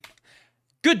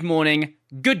Good morning,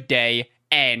 good day,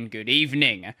 and good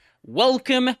evening.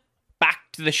 Welcome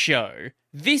back to the show.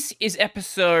 This is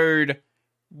episode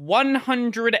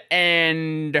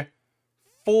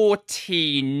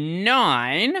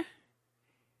 149,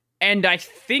 and I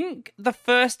think the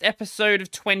first episode of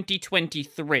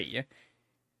 2023.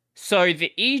 So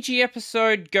the EG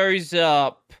episode goes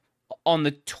up on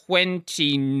the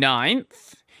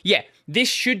 29th. Yeah, this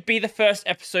should be the first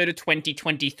episode of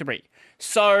 2023.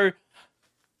 So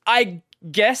I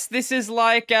guess this is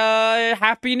like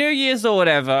Happy New Year's or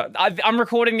whatever. I'm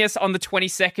recording this on the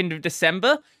 22nd of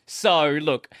December. So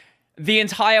look, the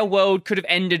entire world could have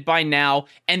ended by now,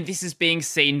 and this is being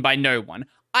seen by no one.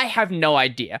 I have no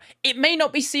idea. It may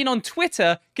not be seen on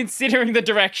Twitter, considering the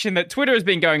direction that Twitter has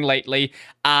been going lately,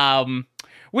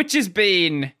 which has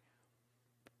been...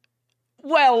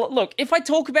 Well, look, if I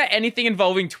talk about anything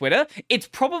involving Twitter, it's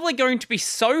probably going to be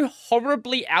so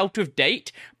horribly out of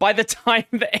date by the time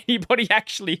that anybody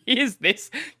actually hears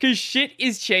this, because shit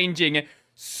is changing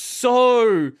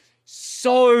so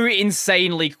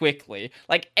insanely quickly.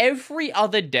 Like, every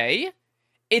other day,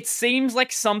 it seems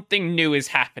like something new is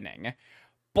happening.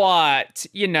 But,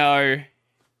 you know,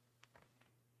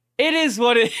 it is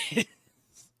what it is.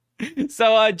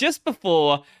 So, just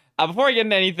before I get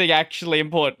into anything actually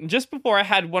important, just before I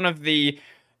had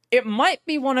it might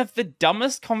be one of the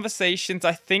dumbest conversations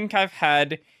I think I've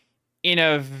had in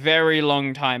a very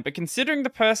long time, but considering the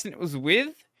person it was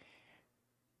with,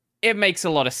 it makes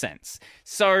a lot of sense.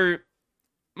 So,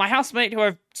 my housemate, who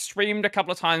I've streamed a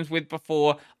couple of times with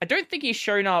before, I don't think he's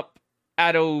shown up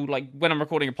at all, like, when I'm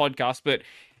recording a podcast, but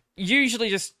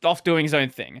usually just off doing his own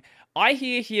thing. I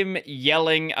hear him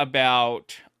yelling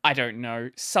about, I don't know,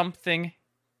 something.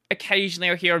 Occasionally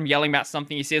I'll hear him yelling about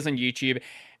something he says on YouTube,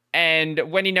 and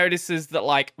when he notices that,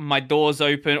 like, my door's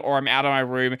open or I'm out of my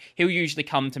room, he'll usually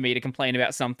come to me to complain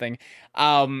about something.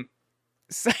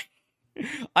 So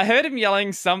I heard him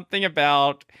yelling something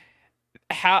about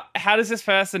how does this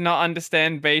person not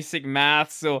understand basic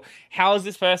maths, or how is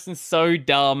this person so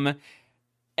dumb?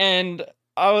 And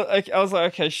I was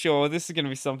like, okay, sure, this is gonna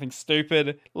be something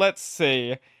stupid. Let's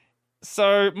see.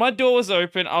 So, my door was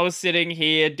open, I was sitting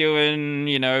here doing,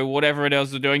 you know, whatever it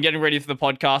else I was doing, getting ready for the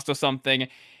podcast or something,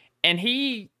 and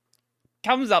he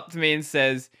comes up to me and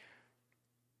says,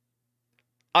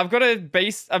 I've got a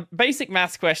basic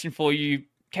maths question for you,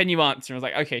 can you answer? I was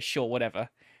like, okay, sure, whatever.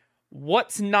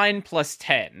 What's 9 plus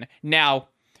 10? Now,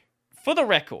 for the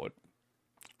record,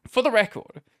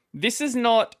 this is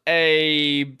not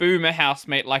a boomer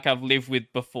housemate like I've lived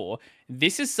with before.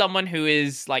 This is someone who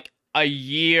is, like, a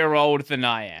year older than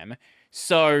I am.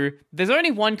 So, there's only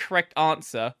one correct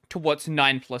answer to what's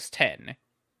 9 plus 10.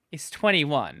 It's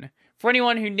 21. For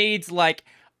anyone who needs, like,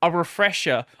 a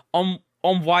refresher on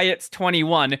why it's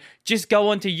 21, just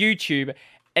go onto YouTube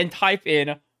and type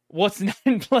in, what's 9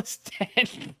 plus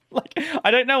 10? Like,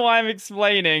 I don't know why I'm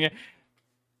explaining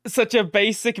such a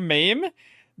basic meme,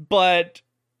 but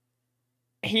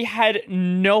he had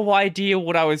no idea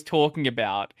what I was talking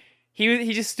about.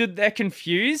 He just stood there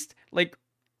confused, like,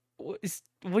 what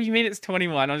do you mean it's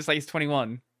 21? I'm just like, it's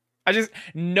 21.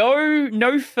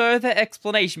 No further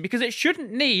explanation, because it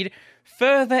shouldn't need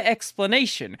further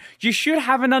explanation. You should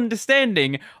have an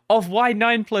understanding of why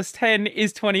 9 plus 10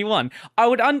 is 21. I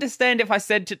would understand if I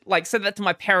said that to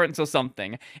my parents or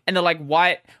something, and they're like,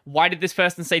 why did this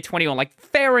person say 21? Like,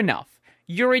 fair enough.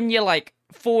 You're in your, like,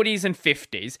 40s and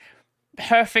 50s.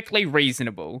 Perfectly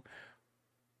reasonable.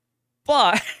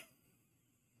 But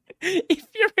if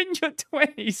you're in your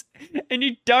 20s and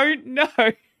you don't know,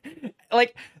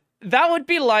 like, that would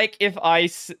be like if I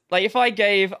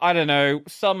gave, I don't know,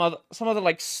 some other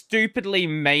like stupidly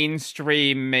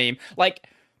mainstream meme. Like,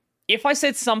 if I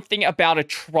said something about a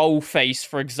troll face,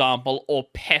 for example, or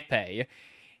Pepe,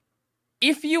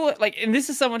 if you were like, and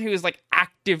this is someone who is like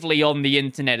actively on the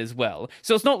internet as well,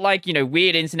 so it's not like, you know,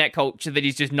 weird internet culture that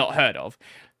he's just not heard of.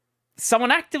 Someone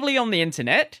actively on the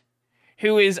internet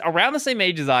who is around the same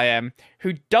age as I am,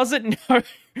 who doesn't know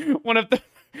one of the...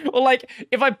 Or, like,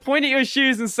 if I point at your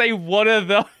shoes and say, what are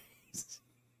those?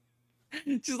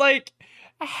 Just like,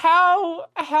 how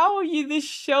are you this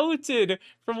sheltered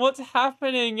from what's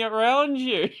happening around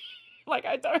you? Like,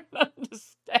 I don't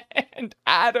understand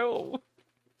at all.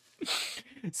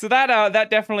 So that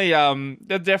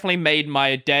definitely made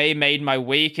my day, made my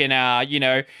week, and, you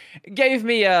know, gave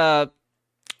me a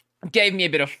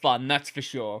bit of fun, that's for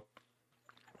sure.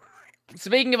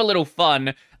 Speaking of a little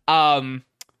fun,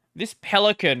 this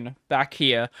pelican back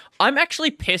here, I'm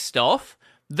actually pissed off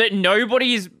that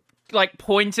nobody's, like,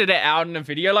 pointed it out in a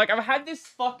video. Like, I've had this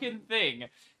fucking thing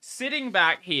sitting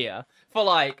back here for,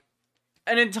 like,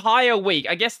 an entire week.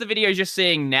 I guess the videos you're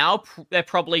seeing now, they're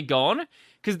probably gone.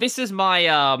 Because this is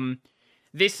my,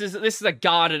 this is a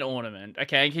garden ornament,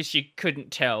 okay? In case you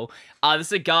couldn't tell. This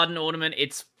is a garden ornament.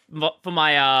 It's for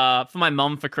my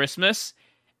mum for Christmas.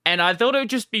 And I thought it would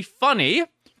just be funny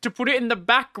to put it in the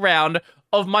background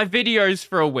of my videos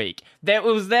for a week. It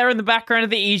was there in the background of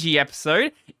the EG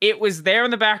episode. It was there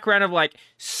in the background of like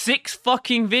 6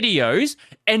 fucking videos,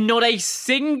 and not a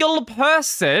single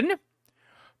person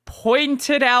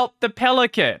pointed out the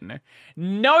pelican.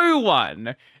 No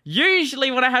one.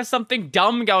 Usually when I have something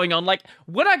dumb going on, like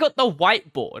when I got the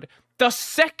whiteboard, the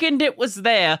second it was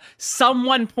there,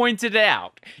 someone pointed it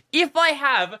out. If I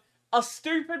have a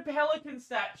stupid pelican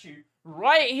statue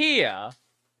right here,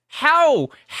 how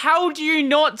do you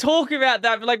not talk about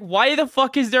that? Like, why the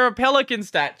fuck is there a pelican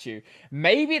statue?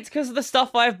 Maybe it's because of the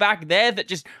stuff I have back there that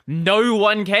just no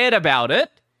one cared about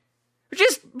it.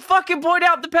 Just fucking point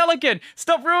out the pelican.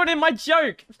 Stop ruining my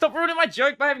joke. Stop ruining my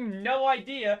joke by having no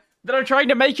idea that I'm trying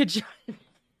to make a joke.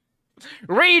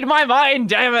 Read my mind,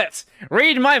 damn it.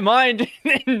 Read my mind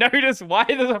and notice why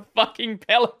there's a fucking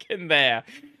pelican there.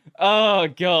 Oh,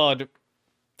 God.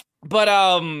 But,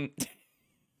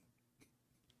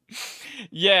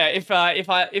 yeah,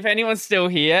 if anyone's still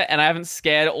here and I haven't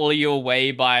scared all of you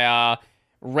away by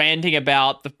ranting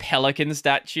about the pelican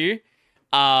statue,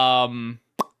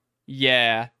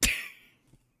 yeah.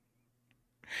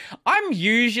 I'm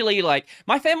usually like,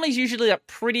 my family's usually like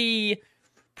pretty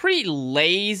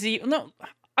lazy. No,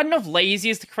 I don't know if lazy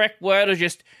is the correct word, or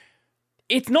just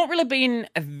it's not really been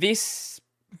this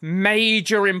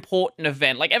major important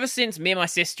event. Like ever since me and my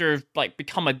sister have like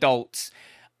become adults,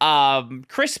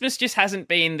 Christmas just hasn't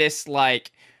been this,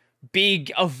 like,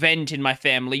 big event in my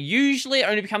family. Usually it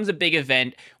only becomes a big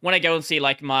event when I go and see,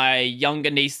 like, my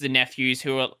younger nieces and nephews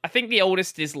who are, I think the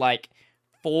oldest is, like,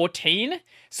 14.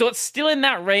 So it's still in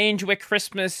that range where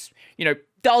Christmas, you know,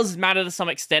 does matter to some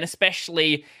extent,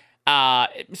 especially in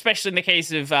the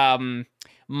case of, the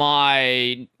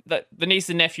niece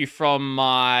and nephew from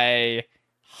my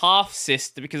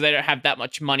half-sister, because they don't have that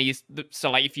much money,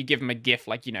 so, like, if you give them a gift,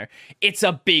 like, you know, it's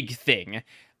a big thing.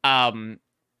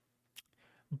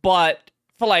 But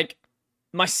for, like,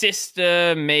 my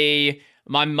sister, me,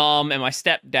 my mum, and my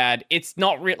stepdad, it's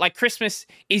not real. Like, Christmas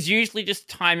is usually just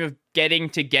time of getting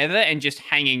together and just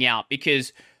hanging out,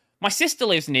 because my sister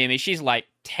lives near me. She's, like,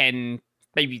 10,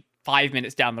 maybe 5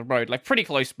 minutes down the road, like pretty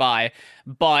close by.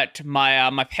 But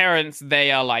my parents,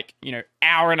 they are like, you know,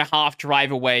 hour and a half drive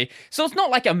away. So it's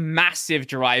not like a massive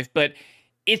drive, but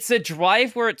it's a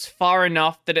drive where it's far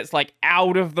enough that it's like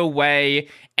out of the way,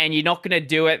 and you're not going to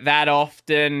do it that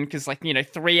often because, like, you know,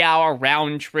 3-hour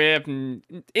round trip, and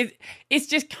it's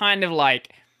just kind of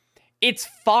like, it's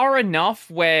far enough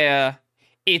where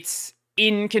it's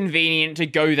inconvenient to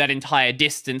go that entire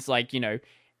distance, like, you know,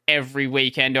 every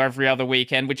weekend or every other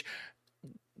weekend, which,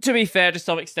 to be fair, to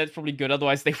some extent, is probably good.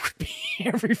 Otherwise, they would be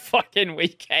every fucking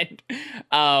weekend.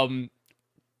 But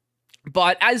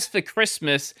as for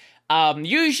Christmas,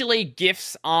 usually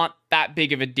gifts aren't that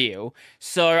big of a deal.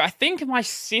 So I think my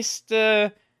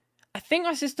sister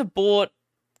bought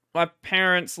my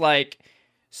parents, like,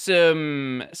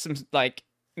 some like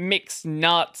mixed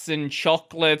nuts and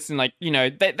chocolates, and, like, you know,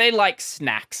 they like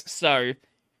snacks. So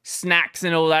snacks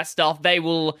and all that stuff, they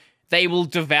will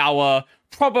devour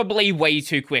probably way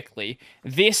too quickly.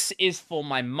 This is for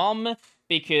my mum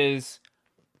because,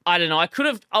 I don't know, I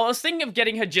was thinking of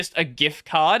getting her just a gift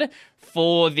card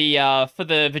for the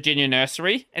Virginia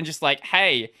nursery, and just like,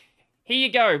 hey, here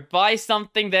you go, buy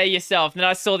something there yourself. And then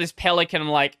I saw this pelican, I'm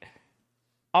like,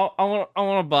 I want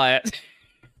to buy it.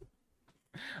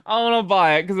 I want to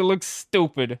buy it because it looks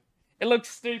stupid. It looks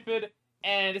stupid,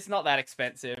 and it's not that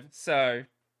expensive. So,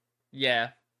 yeah.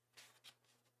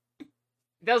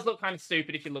 It does look kind of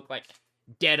stupid if you look, like,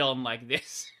 dead on like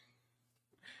this.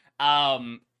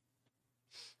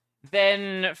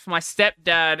 Then, for my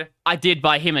stepdad, I did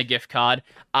buy him a gift card.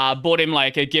 Bought him,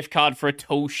 like, a gift card for a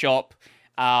tool shop.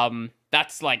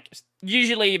 That's, like,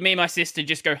 usually me and my sister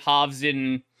just go halves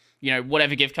in, you know,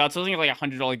 whatever gift card. So I think it's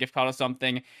like $100 gift card or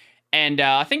something. And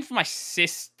I think for my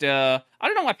sister, I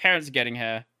don't know what my parents are getting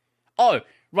her. Oh,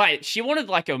 right, she wanted,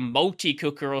 like, a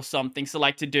multi-cooker or something. So,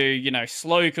 like, to do, you know,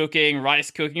 slow cooking,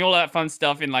 rice cooking, all that fun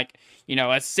stuff in, like, you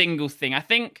know, a single thing. I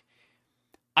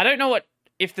don't know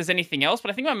if there's anything else, but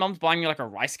I think my mum's buying me, like, a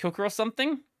rice cooker or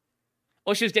something.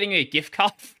 Or she was getting me a gift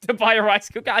card to buy a rice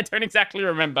cooker. I don't exactly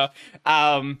remember.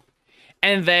 And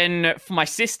then for my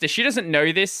sister, she doesn't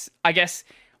know this, I guess,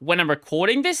 when I'm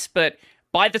recording this, but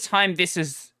by the time this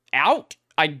is out,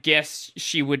 I guess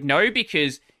she would know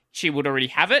because she would already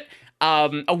have it.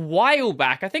 A while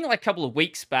back, I think like a couple of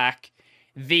weeks back,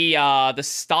 the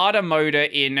starter motor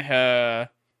in her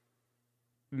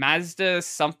Mazda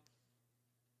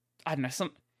I don't know,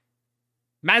 some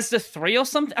Mazda 3 or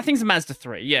something. I think it's a Mazda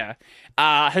 3, yeah.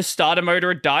 Her starter motor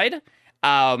had died.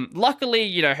 Luckily,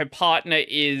 you know, her partner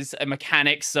is a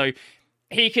mechanic, so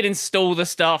he could install the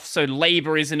stuff, so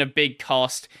labor isn't a big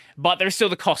cost, but there's still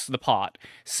the cost of the part.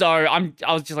 So I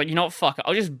was just like, you know what, fuck it,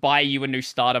 I'll just buy you a new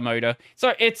starter motor.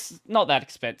 So it's not that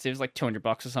expensive, it's like $200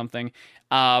 or something.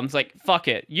 It's like, fuck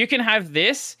it, you can have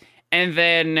this, and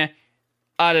then,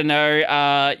 I don't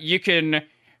know, you can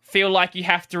feel like you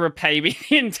have to repay me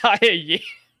the entire year.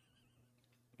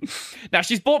 Now,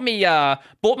 she's bought me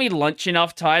lunch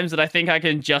enough times that I think I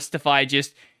can justify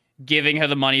just giving her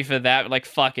the money for that. Like,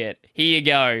 fuck it. Here you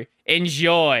go.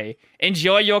 Enjoy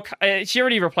your... she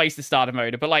already replaced the starter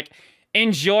motor, but, like,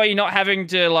 enjoy not having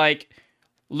to, like,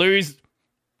 lose...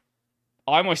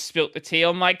 I almost spilt the tea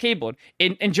on my keyboard.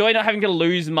 Enjoy not having to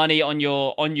lose money on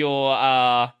your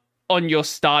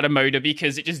starter motor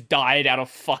because it just died out of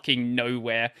fucking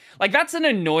nowhere. Like, that's an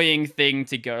annoying thing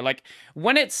to go. Like,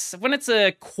 when it's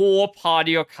a core part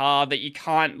of your car that you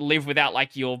can't live without,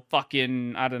 like, your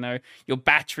fucking, I don't know, your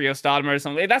battery or starter motor or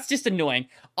something, that's just annoying.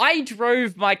 I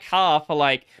drove my car for,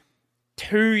 like,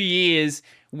 2 years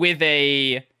with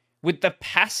the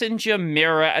passenger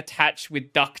mirror attached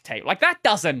with duct tape. Like, that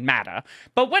doesn't matter.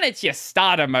 But when it's your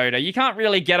starter motor, you can't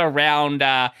really get around,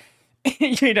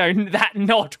 you know, that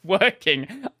not working.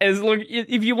 As long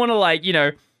if you want to, like, you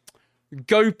know,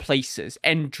 go places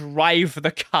and drive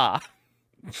the car.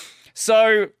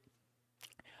 So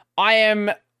I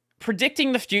am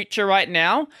predicting the future right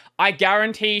now. I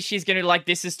guarantee she's going to like,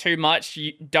 this is too much,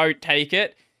 you don't take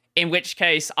it. In which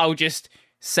case, I'll just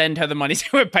send her the money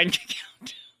to her bank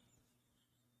account.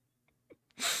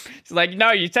 She's like,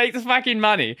 no, you take the fucking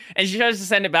money. And she tries to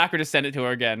send it back or just send it to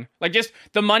her again. Like, just,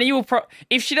 the money will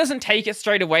if she doesn't take it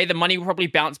straight away, the money will probably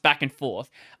bounce back and forth.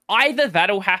 Either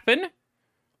that'll happen,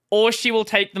 or she will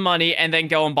take the money and then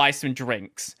go and buy some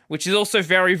drinks, which is also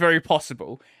very, very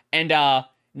possible. And,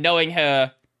 knowing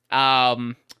her,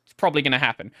 it's probably gonna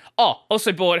happen. Oh,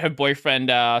 also bought her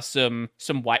boyfriend, some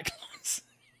White Claws.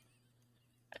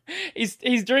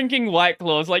 He's drinking White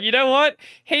Claws. Like, you know what?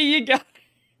 Here you go.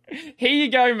 Here you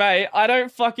go, mate. I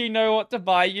don't fucking know what to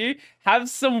buy you. Have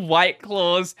some White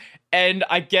Claws and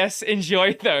I guess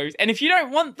enjoy those. And if you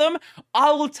don't want them,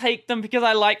 I will take them because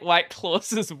I like White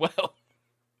Claws as well.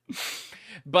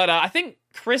 But I think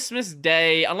Christmas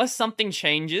Day, unless something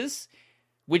changes,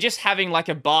 we're just having like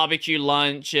a barbecue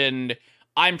lunch and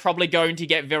I'm probably going to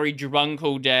get very drunk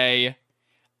all day,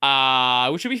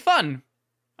 which will be fun.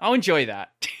 I'll enjoy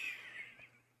that.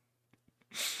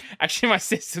 Actually, my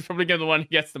sister's probably going to be the one who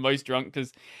gets the most drunk,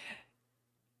 because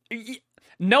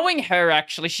knowing her,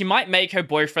 actually, she might make her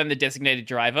boyfriend the designated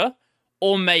driver,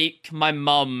 or make my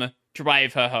mum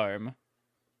drive her home.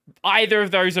 Either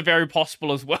of those are very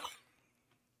possible as well.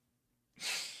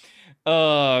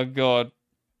 Oh, God.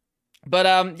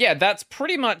 But, yeah, that's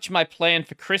pretty much my plan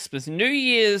for Christmas. New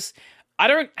Year's, I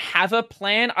don't have a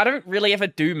plan. I don't really ever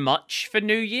do much for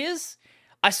New Year's.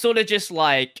 I sort of just,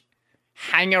 like,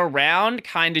 hang around,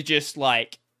 kind of just,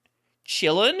 like,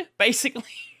 chilling, basically.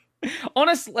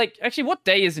 Honestly, like, actually, what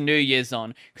day is New Year's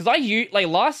on? Because like,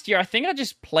 last year, I think I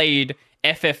just played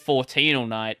FF14 all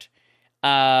night.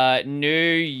 New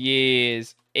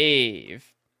Year's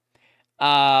Eve.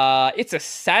 It's a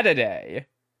Saturday.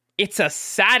 It's a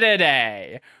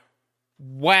Saturday!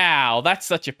 Wow, that's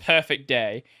such a perfect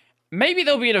day. Maybe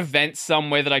there'll be an event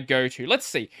somewhere that I go to. Let's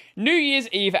see. New Year's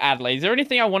Eve, Adelaide. Is there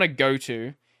anything I want to go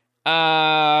to?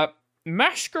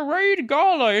 Masquerade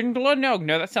Gala in Glenelg.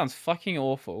 No, that sounds fucking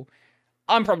awful.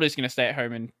 I'm probably just gonna stay at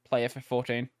home and play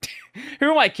FF14.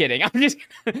 Who am I kidding?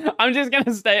 I'm just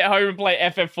gonna stay at home and play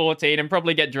FF14 and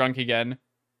probably get drunk again.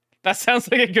 That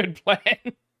sounds like a good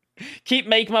plan. Keep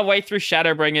making my way through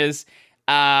Shadowbringers,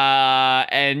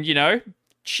 and, you know,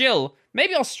 chill.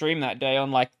 Maybe I'll stream that day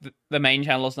on, like, the main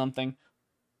channel or something.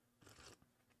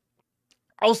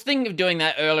 I was thinking of doing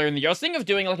that earlier in the year. I was thinking of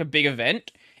doing, like, a big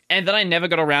event, and then I never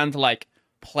got around to, like,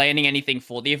 planning anything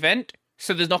for the event,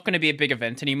 so there's not going to be a big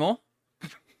event anymore.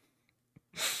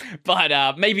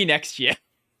 But, maybe next year.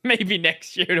 Maybe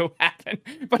next year it'll happen,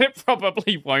 but it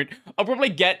probably won't. I'll probably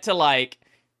get to, like,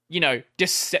 you know,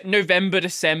 November,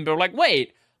 December, like,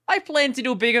 wait, I planned to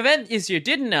do a big event this year,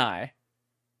 didn't I?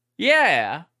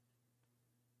 Yeah.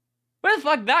 Where the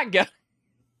fuck that go?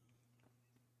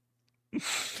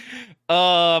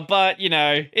 But, you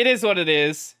know, it is what it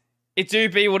is. It do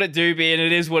be what it do be, and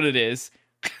it is what it is.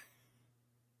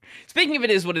 Speaking of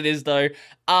it is what it is, though,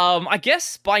 I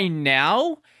guess by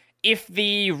now, if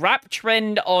the rap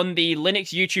trend on the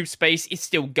Linux YouTube space is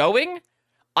still going,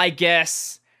 I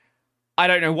guess I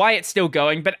don't know why it's still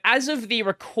going, but as of the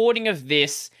recording of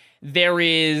this, there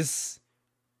is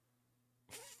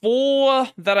 4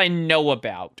 that I know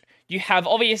about. You have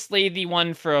obviously the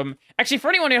one from actually for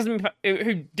anyone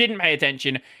who didn't pay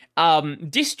attention,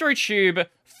 DistroTube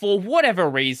for whatever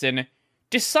reason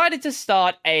decided to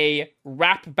start a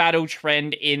rap battle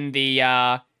trend in the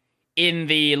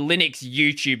Linux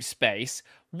YouTube space.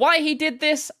 Why he did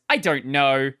this, I don't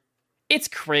know. It's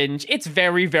cringe. It's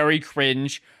very, very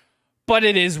cringe, but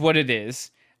it is what it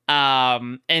is.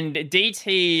 And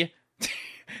DT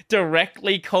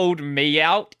directly called me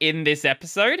out in this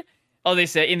episode, or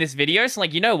this in this video. So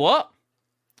like, you know what,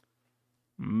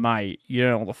 mate? You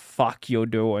don't know what the fuck you're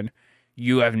doing.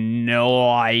 You have no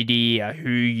idea who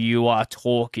you are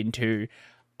talking to.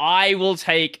 I will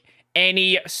take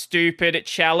any stupid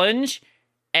challenge,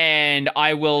 and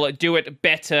I will do it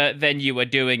better than you are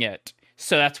doing it.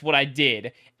 So that's what I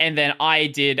did, and then I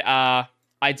did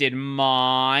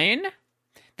mine.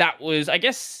 That was, I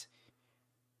guess,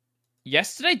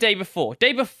 yesterday, day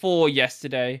before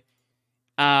yesterday.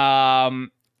 And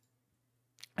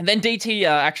then DT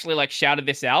actually like shouted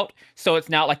this out, so it's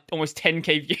now like almost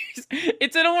 10k views.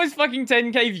 It's at almost fucking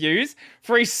 10k views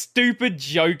for a stupid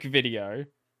joke video.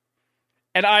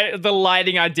 And the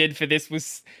lighting I did for this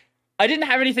was, I didn't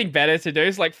have anything better to do.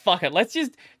 It's like, fuck it, let's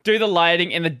just do the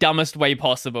lighting in the dumbest way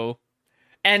possible.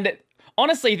 And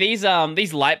honestly, these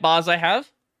light bars I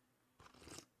have,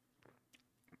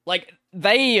 like,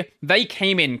 they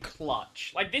came in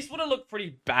clutch. Like, this would have looked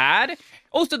pretty bad.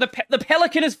 Also, the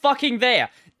pelican is fucking there.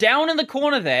 Down in the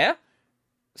corner there.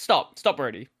 Stop,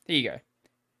 Brody. Here you go.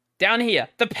 Down here.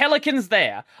 The pelican's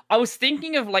there. I was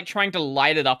thinking of, like, trying to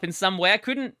light it up in some way. I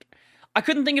couldn't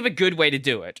think of a good way to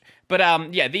do it. But,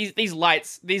 yeah, these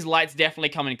lights definitely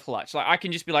come in clutch. Like, I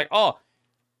can just be like, oh,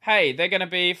 hey, they're gonna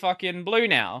be fucking blue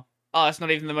now. Oh, it's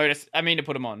not even the mode I mean to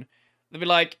put them on. They'll be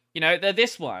like, you know, they're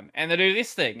this one, and they do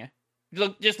this thing.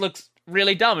 Just looks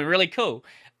really dumb and really cool.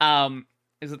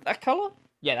 Is it that color?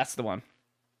 Yeah, that's the one.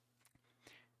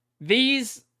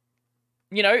 These,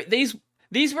 you know, these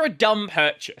were a dumb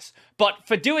purchase, but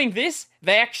for doing this,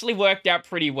 they actually worked out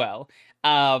pretty well.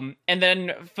 And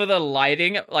then for the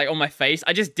lighting, like on my face,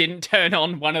 I just didn't turn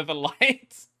on one of the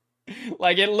lights.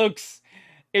 Like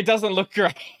it doesn't look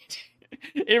great.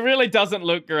 It really doesn't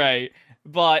look great,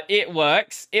 but it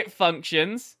works. It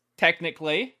functions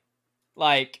technically.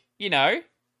 Like, you know,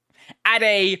 at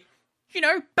a, you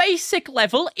know, basic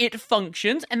level, it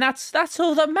functions, and that's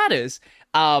all that matters.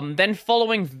 Then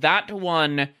following that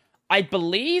one, I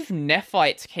believe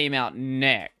Nephite came out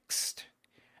next.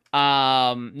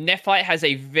 Nephite has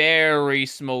a very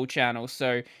small channel,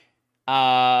 so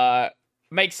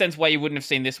makes sense why you wouldn't have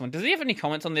seen this one. Does he have any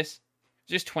comments on this?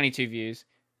 Just 22 views.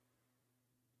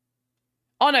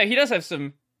 Oh no, he does have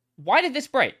some. Why did this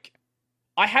break?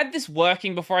 I had this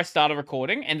working before I started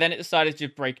recording, and then it decided to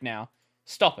break now.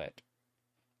 Stop it.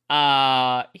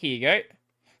 Here you go.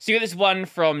 So you got this one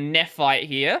from Nephite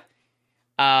here.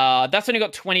 That's only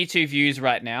got 22 views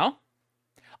right now.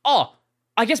 Oh,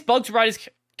 I guess Bugs Riders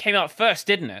came out first,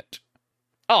 didn't it?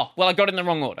 Oh, well, I got it in the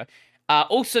wrong order.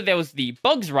 Also, there was the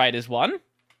Bugs Riders one.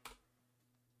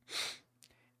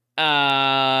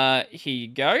 Here you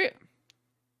go.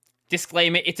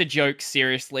 Disclaimer, it's a joke,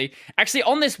 seriously. Actually,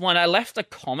 on this one, I left a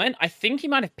comment. I think he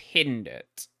might have pinned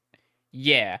it.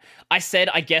 Yeah. I said,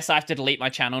 I guess I have to delete my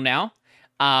channel now.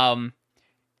 And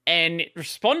it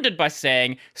responded by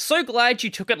saying, so glad you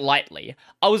took it lightly.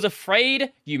 I was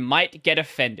afraid you might get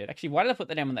offended. Actually, why did I put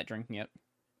that down when that drinking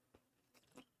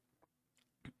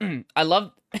it? I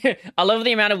love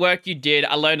the amount of work you did.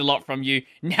 I learned a lot from you.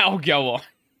 Now go on.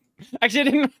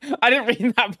 Actually, I didn't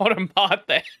read that bottom part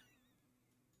there.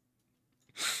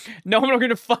 No, I'm not going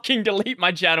to fucking delete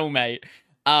my channel, mate.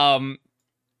 But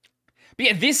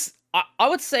yeah, this, I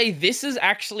would say this is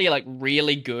actually, like,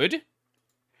 really good.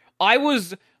 I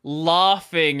was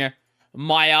laughing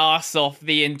my ass off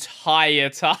the entire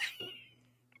time.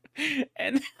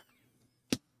 And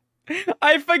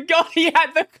I forgot he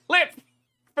had the clip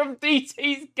from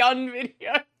DT's gun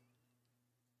video.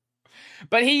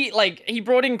 But he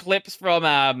brought in clips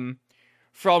from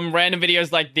random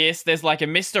videos like this. There's like a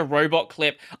Mr. Robot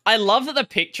clip. I love that the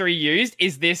picture he used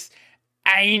is this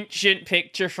ancient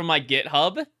picture from my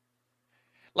GitHub.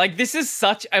 Like, this is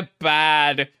such a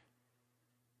bad...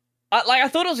 I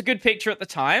thought it was a good picture at the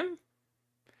time.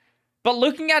 But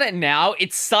looking at it now,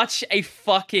 it's such a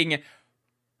fucking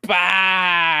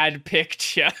bad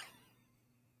picture.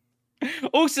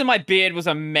 Also, my beard was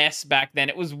a mess back then.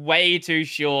 It was way too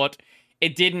short.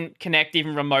 It didn't connect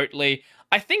even remotely.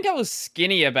 I think I was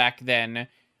skinnier back then,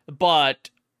 but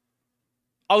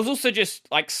I was also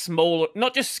just like smaller,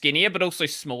 not just skinnier, but also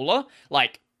smaller,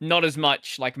 like not as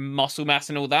much like muscle mass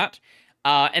and all that.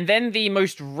 And then the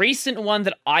most recent one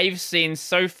that I've seen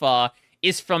so far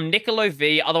is from Nicolo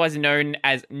V, otherwise known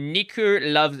as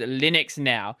Niku Loves Linux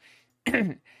Now.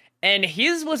 And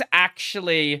his was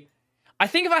actually, I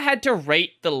think if I had to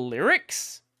rate the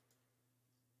lyrics,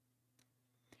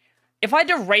 if I had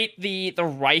to rate the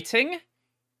writing,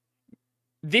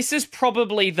 this is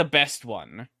probably the best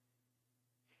one.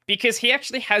 Because he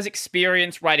actually has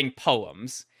experience writing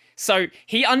poems. So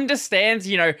he understands,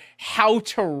 how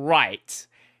to write.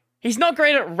 He's not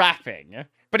great at rapping,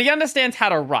 but he understands how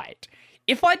to write.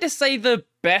 If I had to say the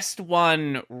best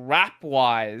one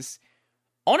rap-wise,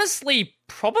 honestly,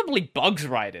 probably Bugs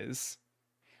Riders.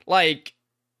 Like,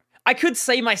 I could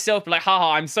say myself, like,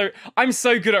 haha, I'm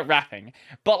so good at rapping.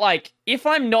 But, like, if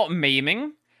I'm not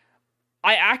memeing,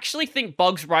 I actually think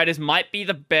Bugs Riders might be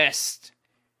the best,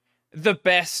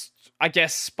 I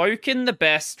guess, spoken, the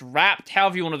best rapped,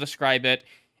 however you want to describe it,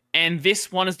 and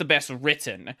this one is the best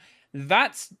written.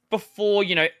 That's before,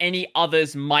 any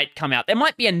others might come out. There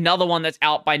might be another one that's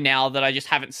out by now that I just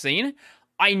haven't seen.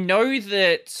 I know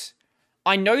that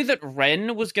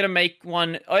Ren was going to make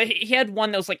one. He had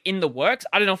one that was, like, in the works.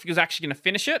 I don't know if he was actually going to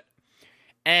finish it.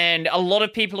 And a lot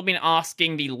of people have been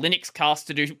asking the Linux cast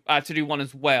to do one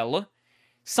as well.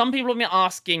 Some people have been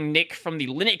asking Nick from the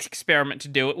Linux Experiment to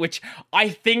do it, which I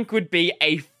think would be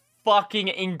a fucking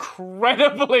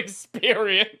incredible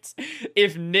experience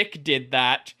if Nick did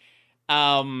that.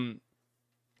 I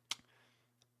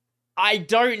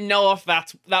don't know if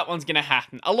that one's gonna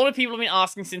happen. A lot of people have been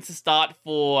asking since the start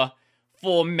for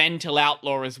Mental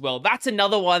Outlaw as well. That's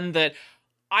another one that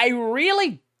I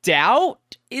really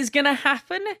doubt is gonna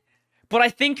happen, but I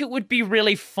think it would be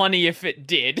really funny if it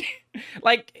did.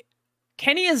 Like,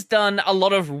 Kenny has done a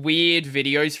lot of weird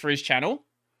videos for his channel.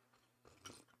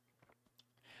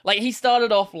 Like, he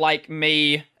started off like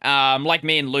me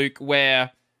and Luke,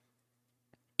 where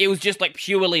it was just like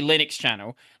purely Linux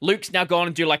channel. Luke's now gone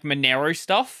and do like Monero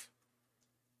stuff.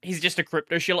 He's just a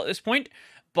crypto shill at this point.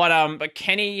 But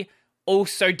Kenny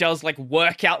also does like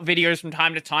workout videos from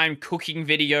time to time, cooking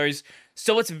videos.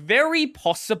 So it's very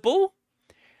possible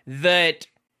that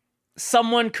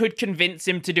someone could convince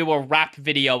him to do a rap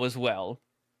video as well.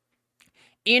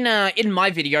 In my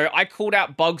video, I called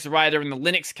out Bugs Rider in the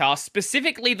Linux cast,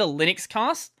 specifically the Linux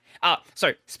cast.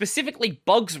 Specifically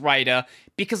Bugs Rider,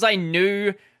 because I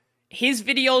knew his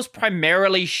videos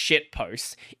primarily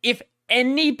shitposts. If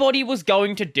anybody was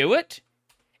going to do it,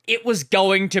 it was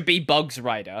going to be Bugs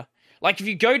Rider. Like, if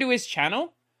you go to his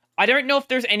channel, I don't know if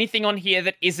there's anything on here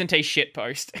that isn't a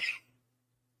shitpost.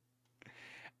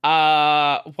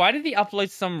 Why did he upload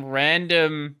some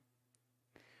random...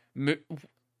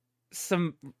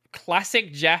 some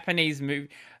classic Japanese movie?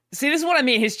 See, this is what I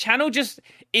mean. His channel just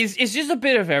is just a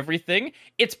bit of everything.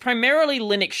 It's primarily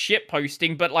Linux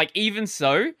shitposting, but, like, even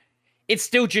so, it's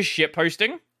still just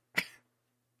shitposting.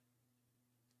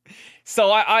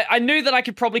 So I knew that I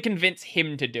could probably convince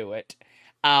him to do it.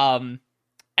 And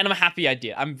I'm happy I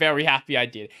did. I'm very happy I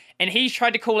did. And he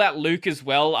tried to call out Luke as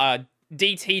well.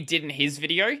 DT did in his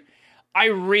video. I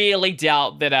really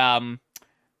doubt that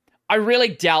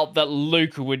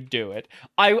Luke would do it.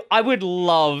 I would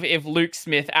love if Luke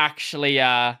Smith actually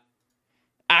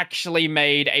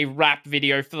made a rap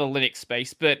video for the Linux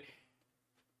space, but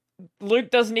Luke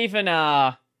doesn't even make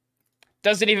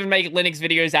Linux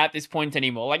videos at this point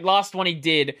anymore. Like, last one he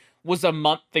did was a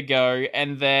month ago,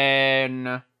 and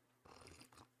then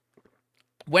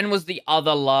when was the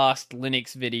other last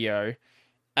Linux video?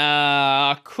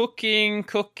 Cooking,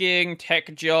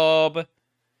 tech job.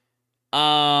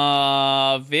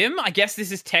 Vim? I guess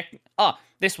this is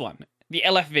this one. The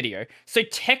LF video. So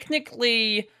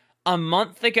technically a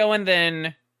month ago, and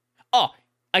then...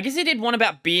 I guess he did one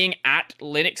about being at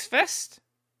Linux Fest,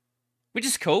 which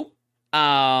is cool.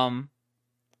 I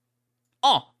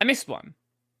missed one.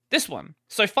 This one.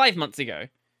 So 5 months ago.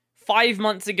 5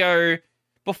 months ago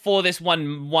before this one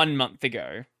month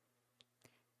ago.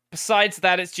 Besides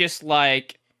that, it's just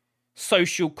like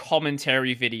social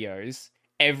commentary videos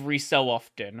every so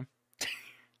often.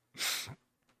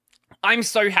 I'm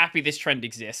so happy this trend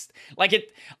exists. Like,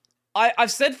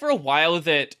 I've said for a while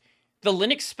that the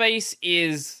Linux space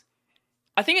is...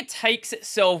 I think it takes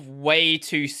itself way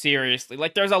too seriously.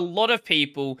 Like, there's a lot of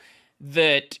people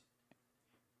that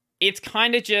it's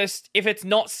kind of just... If it's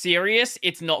not serious,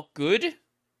 it's not good.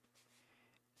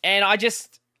 And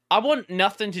I want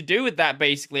nothing to do with that,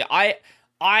 basically. I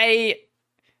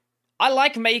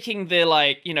like making the,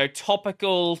 like,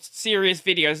 topical, serious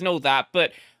videos and all that,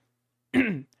 but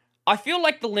I feel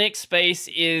like the Linux space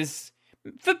is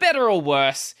for better or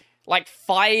worse, like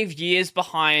 5 years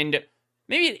behind,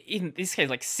 maybe in this case,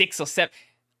 like 6 or 7,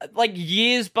 like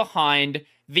years behind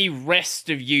the rest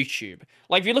of YouTube.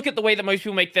 Like, if you look at the way that most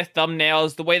people make their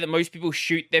thumbnails, the way that most people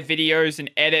shoot their videos and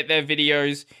edit their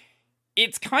videos,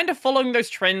 it's kind of following those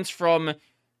trends from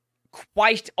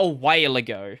quite a while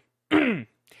ago.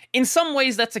 In some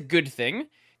ways, that's a good thing,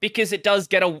 because it does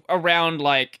get around,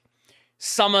 like,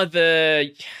 some of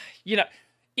the, you know,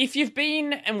 if you've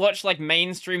been and watched, like,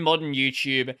 mainstream modern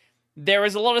YouTube, there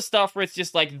is a lot of stuff where it's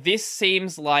just like, this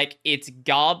seems like it's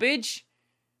garbage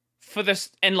for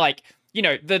this, and, like, you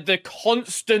know, the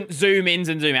constant zoom ins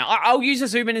and zoom out. I'll use a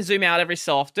zoom in and zoom out every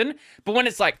so often, but when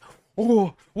it's like,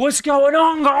 oh, what's going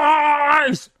on,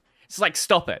 guys? It's like,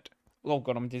 stop it. Oh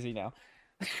god, I'm dizzy now.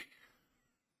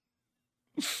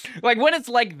 Like, when it's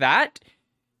like that,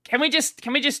 can we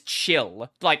just chill?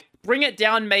 Like, bring it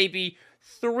down maybe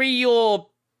 3 or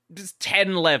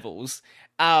 10 levels.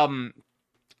 I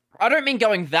don't mean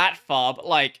going that far, but,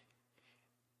 like,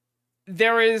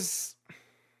 there's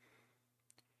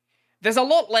a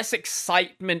lot less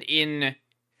excitement in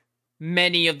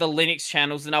many of the Linux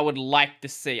channels than I would like to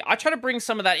see. I try to bring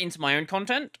some of that into my own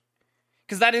content,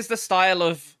 because that is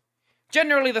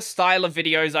generally the style of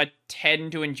videos I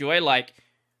tend to enjoy. Like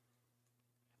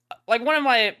one of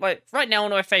my, like, right now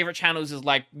one of my favorite channels is,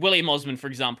 like, William Osmond, for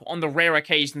example, on the rare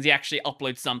occasions he actually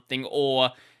uploads something, or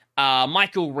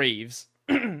Michael Reeves.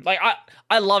 Like,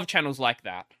 I love channels like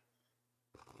that.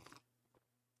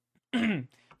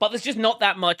 But there's just not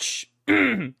that much,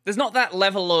 there's not that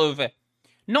level of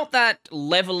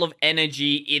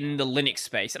energy in the Linux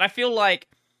space. And I feel like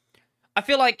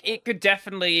it could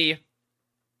definitely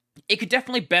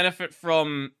benefit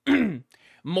from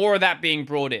more of that being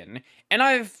brought in. And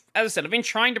as I said, I've been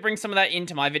trying to bring some of that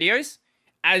into my videos.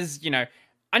 As, you know,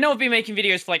 I know I've been making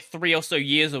videos for like 3 or so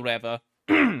years or whatever,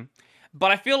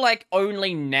 but I feel like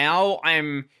only now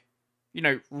I'm, you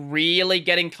know, really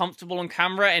getting comfortable on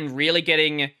camera and really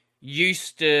getting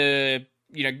used to,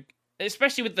 you know,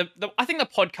 especially with the I think the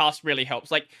podcast really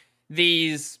helps. Like,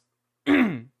 these,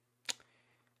 I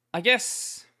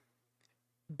guess,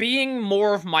 being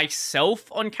more of myself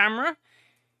on camera.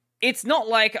 It's not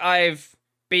like I've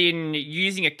been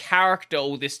using a character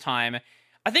all this time.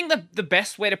 I think the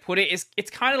best way to put it is, it's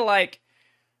kind of like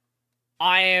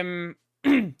I'm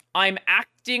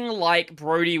acting like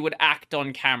Brody would act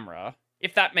on camera,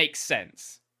 if that makes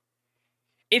sense.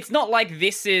 It's not like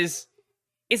this is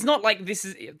this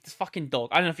fucking dog.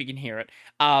 I don't know if you can hear it.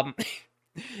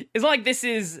 It's not like this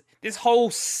is this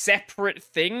whole separate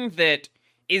thing that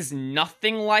is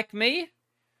nothing like me,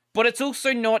 but it's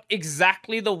also not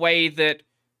exactly the way that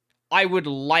I would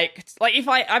like, if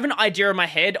I have an idea in my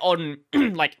head on,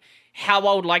 like, how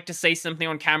I would like to say something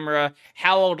on camera,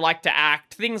 how I would like to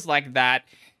act, things like that.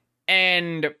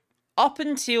 And up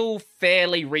until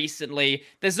fairly recently,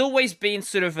 there's always been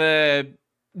sort of a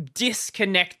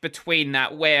disconnect between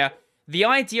that, where the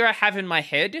idea I have in my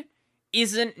head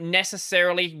isn't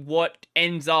necessarily what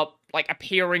ends up, like,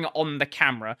 appearing on the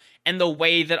camera, and the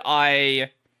way that I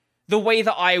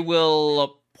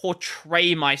will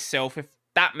portray myself, if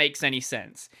that makes any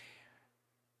sense.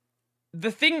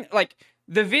 The thing, like,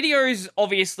 the videos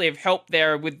obviously have helped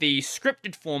there with the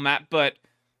scripted format, but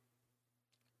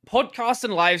podcasts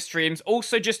and live streams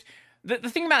also just, the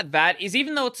thing about that is,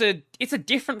 even though it's a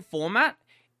different format,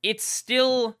 it's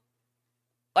still,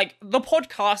 like, the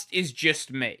podcast is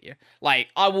just me. Like,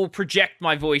 I will project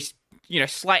my voice, you know,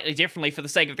 slightly differently for the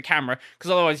sake of the camera,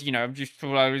 because otherwise, you know, just,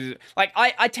 like,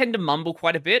 I tend to mumble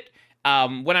quite a bit.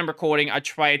 When I'm recording, I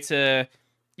try to,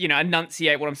 you know,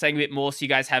 enunciate what I'm saying a bit more, so you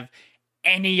guys have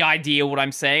any idea what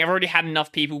I'm saying. I've already had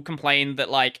enough people complain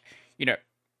that, like, you know,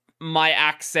 my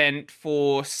accent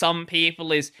for some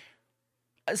people is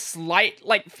a slight,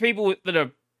 like, for people that are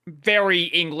very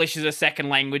English as a second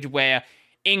language, where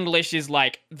English is,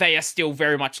 like, they are still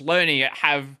very much learning it,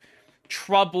 have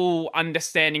trouble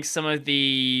understanding some of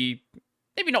the,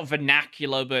 maybe not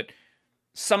vernacular, but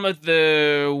some of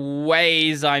the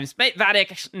ways I'm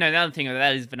another thing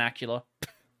that is vernacular.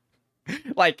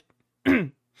 Like,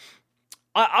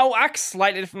 I'll act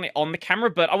slightly differently on the camera,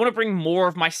 but I want to bring more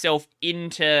of myself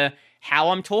into how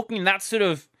I'm talking, and that sort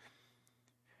of,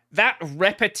 that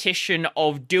repetition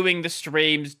of doing the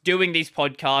streams, doing these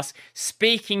podcasts,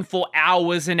 speaking for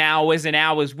hours and hours and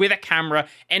hours with a camera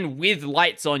and with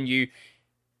lights on you,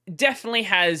 definitely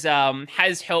has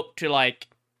helped to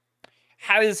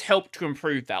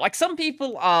improve that. Like, some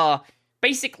people are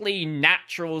basically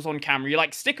naturals on camera. You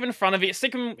like stick them in front of it,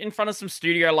 stick them in front of some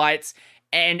studio lights,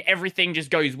 and everything just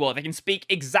goes well. They can speak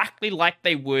exactly like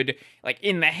they would, like,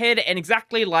 in the head, and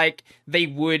exactly like they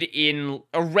would in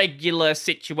a regular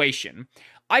situation.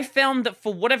 I found that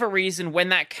for whatever reason, when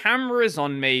that camera is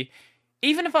on me,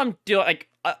 even if I'm doing, like,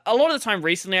 a lot of the time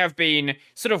recently, I've been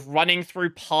sort of running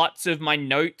through parts of my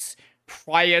notes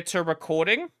prior to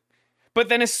recording. But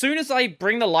then as soon as I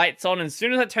bring the lights on, and as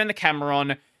soon as I turn the camera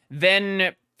on,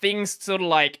 then things sort of,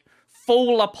 like,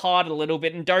 fall apart a little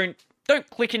bit and don't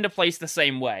click into place the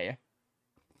same way.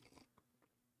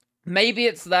 Maybe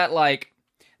it's that, like,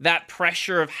 that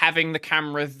pressure of having the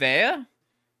camera there.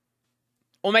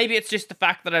 Or maybe it's just the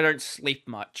fact that I don't sleep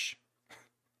much.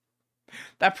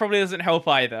 That probably doesn't help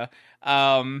either.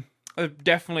 It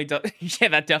definitely does. Yeah,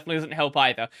 that definitely doesn't help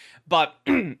either. But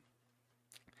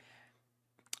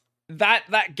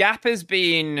that gap has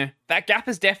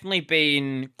definitely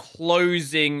been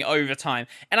closing over time.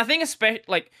 And I think especially,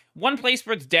 like, one place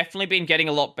where it's definitely been getting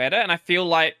a lot better, and I feel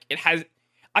like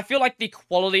the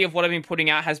quality of what I've been putting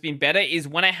out has been better, is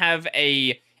when I have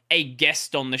a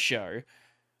guest on the show.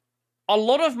 A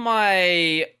lot of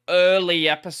my early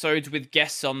episodes with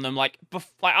guests on them, like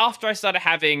after I started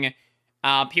having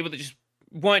people that just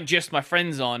weren't just my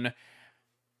friends on,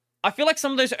 I feel like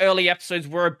some of those early episodes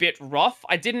were a bit rough.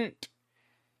 I didn't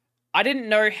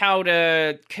know how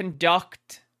to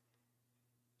conduct.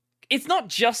 It's not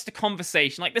just a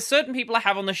conversation. Like, there's certain people I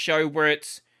have on the show where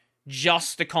it's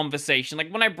just a conversation.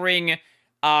 Like, when I bring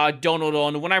Donald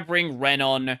on, when I bring Ren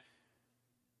on,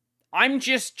 I'm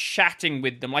just chatting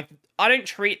with them. Like, I don't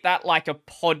treat that like a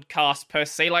podcast per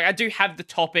se. Like, I do have the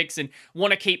topics and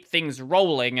want to keep things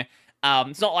rolling.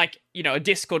 It's not like, a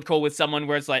Discord call with someone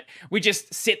where it's like, we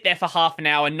just sit there for half an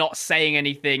hour not saying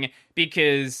anything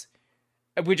because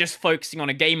we're just focusing on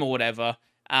a game or whatever.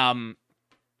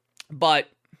 But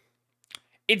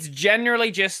it's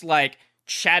generally just, like,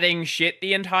 chatting shit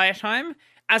the entire time,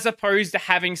 as opposed to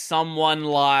having someone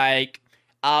like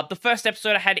the first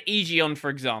episode I had EG on, for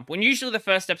example. And usually the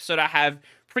first episode I have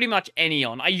pretty much any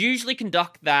on. I usually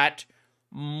conduct that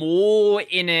more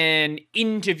in an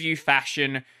interview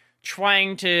fashion,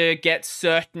 trying to get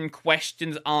certain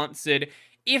questions answered.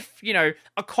 If,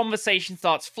 a conversation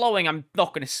starts flowing, I'm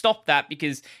not going to stop that,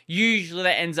 because usually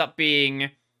that ends up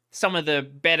being some of the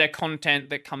better content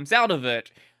that comes out of it.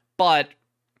 But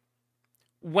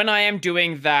when I am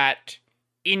doing that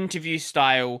interview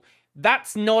style,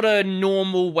 that's not a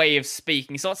normal way of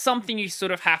speaking. So it's something you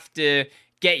sort of have to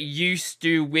get used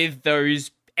to with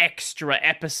those extra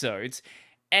episodes.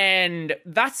 And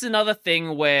that's another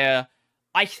thing where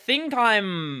I think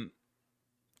I'm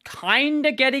kind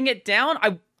of getting it down.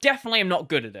 I definitely am not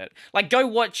good at it. Like, go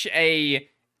watch a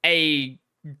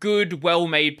good,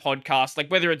 well-made podcast,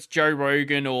 like whether it's Joe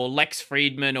Rogan or Lex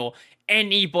Friedman or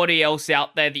anybody else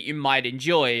out there that you might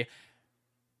enjoy.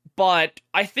 But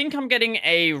I think I'm getting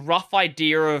a rough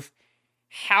idea of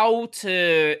how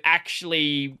to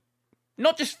actually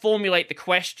not just formulate the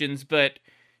questions, but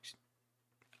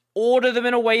order them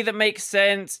in a way that makes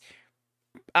sense,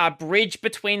 bridge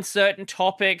between certain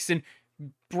topics, and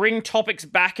bring topics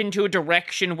back into a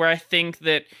direction where I think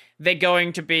that there's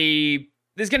going to be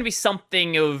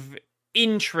something of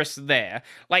interest there.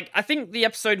 Like, I think the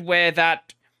episode where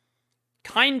that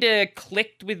kind of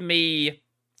clicked with me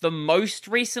the most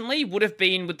recently would have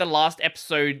been with the last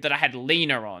episode that I had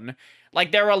Lena on.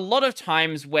 Like, there are a lot of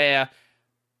times where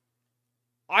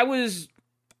I was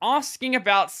asking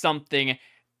about something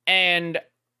and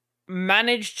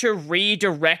managed to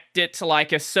redirect it to,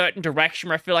 like, a certain direction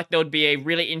where I feel like there would be a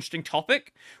really interesting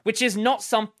topic, which is not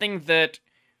something that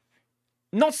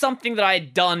I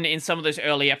had done in some of those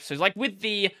early episodes. Like, with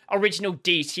the original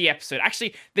DT episode.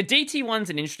 Actually, the DT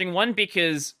one's an interesting one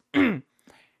because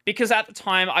because at the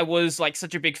time I was, like,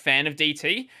 such a big fan of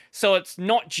DT. So it's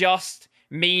not just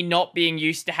me not being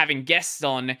used to having guests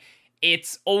on.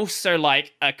 It's also,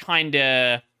 like, a kind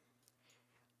of,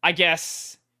 I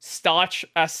guess,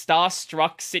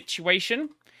 starstruck situation.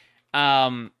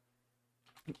 Because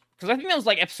I think that was,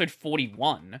 like, episode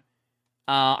 41.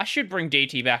 I should bring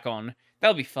DT back on.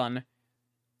 That'll be fun.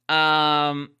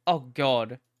 Oh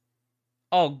god,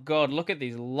 look at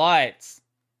these lights.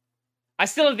 I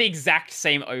still have the exact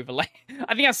same overlay.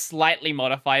 I think I've slightly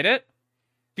modified it.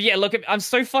 But yeah, look, I'm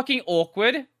so fucking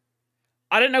awkward.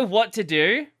 I don't know what to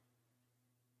do.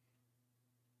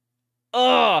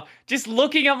 Ugh, just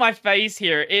looking at my face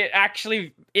here, it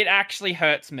actually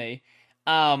hurts me.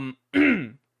 But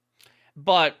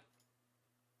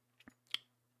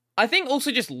I think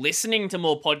also just listening to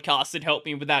more podcasts had helped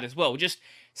me with that as well. Just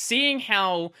seeing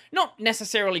how, not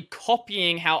necessarily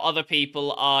copying how other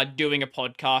people are doing a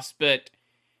podcast, but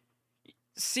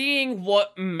seeing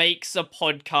what makes a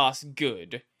podcast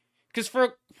good. Because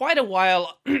for quite a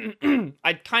while,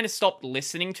 I'd kind of stopped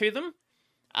listening to them.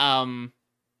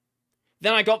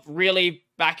 Then I got really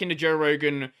back into Joe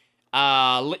Rogan,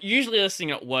 usually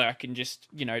listening at work and just,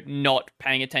 not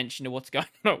paying attention to what's going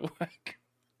on at work.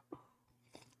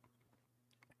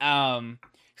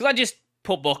 Because I just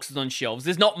put boxes on shelves.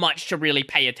 There's not much to really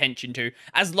pay attention to.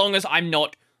 As long as I'm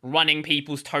not running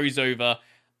people's toes over,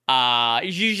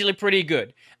 it's usually pretty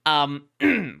good. But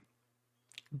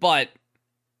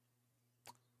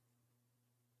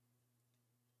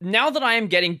now that I am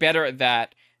getting better at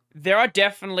that, there are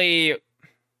definitely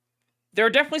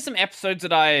some episodes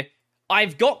that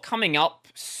I've got coming up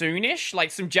soonish,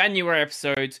 like some January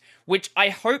episodes, which I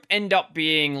hope end up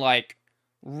being like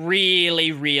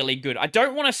really, really good. I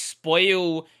don't want to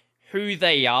spoil who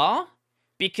they are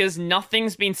because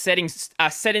nothing's been set in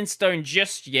stone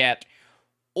just yet.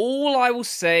 All I will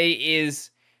say is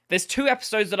there's 2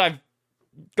 episodes that I've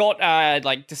got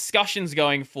like discussions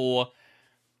going for.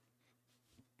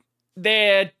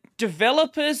 They're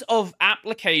developers of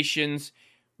applications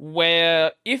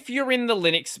where if you're in the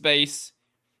Linux space,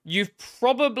 you've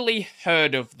probably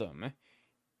heard of them.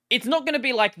 It's not going to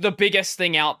be like the biggest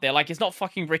thing out there. Like, it's not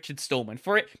fucking Richard Stallman.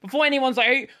 Before anyone's like,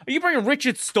 hey, are you bringing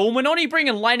Richard Stallman on? Are you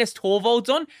bringing Linus Torvalds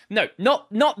on? No,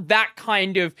 not that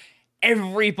kind of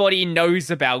everybody knows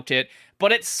about it.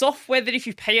 But it's software that if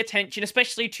you pay attention,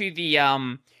 especially to the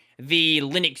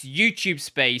Linux YouTube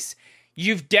space,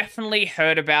 you've definitely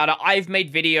heard about it. I've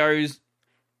made videos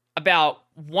about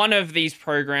one of these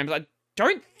programs. I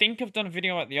don't think I've done a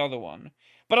video about the other one.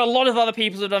 But a lot of other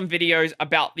people have done videos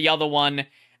about the other one.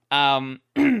 I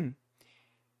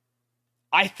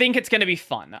think it's going to be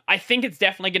fun. I think it's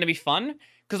definitely going to be fun.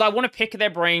 Because I want to pick their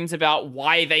brains about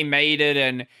why they made it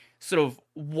and sort of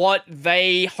what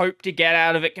they hope to get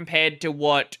out of it compared to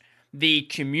what the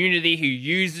community who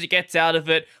uses it gets out of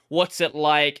it. What's it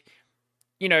like?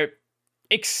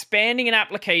 Expanding an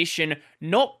application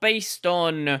not based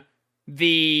on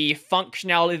the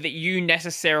functionality that you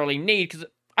necessarily need, because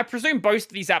I presume both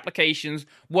of these applications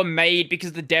were made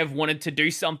because the dev wanted to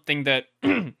do something that,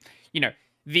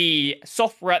 the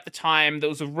software at the time that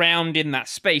was around in that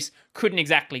space couldn't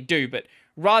exactly do. But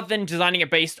rather than designing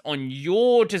it based on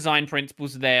your design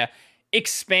principles there,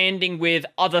 expanding with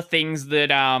other things that,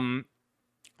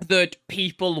 that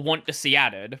people want to see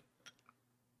added.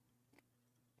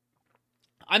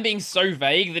 I'm being so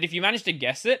vague that if you manage to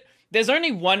guess it, there's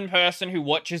only one person who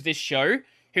watches this show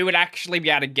who would actually be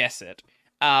able to guess it.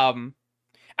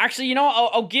 Actually,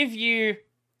 I'll give you...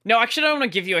 No, actually, I don't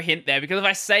want to give you a hint there, because if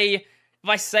I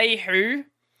say who,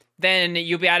 then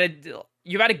you'll be able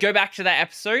to go back to that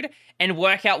episode and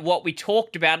work out what we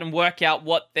talked about and work out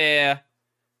what they're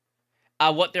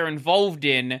involved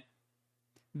in.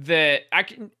 Am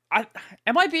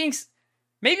I being...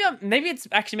 Maybe it's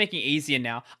actually making it easier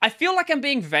now. I feel like I'm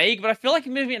being vague, but I feel like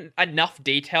I'm moving enough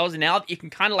details now that you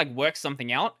can kind of like work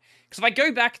something out. Because if I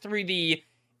go back through the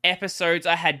episodes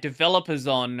I had developers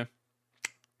on,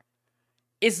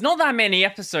 it's not that many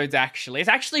episodes actually. It's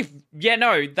actually,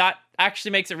 that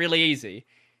actually makes it really easy.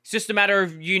 It's just a matter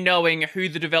of you knowing who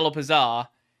the developers are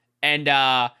and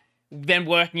then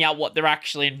working out what they're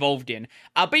actually involved in.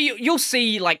 But you'll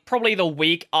see, like, probably the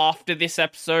week after this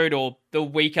episode or the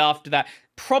week after that.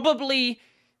 Probably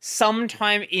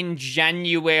sometime in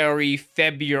January,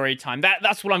 February time.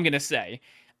 That's what I'm going to say.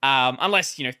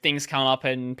 Unless, things come up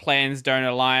and plans don't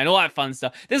align, all that fun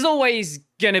stuff. There's always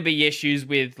going to be issues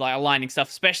with, like, aligning stuff,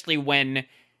 especially when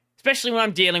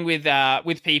I'm dealing with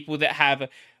people that have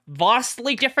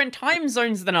vastly different time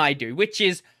zones than I do, which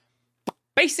is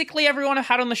basically everyone I've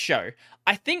had on the show.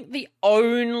 I think the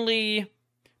only...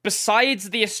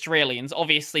 Besides the Australians,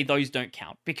 obviously those don't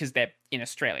count because they're in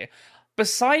Australia.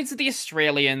 Besides the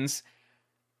Australians,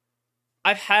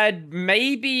 I've had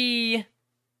maybe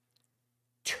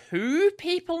 2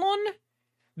 people on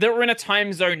that were in a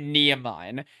time zone near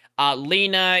mine.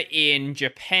 Lena in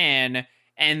Japan,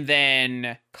 and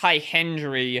then Kai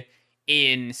Hendry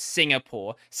in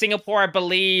Singapore. Singapore, I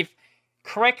believe,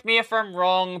 correct me if I'm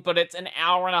wrong, but it's an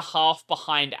hour and a half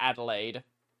behind Adelaide.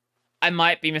 I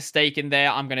might be mistaken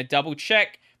there. I'm going to double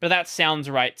check, but that sounds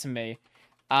right to me.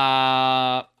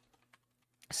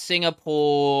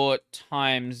 Singapore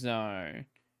time zone.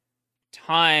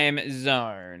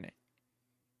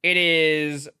 It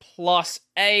is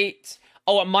 +8.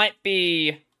 Oh, it might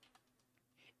be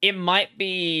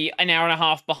an hour and a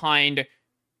half behind.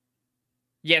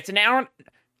 Yeah, it's an hour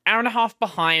and a half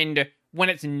behind when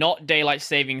it's not daylight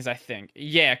savings, I think.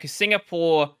 Yeah, because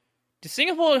Singapore... Does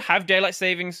Singapore have daylight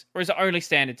savings, or is it only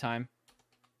standard time?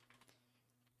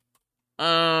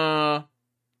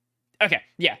 Okay,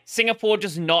 yeah. Singapore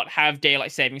does not have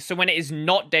daylight savings, so when it is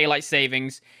not daylight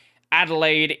savings,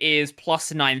 Adelaide is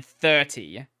plus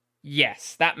 9:30.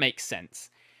 Yes, that makes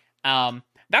sense.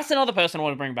 That's another person I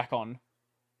want to bring back on.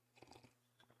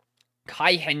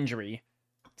 Kai Hendry.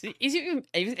 Is he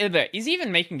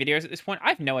even making videos at this point? I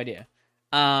have no idea.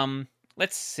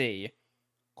 Let's see.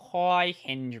 Kai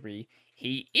Hendry.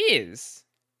 He is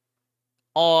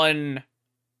on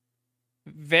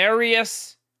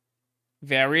various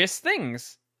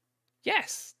things.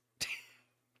 Yes.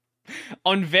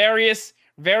 On various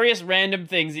random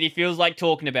things that he feels like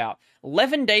talking about.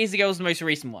 11 days ago was the most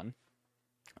recent one.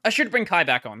 I should bring Kai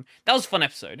back on. That was a fun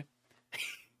episode.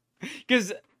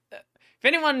 Because if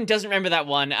anyone doesn't remember that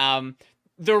one,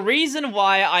 the reason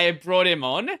why I brought him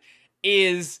on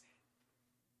is,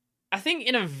 I think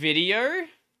in a video, I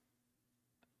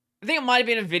think it might have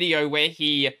been a video where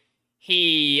he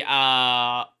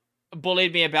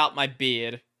bullied me about my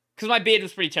beard. Because my beard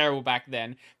was pretty terrible back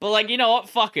then. But, like, you know what?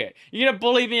 Fuck it. You're gonna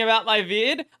bully me about my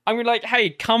beard? I'm gonna be like,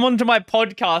 hey, come onto my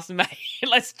podcast, mate.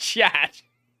 Let's chat.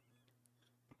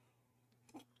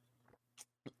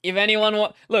 If anyone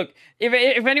look, if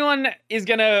anyone is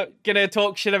gonna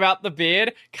talk shit about the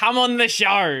beard, come on the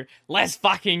show. Let's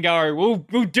fucking go.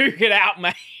 We'll duke it out,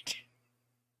 mate.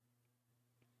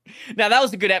 Now that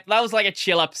was a good that was like a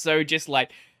chill episode, just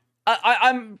like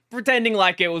I'm pretending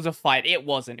like it was a fight. It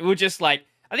wasn't. It was just like,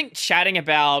 I think, chatting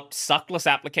about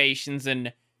suckless applications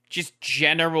and just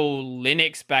general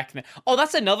Linux back then. Oh,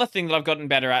 that's another thing that I've gotten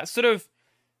better at. Sort of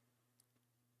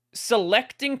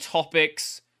selecting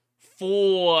topics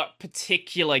for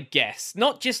particular guests.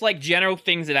 Not just like general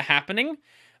things that are happening,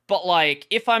 but like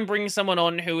if I'm bringing someone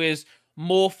on who is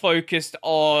more focused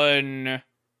on,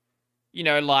 you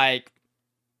know, like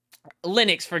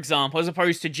Linux, for example, as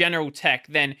opposed to general tech,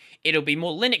 then it'll be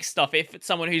more Linux stuff. If it's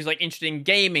someone who's like interested in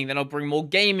gaming, then I'll bring more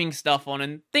gaming stuff on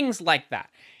and things like that.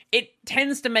 It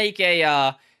tends to make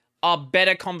a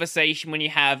better conversation when you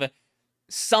have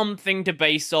something to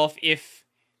base off if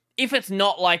it's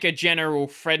not like a general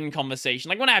friend conversation.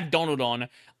 Like when I have Donald on,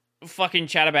 fucking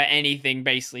chat about anything,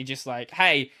 basically. Just like,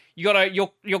 hey,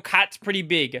 your cat's pretty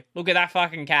big. Look at that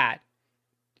fucking cat.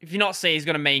 If you're not seeing, he's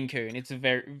got a Maine Coon. It's a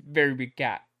very, very big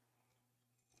cat.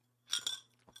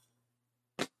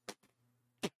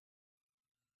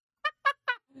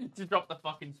 Just drop the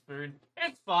fucking spoon.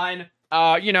 It's fine.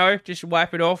 You know, just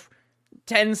wipe it off.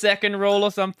 10-second rule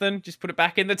or something. Just put it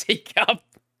back in the teacup.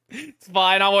 It's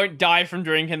fine. I won't die from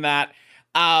drinking that.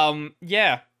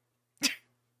 Yeah.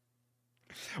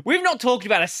 We've not talked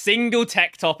about a single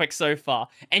tech topic so far.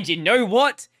 And you know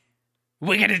what?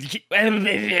 We're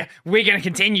gonna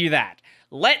continue that.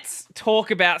 Let's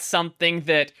talk about something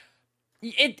that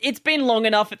it's been long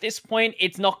enough at this point.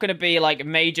 It's not gonna be like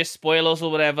major spoilers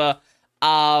or whatever.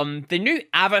 The new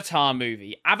Avatar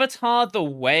movie, Avatar: The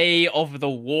Way of the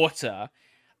Water.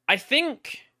 I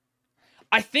think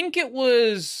it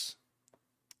was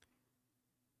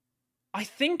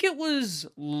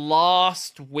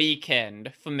last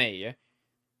weekend for me.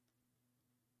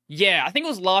 Yeah, I think it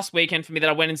was last weekend for me that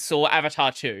I went and saw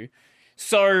Avatar 2.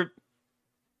 So,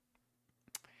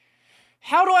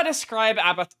 how do I describe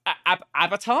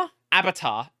Avatar?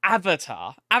 Avatar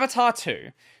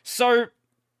 2. So,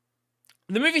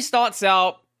 the movie starts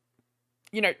out,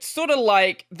 you know, sort of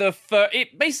like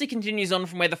it basically continues on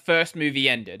from where the first movie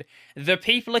ended. The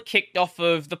people are kicked off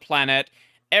of the planet.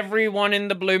 Everyone in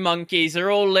the Blue Monkeys are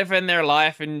all living their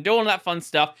life and doing that fun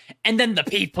stuff. And then the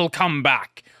people come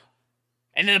back.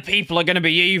 And then the people are going to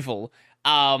be evil.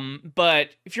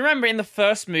 But if you remember in the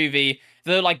first movie,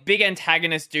 the like big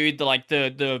antagonist dude,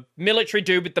 the military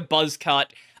dude with the buzz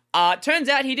cut, turns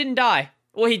out he didn't die.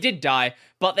 Well, he did die,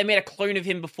 but they made a clone of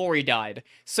him before he died.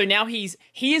 So now he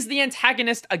is the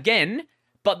antagonist again,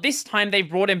 but this time they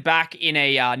brought him back in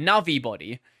a Na'vi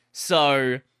body.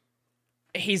 So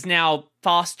he's now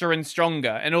faster and stronger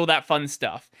and all that fun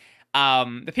stuff.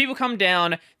 The people come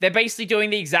down. They're basically doing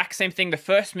the exact same thing the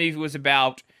first movie was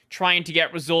about, trying to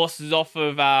get resources off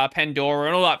of Pandora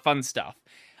and all that fun stuff.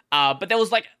 But there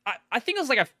was like, I think it was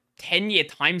like a 10-year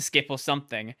time skip or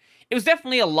something. It was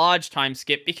definitely a large time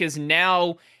skip because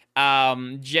now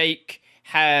Jake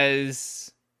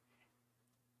has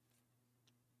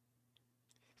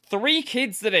 3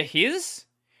 kids that are his,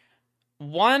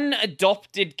 1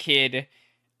 adopted kid,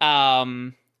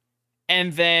 and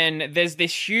then there's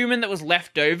this human that was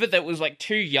left over that was like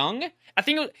too young. I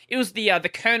think it was the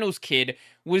Colonel's kid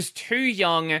was too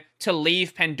young to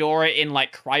leave Pandora in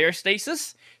like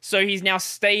cryostasis, so he's now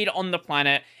stayed on the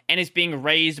planet and is being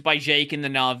raised by Jake and the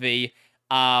Na'vi.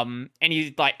 And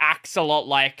he like acts a lot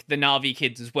like the Na'vi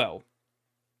kids as well.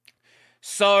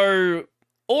 So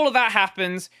all of that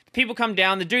happens. People come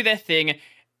down, they do their thing.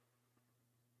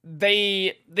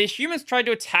 The humans tried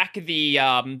to attack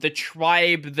the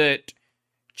tribe that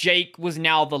Jake was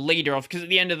now the leader of, because at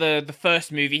the end of the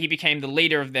first movie he became the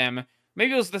leader of them.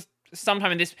 Maybe it was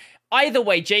sometime in this. Either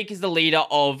way, Jake is the leader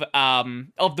of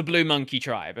the Blue Monkey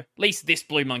tribe, at least this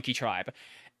Blue Monkey tribe.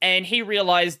 And he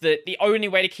realized that the only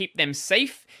way to keep them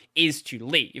safe is to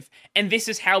leave. And this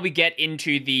is how we get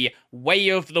into the Way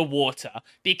of the Water,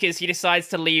 because he decides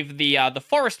to leave the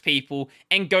forest people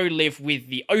and go live with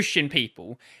the ocean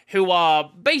people, who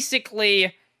are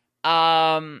basically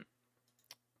the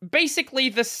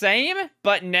same,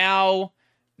 but now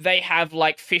they have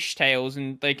like fishtails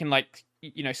and they can like,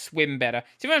 you know, swim better.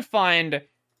 So if I find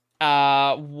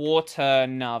water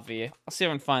Na'vi, I'll see if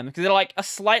I can find them, because they're like a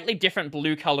slightly different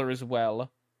blue color as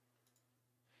well.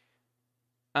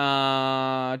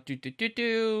 Can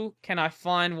I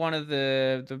find one of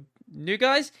the new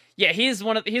guys? Yeah, here's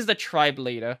the tribe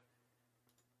leader.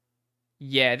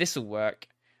 Yeah, this will work.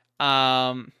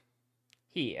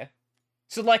 Here.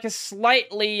 So like a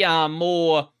slightly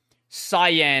more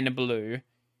cyan blue.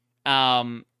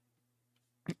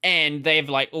 And they have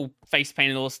like all face paint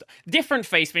and all stuff. Different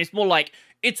face paint. It's more like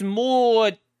it's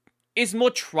more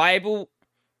tribal.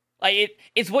 Like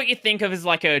it's what you think of as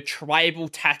like a tribal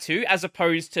tattoo, as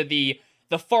opposed to the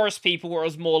forest people, where it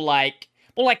was more like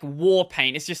war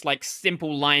paint. It's just like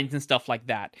simple lines and stuff like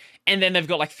that. And then they've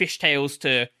got like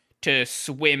fishtails to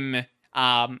swim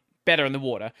better in the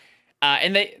water.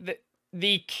 And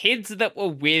the kids that were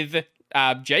with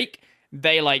Jake,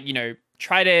 they like, you know,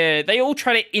 they all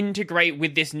try to integrate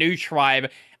with this new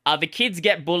tribe. The kids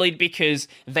get bullied because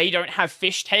they don't have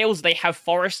fish tails, they have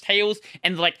forest tails,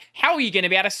 and they're like, how are you going to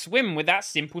be able to swim with that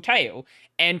simple tail?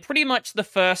 And pretty much the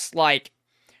first, like,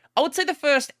 I would say the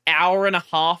first hour and a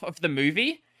half of the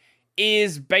movie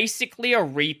is basically a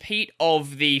repeat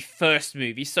of the first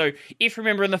movie. So, if you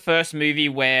remember in the first movie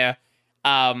where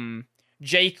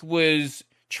Jake was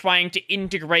trying to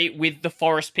integrate with the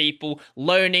forest people,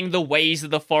 learning the ways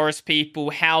of the forest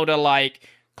people, how to, like,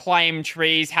 climb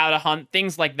trees, how to hunt,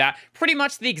 things like that. Pretty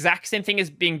much the exact same thing is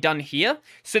being done here.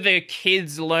 So the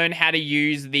kids learn how to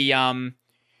use the,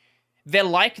 they're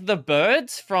like the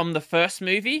birds from the first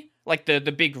movie, like the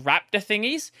big raptor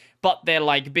thingies, but they're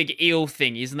like big eel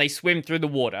thingies, and they swim through the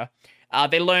water.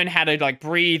 They learn how to, like,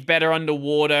 breathe better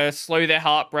underwater, slow their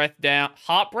heartbeat down.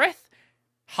 Heartbeat,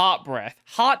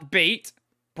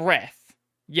 breath.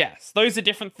 Yes, those are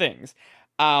different things.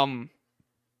 Do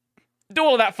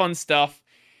all that fun stuff.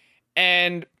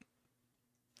 And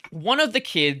one of the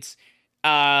kids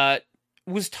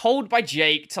was told by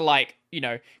Jake to, like, you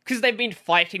know, because they've been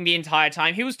fighting the entire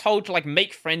time, he was told to, like,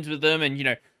 make friends with them and, you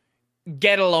know,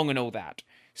 get along and all that.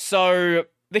 So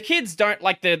the kids don't,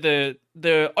 like, the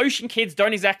ocean kids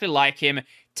don't exactly like him,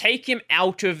 take him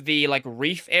out of the, like,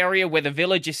 reef area where the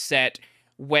village is set,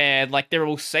 where, like, they're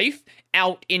all safe,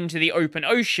 out into the open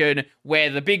ocean where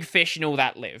the big fish and all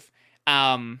that live.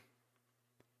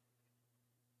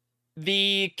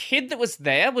 The kid that was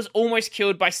there was almost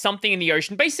killed by something in the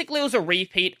ocean. Basically, it was a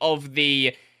repeat of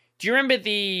the... Do you remember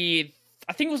I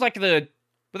think it was like were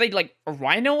they like a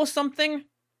rhino or something?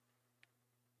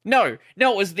 No,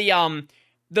 it was the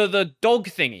dog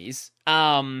thingies. If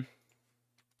I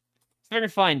can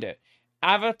find it.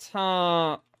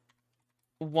 Avatar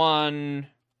 1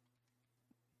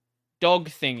 dog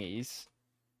thingies.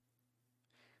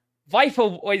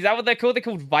 Viper... Is that what they're called? They're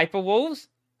called Viper Wolves?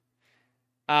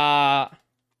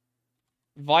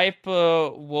 Viper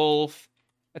Wolf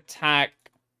attack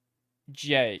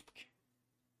Jake.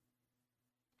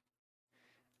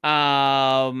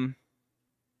 I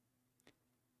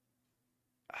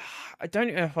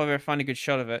don't know if I'll ever find a good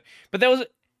shot of it. But there was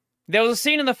a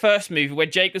scene in the first movie where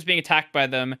Jake was being attacked by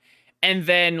them, and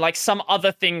then, like, some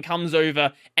other thing comes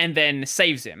over and then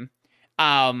saves him.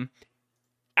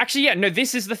 Actually, yeah, no,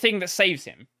 this is the thing that saves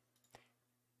him.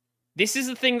 This is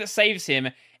the thing that saves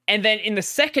him. And then in the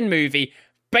second movie,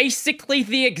 basically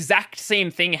the exact same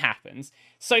thing happens.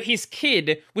 So his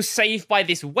kid was saved by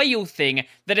this whale thing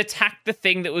that attacked the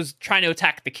thing that was trying to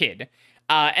attack the kid.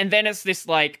 And then it's this,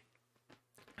 like...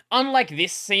 Unlike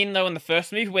this scene, though, in the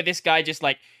first movie, where this guy just,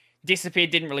 like, disappeared,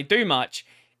 didn't really do much.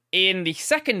 In the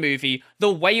second movie, the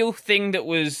whale thing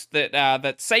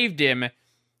that saved him,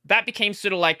 that became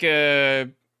sort of like a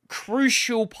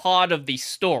crucial part of the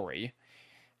story.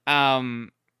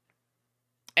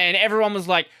 And everyone was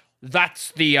like,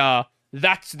 that's the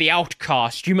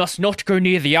outcast. You must not go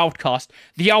near the outcast.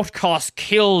 The outcast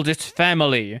killed its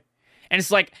family. And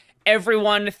it's like,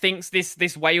 everyone thinks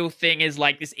this whale thing is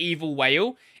like this evil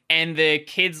whale, and the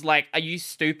kid's like, are you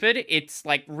stupid? It's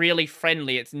like really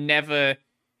friendly. It's never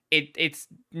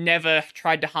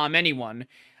tried to harm anyone.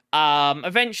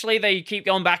 Eventually they keep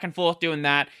going back and forth doing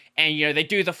that, and they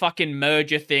do the fucking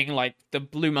merger thing like the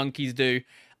blue monkeys do.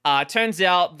 Turns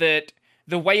out that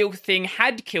the whale thing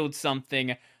had killed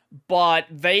something, but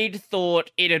they'd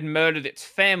thought it had murdered its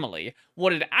family.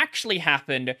 What had actually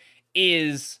happened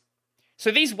is, so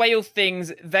these whale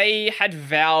things, they had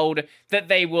vowed that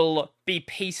they will be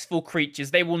peaceful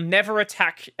creatures. They will never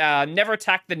attack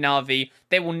the Na'vi.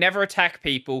 They will never attack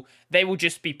people. They will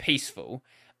just be peaceful.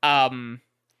 And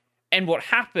what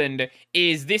happened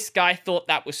is this guy thought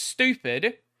that was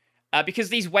stupid, because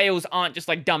these whales aren't just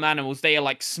like dumb animals. They are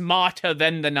like smarter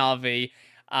than the Na'vi.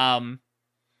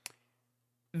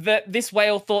 This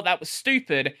whale thought that was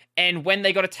stupid, and when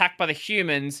they got attacked by the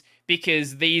humans,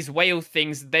 because these whale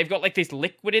things, they've got like this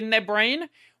liquid in their brain,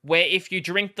 where if you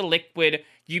drink the liquid,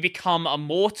 you become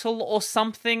immortal or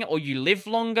something, or you live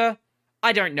longer.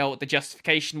 I don't know what the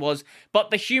justification was,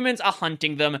 but the humans are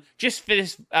hunting them just for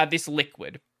this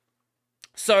liquid.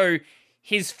 So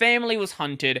his family was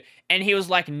hunted, and he was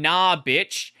like, nah,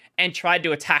 bitch, and tried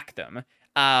to attack them.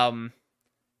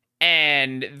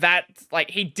 And that,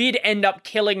 like, he did end up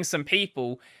killing some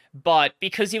people, but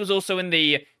because he was also in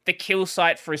the kill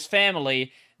site for his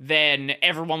family, then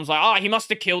everyone was like, oh, he must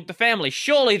have killed the family.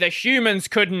 Surely the humans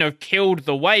couldn't have killed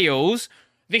the whales.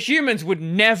 The humans would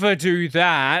never do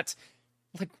that.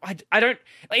 Like, I don't,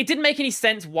 like, it didn't make any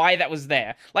sense why that was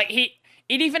there. Like, it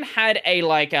even had a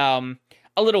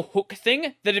little hook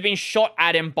thing that had been shot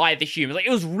at him by the humans. Like,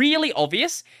 it was really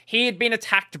obvious he had been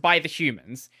attacked by the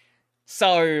humans.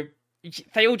 So,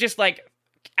 they all just, like,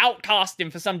 outcast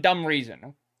him for some dumb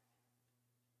reason.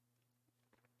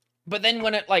 But then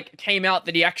when it, like, came out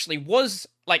that he actually was,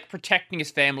 like, protecting his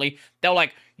family, they were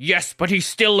like, yes, but he's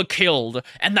still killed,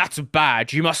 and that's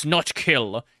bad. You must not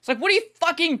kill. It's like, what are you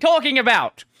fucking talking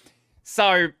about?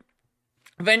 So,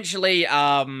 eventually,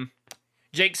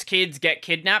 Jake's kids get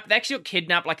kidnapped. They actually got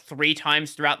kidnapped, like, 3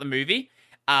 times throughout the movie.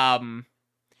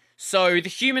 So, the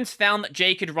humans found that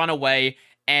Jake had run away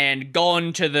and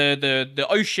gone to the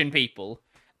ocean people.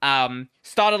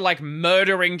 Started, like,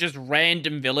 murdering just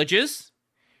random villagers.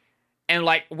 And,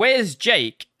 like, where's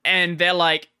Jake? And they're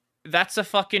like, that's a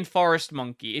fucking forest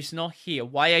monkey. It's not here.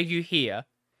 Why are you here?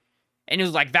 And he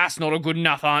was like, that's not a good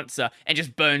enough answer. And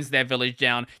just burns their village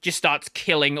down. Just starts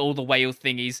killing all the whale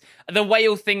thingies. The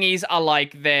whale thingies are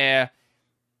like they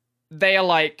are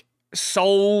like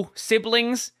soul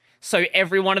siblings. So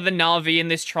every one of the Na'vi in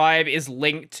this tribe is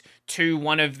linked to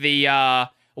one of the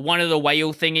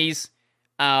whale thingies.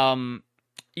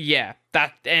 Yeah,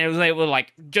 and they were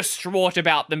like distraught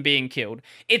about them being killed.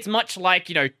 It's much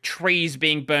like, trees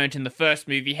being burnt in the first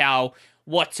movie, how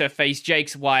what's-her-face,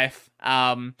 Jake's wife,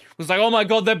 was like, oh my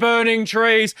god, they're burning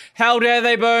trees! How dare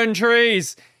they burn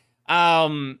trees!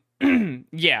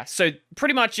 Yeah, so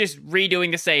pretty much just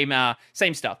redoing the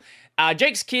same stuff.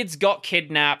 Jake's kids got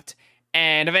kidnapped,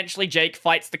 and eventually Jake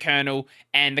fights the Colonel,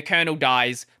 and the Colonel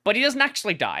dies, but he doesn't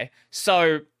actually die.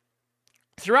 So,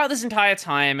 throughout this entire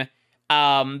time,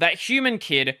 that human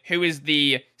kid, who is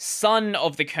the son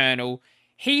of the Colonel,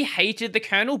 he hated the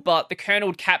Colonel, but the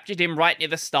Colonel captured him right near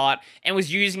the start and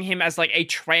was using him as, like, a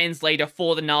translator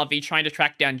for the Na'vi trying to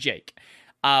track down Jake.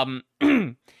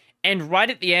 And right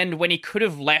at the end, when he could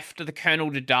have left the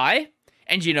Colonel to die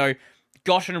and,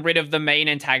 gotten rid of the main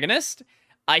antagonist,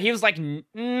 he was like,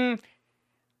 I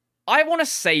want to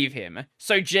save him.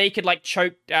 So Jake had, like,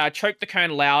 choked the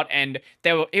Colonel out, and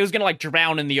he was gonna, like,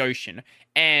 drown in the ocean.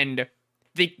 And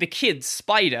the kid,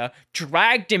 Spider,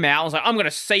 dragged him out and was like, I'm gonna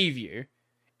save you.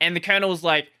 And the Colonel was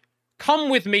like, come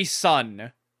with me,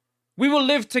 son. We will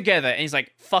live together. And he's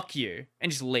like, fuck you.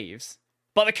 And just leaves.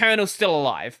 But the Colonel's still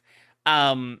alive.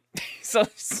 So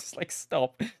it's just like,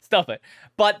 stop it.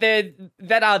 But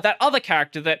that other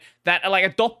character, that like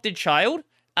adopted child,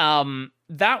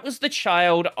 that was the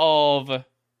child of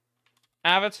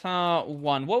Avatar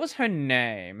 1. What was her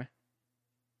name?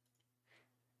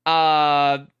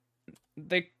 The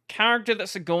character that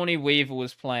Sigourney Weaver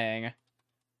was playing.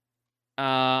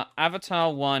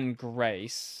 Avatar 1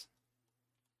 Grace.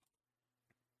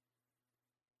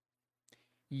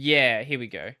 Yeah, here we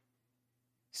go.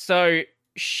 So,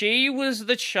 she was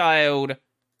the child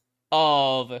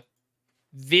of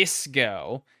this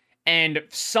girl, and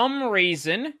for some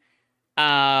reason,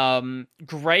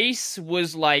 Grace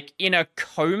was, like, in a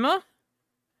coma,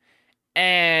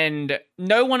 and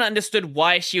no one understood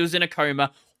why she was in a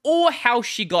coma or how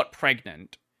she got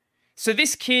pregnant. So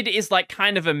this kid is like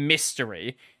kind of a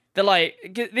mystery.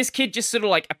 This kid just sort of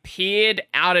like appeared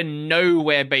out of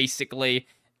nowhere basically,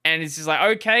 and it's just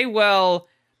like, okay, well,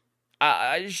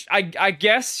 I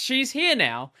guess she's here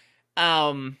now.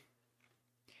 But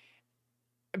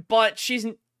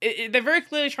they're very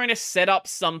clearly trying to set up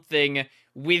something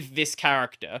with this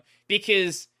character,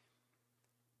 because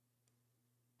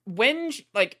when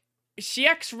she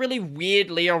acts really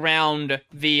weirdly around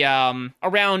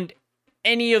around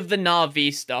any of the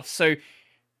Na'vi stuff. So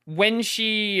when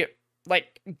she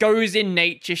goes in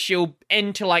nature, she'll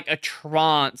enter like a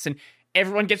trance, and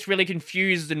everyone gets really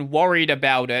confused and worried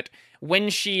about it. When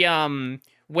she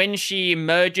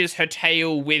merges her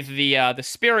tail with the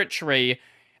spirit tree,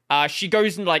 she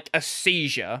goes in like a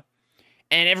seizure.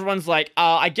 And everyone's like,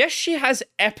 I guess she has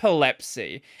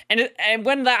epilepsy. And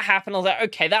when that happened, I was like,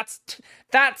 okay,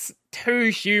 that's too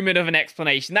human of an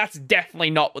explanation. That's definitely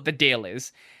not what the deal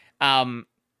is.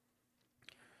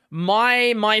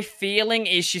 My feeling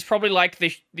is she's probably like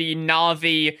the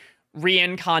Na'vi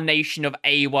reincarnation of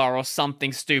Awa or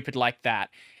something stupid like that.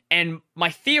 And my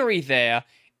theory there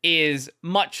is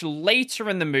much later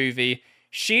in the movie,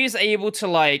 she's able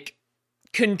to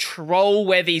control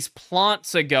where these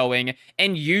plants are going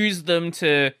and use them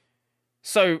to...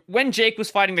 So when Jake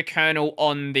was fighting the Colonel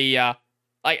on the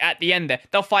at the end there,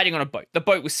 they were fighting on a boat. The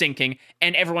boat was sinking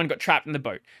and everyone got trapped in the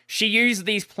boat. She used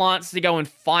these plants to go and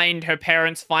find her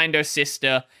parents, find her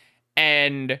sister,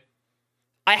 and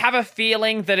I have a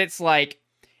feeling that it's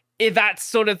that's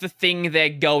sort of the thing they're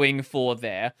going for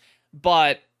there.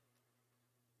 But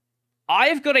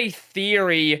I've got a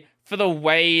theory for the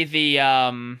way the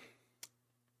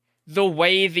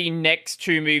next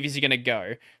two movies are going to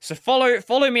go. So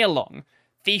follow me along.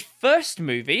 The first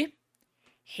movie,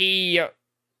 he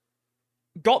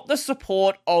got the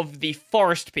support of the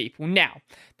forest people. Now,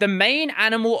 the main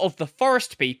animal of the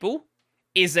forest people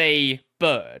is a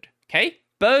bird, okay?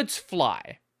 Birds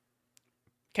fly.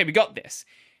 Okay, we got this.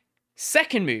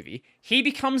 Second movie, he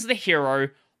becomes the hero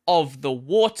of the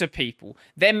water people.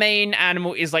 Their main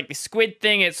animal is like the squid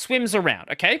thing. It swims around,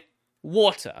 okay?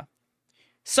 Water.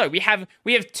 So we have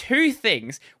two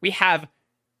things. We have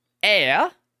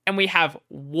air and we have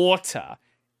water.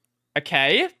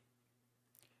 Okay?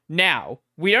 Now,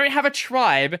 we don't have a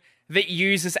tribe that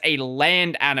uses a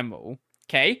land animal.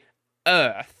 Okay?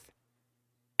 Earth.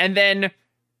 And then,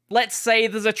 let's say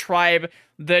there's a tribe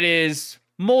that is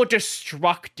more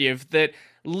destructive, that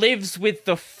lives with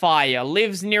the fire,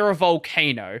 lives near a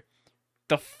volcano.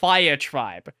 The fire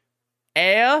tribe.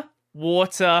 Air,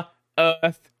 water,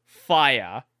 earth,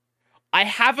 fire. I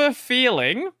have a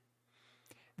feeling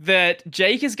that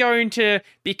Jake is going to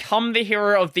become the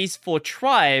hero of these four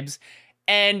tribes,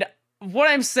 and what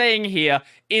I'm saying here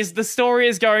is the story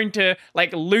is going to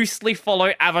loosely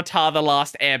follow Avatar: The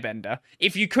Last Airbender.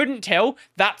 If you couldn't tell,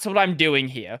 that's what I'm doing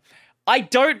here. I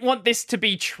don't want this to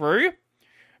be true,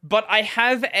 but I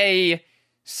have a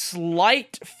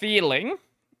slight feeling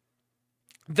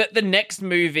that the next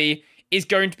movie is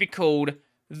going to be called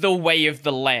The Way of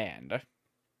the Land.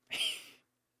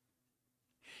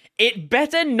 It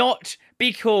better not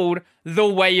be called The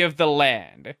Way of the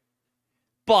Land.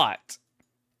 But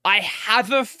I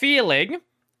have a feeling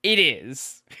it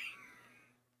is.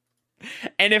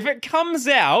 And if it comes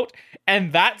out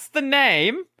and that's the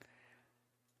name,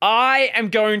 I am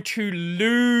going to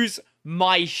lose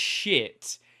my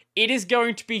shit. It is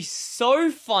going to be so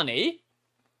funny.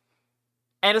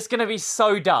 And it's going to be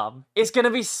so dumb. It's going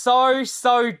to be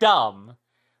so dumb.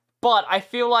 But I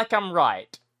feel like I'm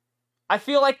right. I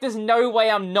feel like there's no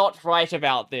way I'm not right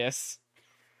about this.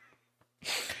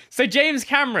 So James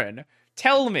Cameron,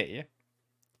 tell me,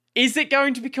 is it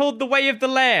going to be called The Way of the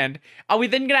Land? Are we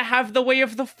then going to have The Way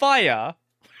of the Fire?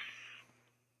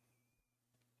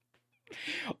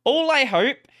 All I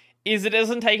hope is it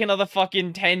doesn't take another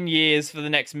fucking 10 years for the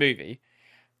next movie.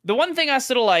 The one thing I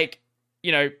sort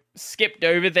of skipped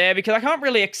over there, because I can't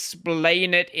really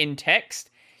explain it in text,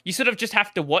 you sort of just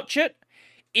have to watch it,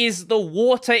 is the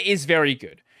water is very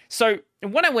good. So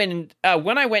when I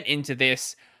went into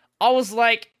this, I was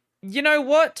like, you know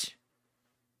what?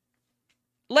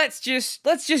 Let's just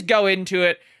go into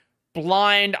it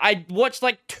blind. I watched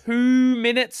 2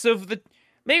 minutes of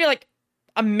maybe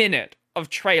a minute of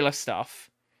trailer stuff.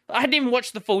 I hadn't even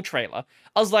watched the full trailer.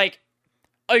 I was like,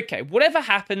 okay, whatever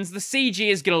happens, the CG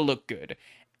is gonna look good.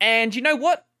 And you know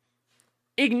what?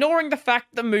 Ignoring the fact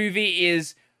the movie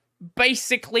is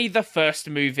basically the first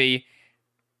movie,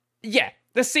 yeah,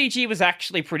 the CG was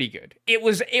actually pretty good. It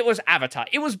was Avatar.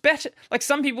 It was better. Like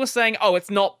some people were saying, oh, it's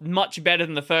not much better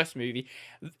than the first movie.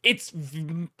 It's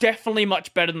definitely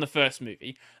much better than the first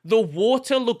movie. The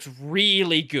water looks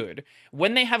really good.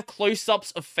 When they have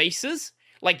close-ups of faces,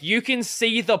 like you can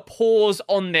see the pores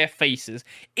on their faces.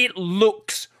 It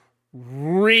looks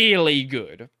really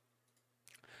good.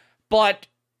 But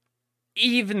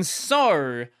even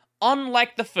so,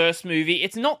 unlike the first movie,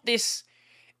 it's not this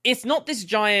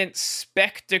giant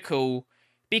spectacle,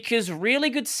 because really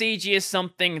good CG is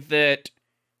something that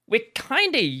we're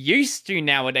kind of used to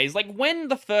nowadays. Like when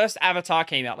the first Avatar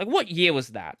came out, like what year was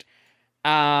that?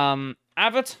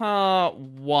 Avatar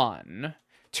 1,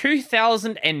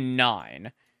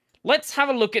 2009. Let's have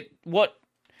a look at what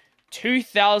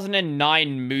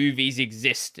 2009 movies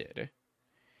existed.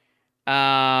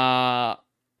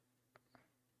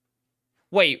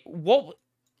 Wait, what?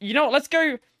 You know what? Let's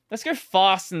go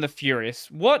Fast and the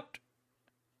Furious. What?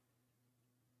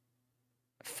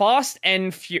 Fast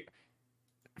and Furious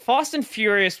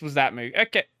was that movie.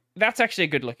 Okay, that's actually a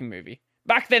good-looking movie.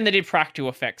 Back then they did practical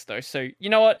effects though, so you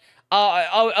know what?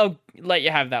 I'll let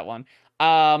you have that one.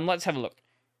 Let's have a look.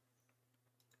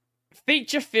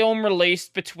 Feature film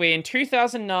released between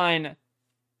 2009,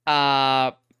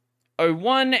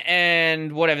 01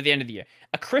 and whatever, the end of the year.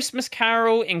 A Christmas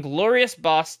Carol, Inglourious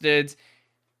Bastards.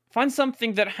 Find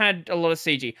something that had a lot of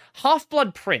CG.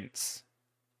 Half-Blood Prince.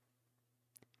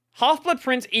 Half-Blood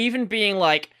Prince even being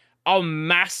like a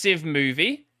massive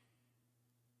movie.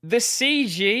 The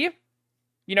CG,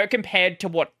 you know, compared to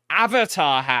what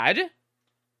Avatar had,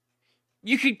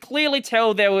 you could clearly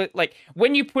tell there were, like,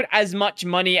 when you put as much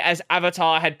money as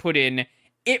Avatar had put in,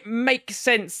 it makes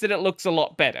sense that it looks a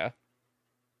lot better.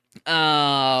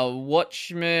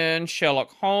 Watchmen,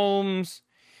 Sherlock Holmes,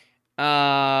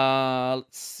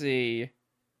 let's see.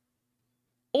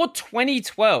 Or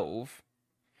 2012.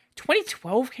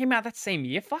 2012 came out that same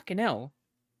year? Fucking hell.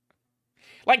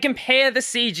 Like, compare the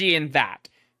CG in that.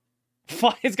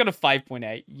 It's got a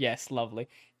 5.8. Yes, lovely.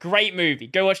 Great movie.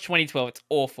 Go watch 2012. It's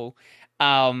awful.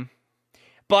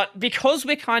 But because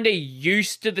we're kind of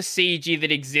used to the CG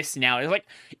that exists now, it's like,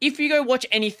 if you go watch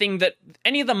any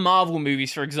of the Marvel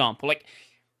movies, for example, like,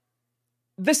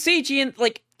 the CG, and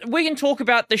like, we can talk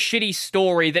about the shitty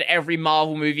story that every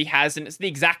Marvel movie has, and it's the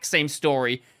exact same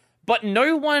story, but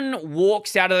no one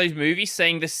walks out of those movies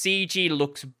saying the CG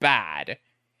looks bad.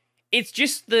 It's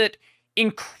just that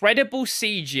incredible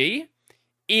CG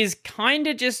is kind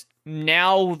of just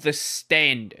now the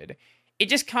standard. It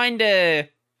just kind of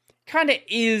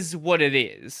is what it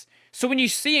is. So when you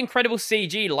see incredible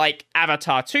CG like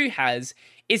Avatar 2 has,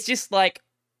 it's just like,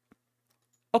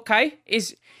 okay,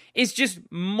 it's just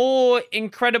more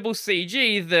incredible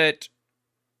CG that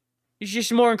is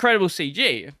just more incredible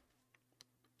CG.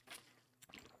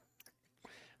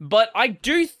 But I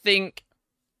do think...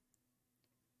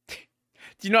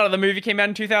 Do you know that the movie came out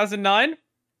in 2009?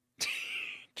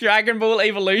 Dragon Ball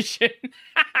Evolution.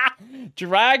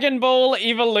 Dragon Ball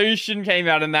Evolution came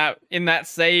out in that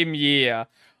same year.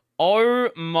 Oh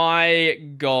my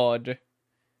god.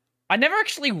 I never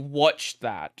actually watched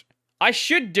that. I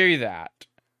should do that.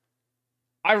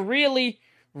 I really,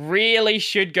 really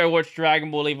should go watch Dragon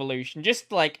Ball Evolution.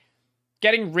 Just like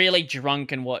getting really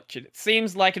drunk and watch it. It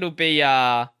seems like it'll be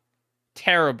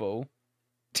terrible.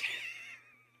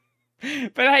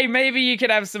 But hey, maybe you could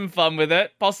have some fun with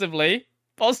it. Possibly.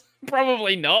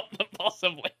 Probably not, but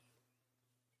possibly.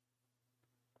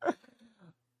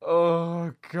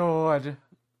 Oh, God.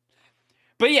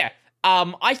 But yeah,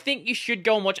 I think you should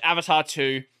go and watch Avatar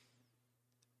 2.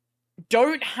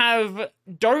 Don't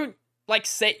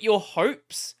set your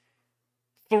hopes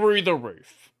through the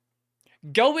roof.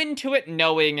 Go into it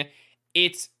knowing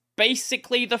it's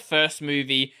basically the first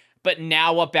movie, but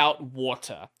now about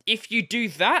water. If you do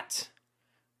that,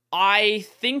 I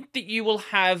think that you will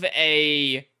have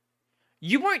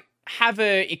you won't have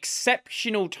an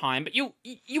exceptional time, but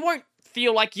you won't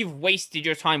feel like you've wasted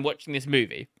your time watching this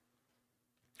movie.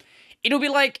 It'll be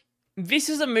like, this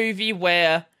is a movie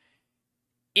where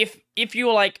if you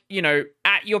were like, you know,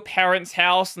 at your parents'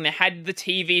 house and they had the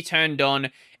TV turned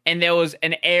on and there was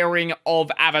an airing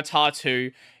of Avatar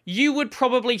 2, you would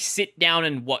probably sit down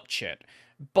and watch it.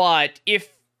 But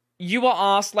if you were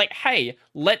asked, like, hey,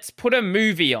 let's put a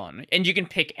movie on, and you can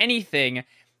pick anything,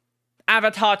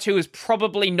 Avatar 2 is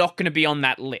probably not going to be on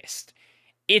that list.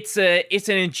 It's an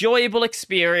enjoyable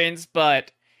experience,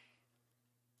 but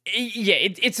yeah,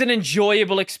 it's an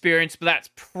enjoyable experience, but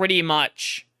that's pretty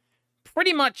much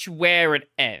where it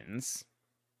ends.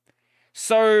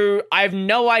 So I have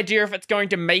no idea if it's going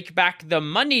to make back the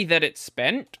money that it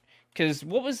spent, because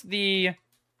what was the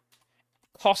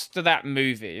cost to that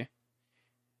movie?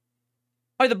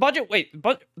 Oh, the budget. Wait,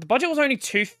 but the budget was only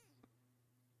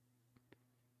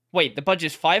Wait, the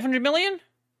budget is 500 million,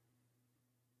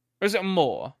 or is it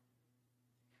more?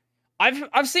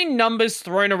 I've seen numbers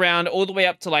thrown around all the way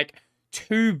up to like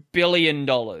 $2 billion.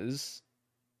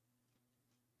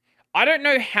 I don't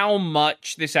know how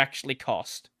much this actually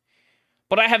cost,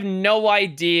 but I have no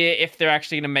idea if they're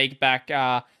actually going to make back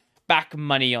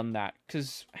money on that.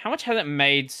 Because how much has it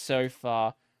made so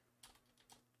far?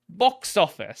 Box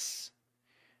office.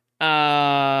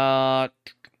 The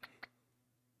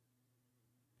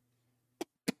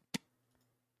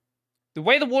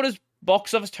Way the Water's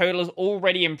box office total is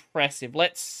already impressive.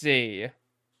 Let's see.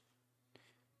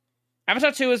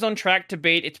 Avatar 2 is on track to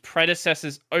beat its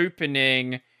predecessor's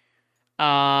opening.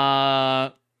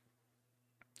 In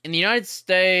the United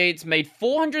States, made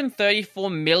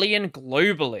 434 million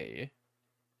globally.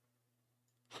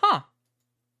 Huh.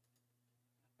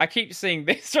 I keep seeing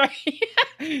this right here.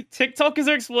 TikTokers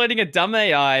are exploiting a dumb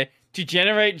AI to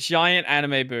generate giant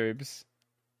anime boobs.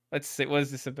 Let's see, what is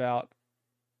this about?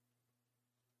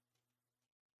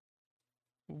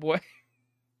 What?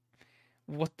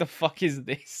 What the fuck is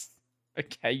this?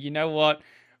 Okay, you know what?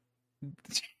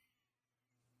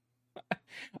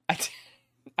 I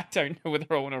don't know whether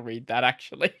I want to read that,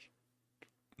 actually.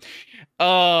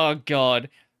 Oh, God.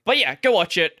 But yeah, go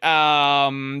watch it.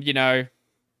 You know,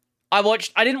 I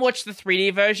didn't watch the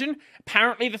 3D version.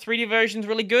 Apparently the 3D version's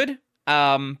really good.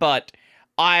 But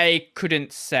I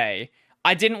couldn't say.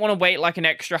 I didn't want to wait like an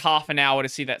extra half an hour to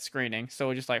see that screening. So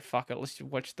we're just like, fuck it, let's just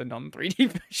watch the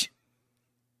non-3D version.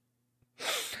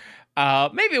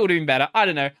 Maybe it would have been better. I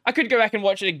don't know. I could go back and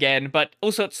watch it again, but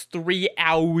also it's 3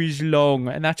 hours long,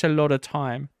 and that's a lot of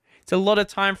time. It's a lot of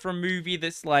time for a movie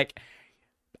that's like,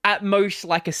 at most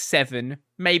like a 7,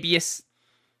 maybe a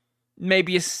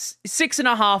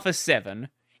 6.5 or 7.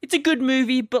 It's a good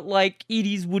movie, but like, it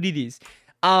is what it is.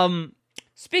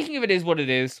 Speaking of it is what it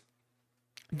is,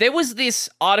 there was this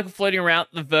article floating around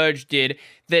The Verge did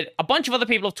that a bunch of other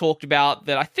people have talked about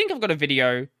that I think I've got a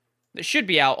video that should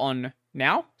be out on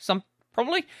now,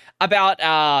 probably,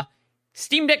 about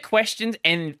Steam Deck questions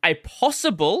and a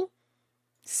possible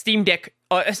Steam Deck,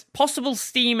 a possible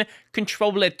Steam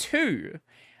Controller 2.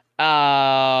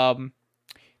 The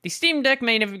Steam Deck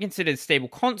may never be considered a stable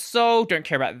console, don't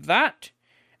care about that.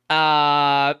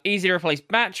 Easy to replace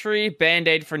battery,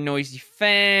 band-aid for a noisy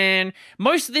fan.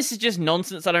 Most of this is just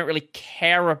nonsense I don't really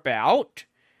care about.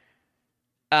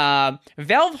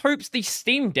 Valve hopes the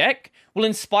Steam Deck will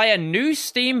inspire new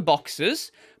Steam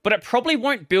boxes, but it probably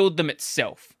won't build them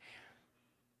itself.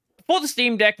 Before the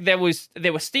Steam Deck, there were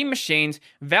Steam machines.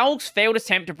 Valve's failed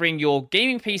attempt to bring your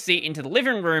gaming PC into the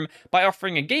living room by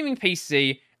offering gaming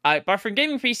PC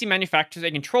manufacturers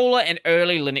a controller and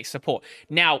early Linux support.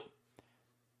 Now,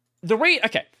 the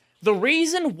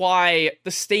reason why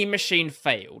the Steam machine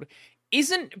failed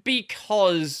isn't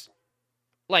because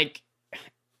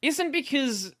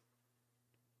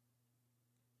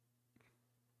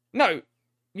no,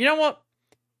 you know what?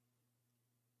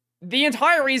 The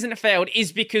entire reason it failed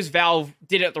is because Valve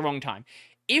did it at the wrong time.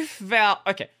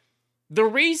 The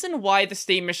reason why the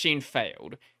Steam machine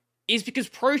failed is because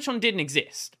Proton didn't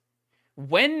exist.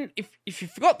 If you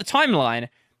forgot the timeline,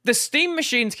 the Steam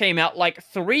machines came out like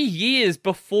 3 years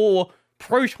before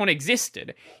Proton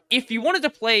existed. If you wanted to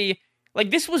play,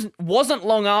 like, this wasn't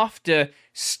long after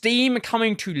Steam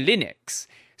coming to Linux.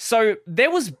 So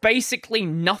there was basically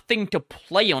nothing to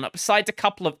play on it besides a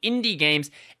couple of indie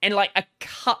games and like a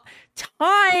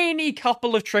tiny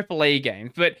couple of AAA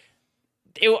games. But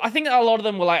I think a lot of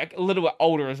them were like a little bit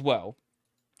older as well.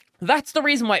 That's the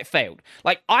reason why it failed.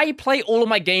 Like, I play all of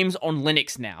my games on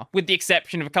Linux now, with the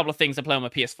exception of a couple of things I play on my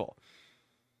PS4.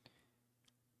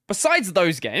 Besides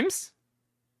those games,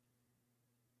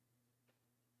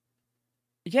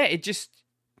 yeah, it just,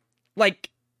 like,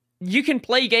 you can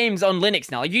play games on Linux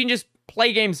now. Like, you can just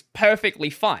play games perfectly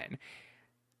fine.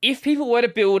 If people were to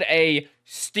build a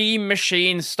Steam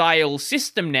machine style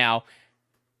system now,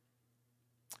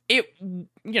 it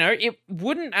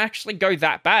wouldn't actually go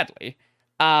that badly.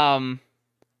 Valve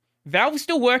is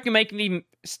still working on making the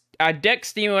Deck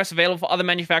SteamOS available for other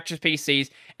manufacturers' PCs,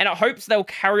 and it hopes they'll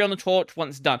carry on the torch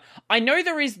once done. I know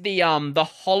there is the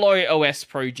HoloOS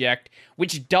project,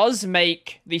 which does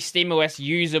make the SteamOS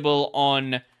usable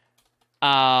on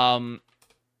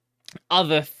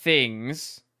other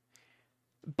things,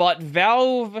 but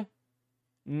Valve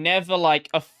never like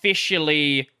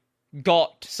officially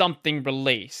got something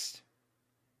released.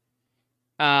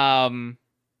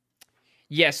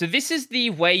 Yeah, so this is the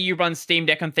way you run Steam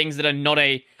Deck on things that are not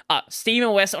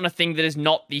SteamOS on a thing that is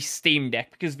not the Steam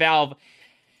Deck, because Valve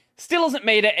Still hasn't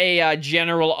made it a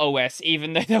general OS,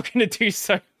 even though they're going to do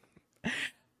so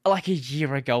like a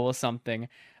year ago or something.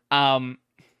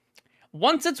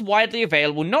 Once it's widely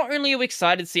available, not only are we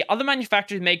excited to see other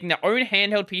manufacturers making their own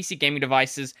handheld PC gaming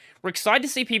devices, we're excited to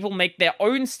see people make their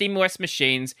own SteamOS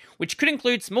machines, which could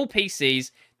include small PCs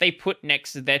they put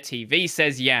next to their TV,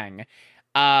 says Yang.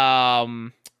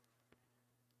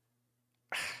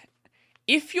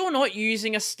 If you're not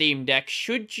using a Steam Deck,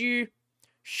 should you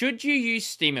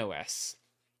use SteamOS?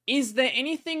 Is there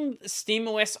anything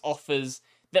SteamOS offers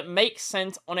that makes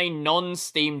sense on a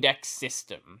non-Steam Deck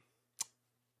system?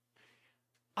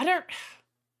 I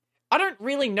don't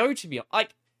really know, to be honest.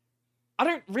 Like, I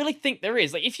don't really think there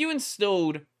is. Like, if you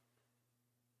installed,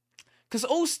 because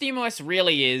all SteamOS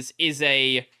really is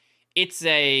it's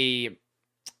a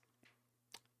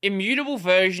immutable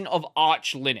version of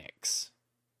Arch Linux.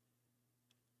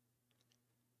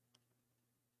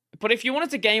 But if you wanted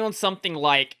to game on something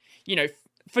like, you know,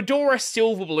 Fedora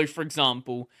Silverblue, for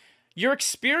example, your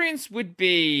experience would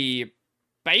be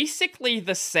basically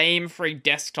the same for a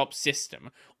desktop system,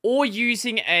 or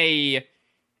using a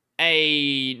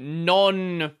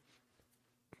non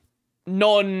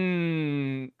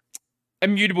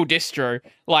immutable distro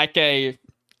like a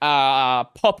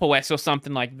Pop! OS or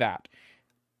something like that.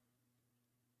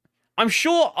 I'm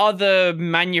sure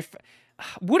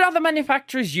would other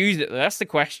manufacturers use it? That's the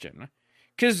question.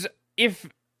 Because if,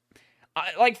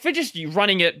 like, for just you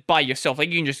running it by yourself, like,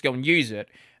 you can just go and use it.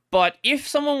 But if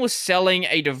someone was selling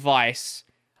a device,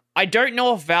 I don't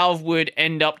know if Valve would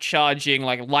end up charging,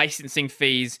 like, licensing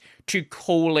fees to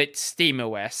call it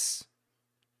SteamOS.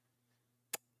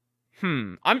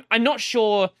 I'm not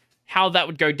sure how that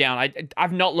would go down.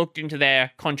 I've not looked into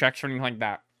their contracts or anything like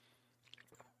that.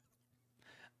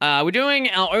 We're doing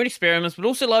our own experiments, but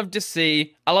also love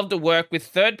to work with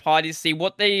third parties, see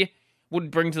what they would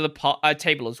bring to the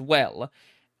table as well.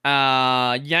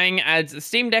 Yang adds, the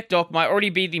Steam Deck dock might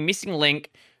already be the missing link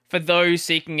for those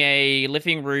seeking a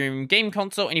living room game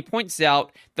console, and he points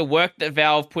out the work that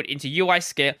Valve put into UI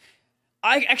scale.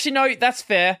 I actually know that's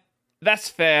fair. That's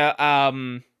fair.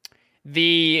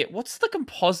 What's the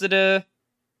compositor?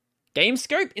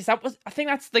 GameScope? Is that what I think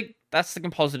that's the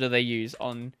compositor they use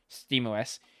on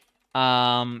SteamOS.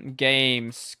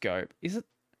 GameScope. Is it?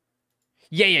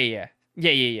 Yeah.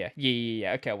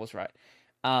 Okay, I was right.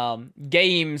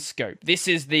 GameScope. This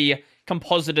is the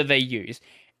compositor they use.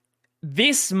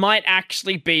 This might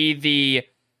actually be the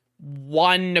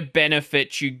one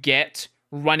benefit you get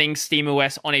running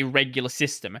SteamOS on a regular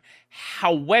system.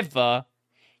 However,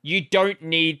 you don't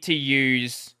need to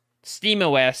use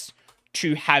SteamOS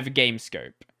to have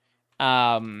GameScope.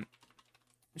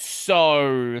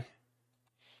 So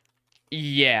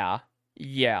yeah.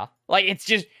 Like, it's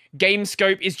just,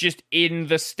 GameScope is just in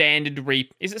the standard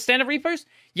is it standard repos?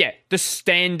 Yeah, the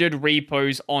standard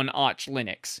repos on Arch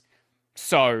Linux.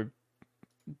 So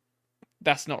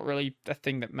that's not really the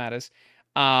thing that matters.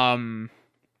 I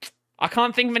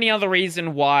can't think of any other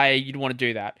reason why you'd want to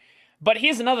do that. But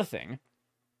here's another thing.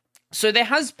 So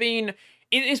it's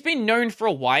been known for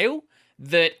a while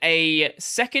that a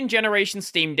second generation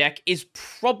Steam Deck is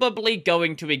probably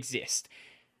going to exist.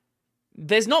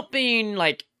 There's not been,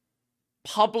 like,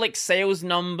 public sales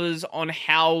numbers on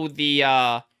how how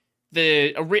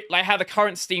the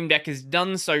current Steam Deck has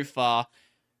done so far,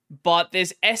 but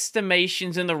there's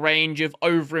estimations in the range of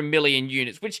over 1 million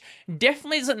units, which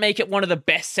definitely doesn't make it one of the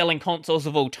best-selling consoles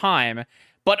of all time,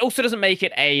 but also doesn't make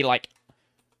it a, like,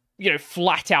 you know,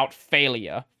 flat-out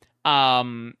failure.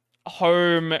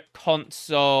 Home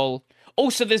console.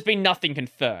 Also, there's been nothing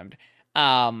confirmed.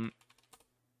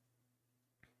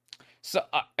 So,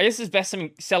 I guess it's best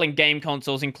selling game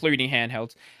consoles, including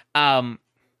handhelds.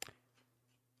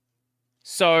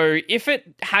 So, if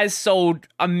it has sold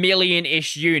 1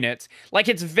 million-ish units, like,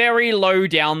 it's very low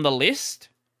down the list,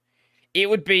 it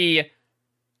would be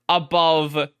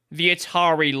above the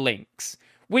Atari Lynx,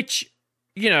 which,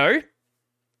 you know,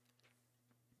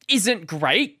 isn't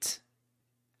great,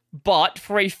 but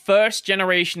for a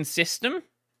first-generation system,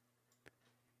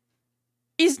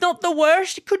 is not the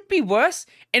worst. It could be worse.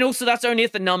 And also, that's only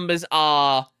if the numbers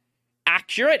are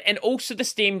accurate. And also, the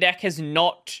Steam Deck it's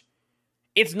not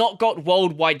got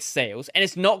worldwide sales. And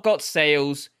it's not got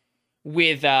sales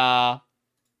with, as,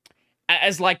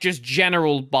 like, just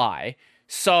general buy.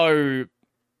 So,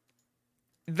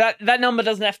 that number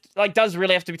does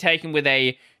really have to be taken with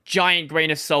a giant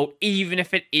grain of salt, even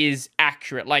if it is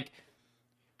accurate. Like,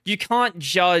 you can't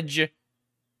judge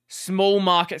small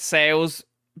market sales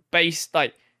based,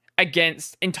 like,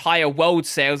 against entire world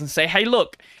sales and say, hey,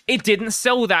 look, it didn't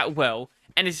sell that well.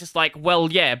 And it's just like,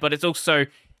 well, yeah, but it's also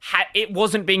it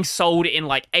wasn't being sold in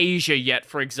like Asia yet,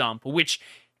 for example, which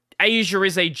Asia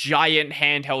is a giant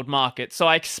handheld market, so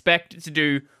I expect it to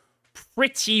do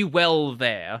pretty well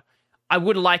there. I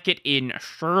would like it in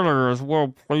Australia as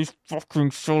well. Please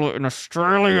fucking sell it in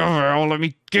Australia, Val. Let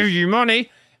me give you money.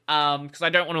 Because I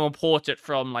don't want to import it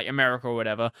from like America or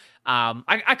whatever.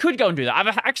 I could go and do that.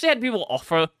 I've actually had people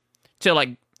offer to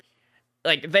like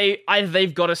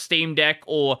they've got a Steam Deck,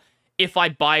 or if I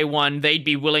buy one, they'd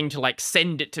be willing to like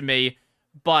send it to me.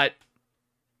 But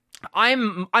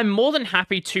I'm more than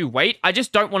happy to wait. I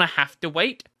just don't want to have to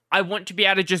wait. I want to be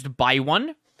able to just buy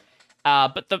one.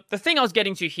 But the thing I was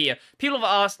getting to here, people have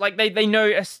asked, like, they know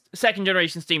a second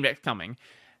generation Steam Deck's coming.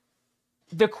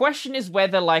 The question is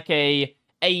whether, like, a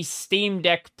Steam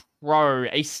Deck Pro,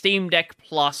 a Steam Deck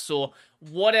Plus, or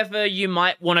whatever you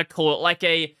might want to call it, like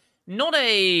not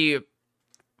a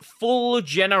full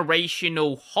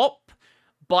generational hop,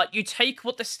 but you take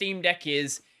what the Steam Deck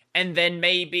is, and then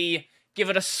maybe give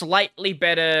it a slightly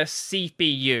better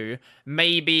CPU,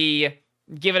 maybe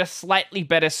give it a slightly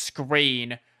better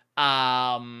screen,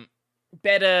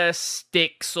 better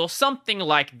sticks or something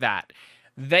like that.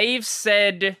 They've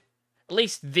said, at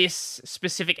least this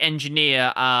specific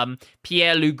engineer,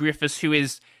 Pierre-Loup Griffiths, who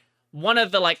is one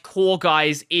of the like core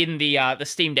guys in the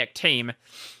Steam Deck team,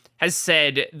 has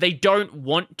said they don't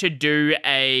want to do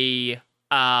a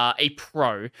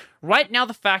Pro. Right now,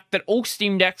 the fact that all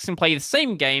Steam Decks can play the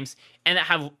same games and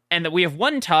that we have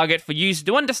one target for users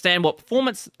to understand what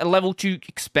performance level to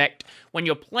expect when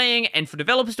you're playing, and for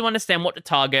developers to understand what to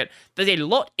target, there's a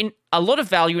lot of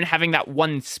value in having that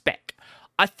one spec.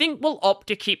 I think we'll opt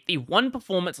to keep the one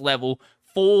performance level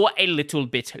for a little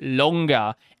bit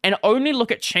longer, and only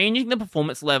look at changing the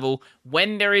performance level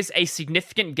when there is a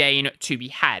significant gain to be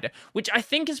had, which I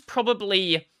think is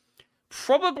probably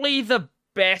the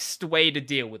best way to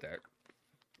deal with it.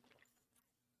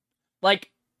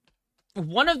 Like,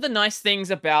 one of the nice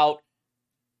things about,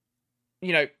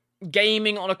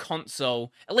 gaming on a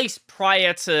console, at least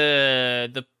prior to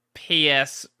the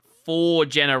PS4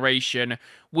 generation,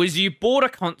 was you bought a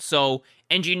console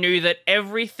and you knew that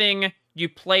everything you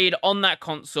played on that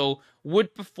console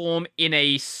would perform in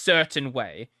a certain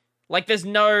way. Like, there's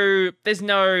no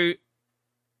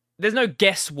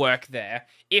guesswork there.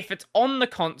 If it's on the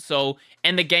console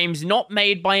and the game's not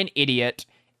made by an idiot,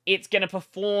 it's going to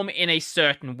perform in a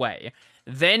certain way.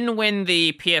 Then when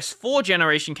the PS4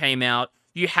 generation came out,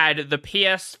 you had the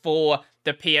PS4,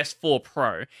 the PS4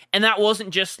 Pro. And that wasn't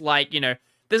just like,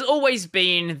 there's always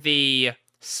been the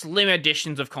slim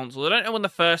editions of consoles. I don't know when the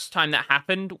first time that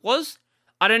happened was.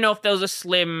 I don't know if there was a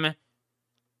slim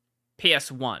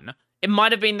PS1. It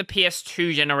might have been the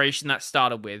PS2 generation that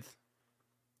started with.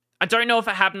 I don't know if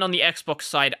it happened on the Xbox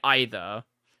side either.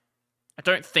 I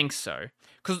don't think so.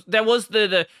 Because there was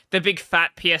the big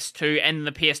fat PS2 and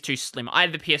the PS2 Slim. I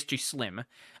had the PS2 Slim.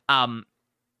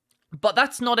 But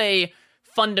that's not a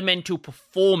fundamental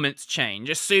performance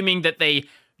change, assuming that they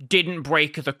didn't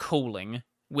break the cooling,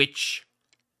 which,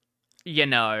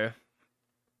 wasn't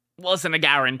a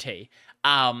guarantee.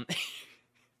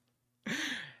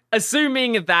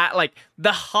 Assuming that, like,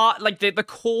 the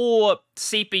core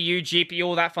CPU, GPU,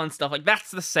 all that fun stuff, like,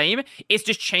 that's the same. It's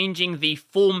just changing the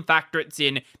form factor it's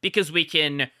in, because we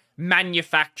can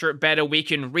manufacture it better, we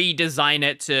can redesign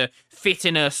it to fit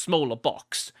in a smaller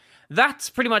box. That's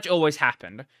pretty much always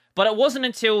happened. But it wasn't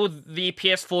until the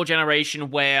PS4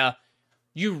 generation where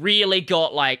you really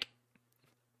got, like,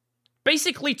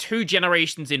 basically 2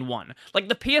 generations in one. Like,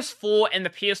 the PS4 and the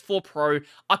PS4 Pro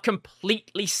are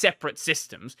completely separate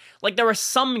systems. Like, there are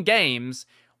some games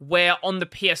where on the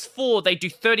PS4 they do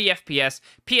 30 FPS,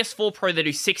 PS4 Pro they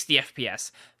do 60 FPS.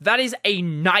 That is a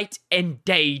night and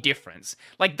day difference.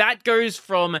 Like, that goes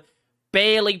from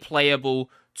barely playable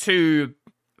to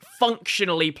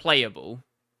functionally playable.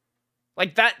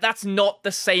 Like, that's not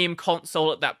the same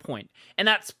console at that point. And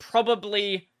that's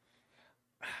probably...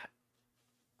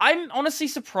 I'm honestly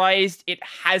surprised it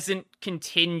hasn't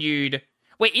continued.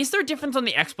 Wait, is there a difference on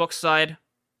the Xbox side?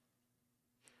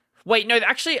 Wait, no,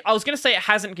 actually, I was going to say it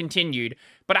hasn't continued,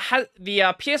 but it has, the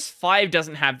PS5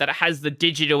 doesn't have that. It has the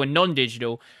digital and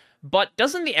non-digital. But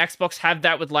doesn't the Xbox have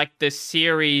that with, like, the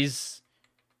series?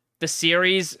 There's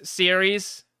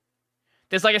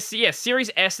like Series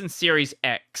S and Series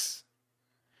X.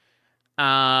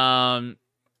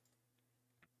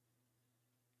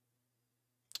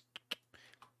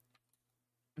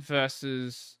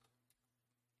 Versus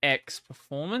X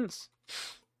performance.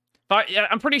 But yeah,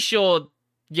 I'm pretty sure,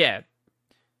 yeah.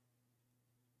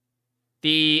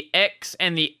 The X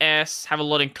and the S have a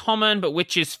lot in common, but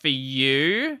which is for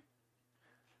you?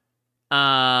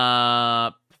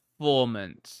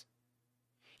 Performance.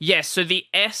 Yes, so the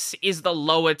S is the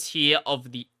lower tier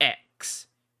of the X.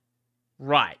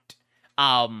 Right.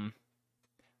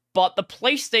 But the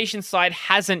PlayStation side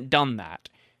hasn't done that.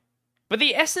 But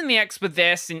the S and the X were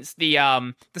there since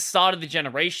the start of the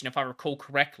generation, if I recall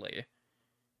correctly.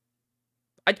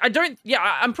 I don't... Yeah,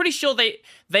 I'm pretty sure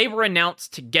they were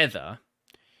announced together.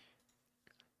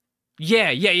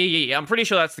 Yeah. I'm pretty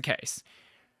sure that's the case.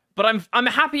 But I'm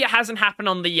happy it hasn't happened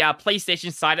on the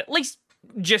PlayStation side, at least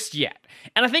just yet.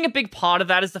 And I think a big part of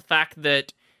that is the fact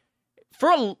that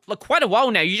for quite a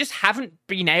while now, you just haven't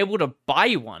been able to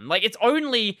buy one. Like, it's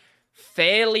only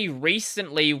fairly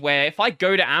recently where if I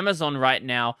go to Amazon right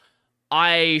now,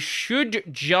 I should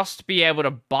just be able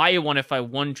to buy one if I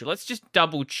want to. Let's just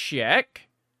double check.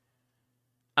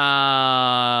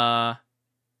 Yep,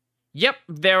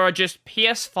 there are just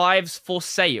PS5s for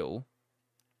sale.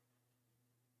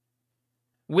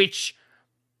 Which,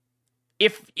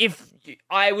 if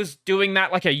I was doing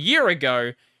that like a year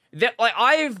ago, that like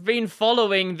I've been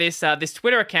following this this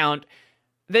Twitter account.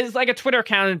 There's like a Twitter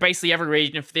account in basically every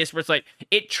region for this, where it's like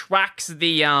it tracks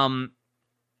the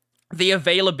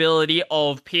availability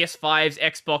of PS5s,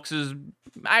 Xboxes.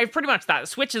 Pretty much that.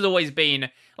 Switch has always been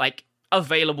like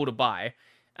available to buy,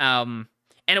 and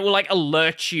it will like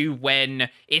alert you when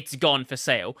it's gone for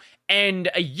sale.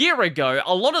 And a year ago,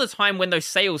 a lot of the time when those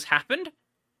sales happened,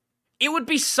 it would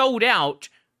be sold out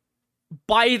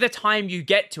by the time you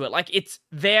get to it. Like, it's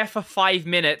there for 5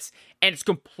 minutes, and it's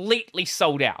completely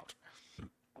sold out.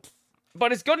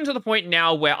 But it's gotten to the point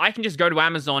now where I can just go to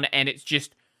Amazon, and it's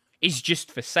just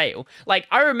for sale. Like,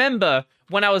 I remember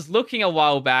when I was looking a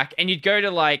while back, and you'd go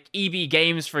to, like, EB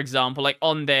Games, for example, like,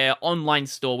 on their online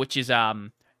store, which is,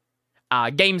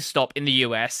 GameStop in the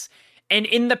US, and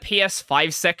in the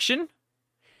PS5 section,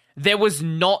 there was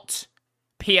not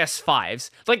PS5s.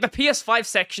 Like, the PS5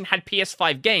 section had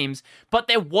PS5 games, but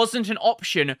there wasn't an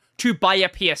option to buy a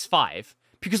PS5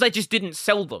 because they just didn't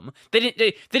sell them.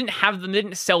 They didn't have them, they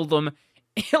didn't sell them.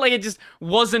 Like, it just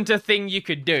wasn't a thing you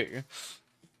could do.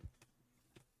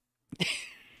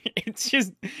 It's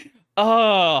just...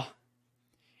 when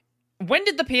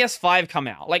did the PS5 come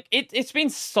out? Like, it's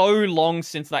been so long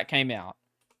since that came out.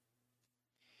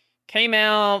 Came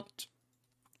out...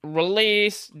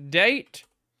 Release date...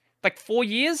 Like 4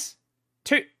 years?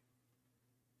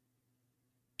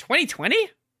 2020?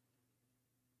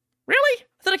 Really? I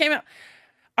thought it came out...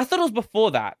 I thought it was before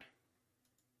that.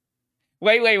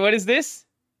 Wait, what is this?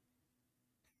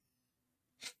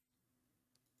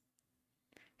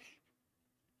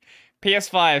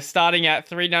 PS5 starting at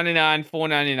 $399,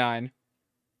 $499.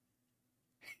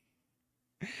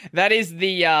 That is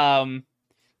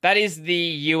the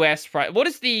US price. What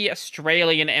is the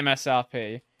Australian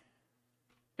MSRP?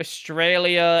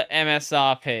 Australia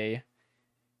MSRP.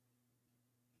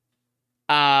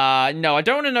 No, I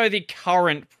don't want to know the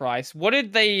current price. What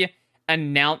did they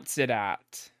announce it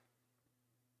at?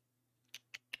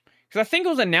 Because I think it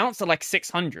was announced at like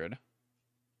 600.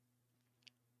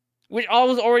 Which I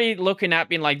was already looking at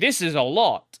being like, this is a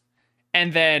lot.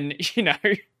 And then, you know,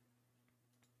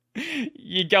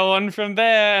 you go on from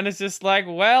there and it's just like,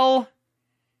 well,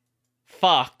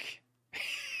 fuck.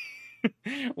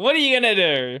 What are you gonna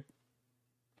do?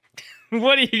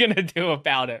 What are you gonna do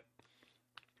about it?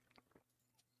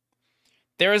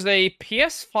 There is a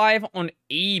PS5 on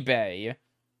eBay.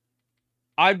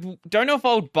 I don't know if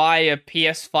I would buy a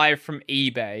PS5 from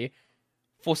eBay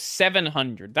for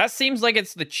 $700. That seems like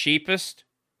it's the cheapest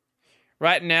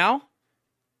right now.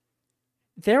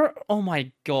 Oh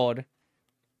my god.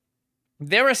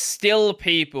 There are still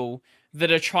people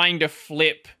that are trying to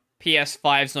flip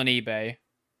PS5s on eBay.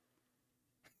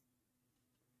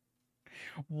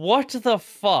 What the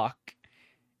fuck?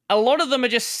 A lot of them are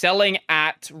just selling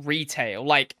at retail.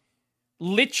 Like,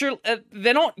 literally,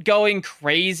 they're not going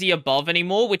crazy above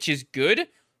anymore, which is good.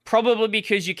 Probably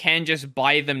because you can just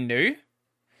buy them new.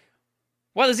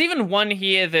 Well, there's even one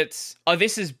here that's... Oh,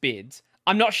 this is bids.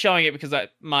 I'm not showing it because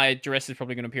my address is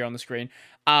probably going to appear on the screen.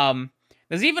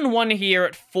 There's even one here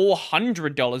at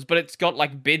 $400, but it's got,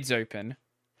 like, bids open.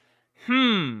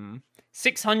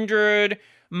 600.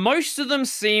 Most of them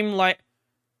seem like...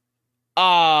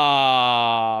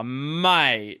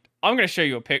 mate. I'm going to show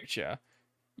you a picture.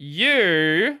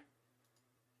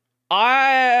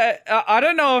 I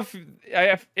don't know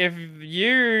if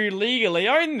you legally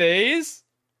own these.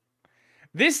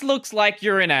 This looks like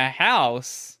you're in a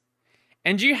house.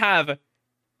 And you have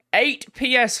 8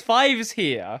 PS5s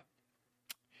here.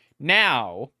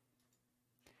 Now,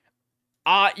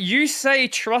 you say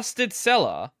trusted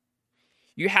seller.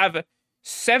 You have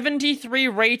 73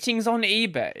 ratings on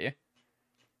eBay.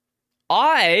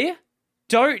 I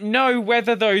don't know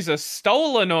whether those are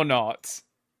stolen or not.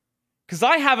 Because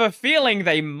I have a feeling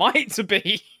they might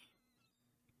be.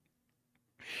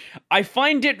 I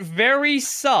find it very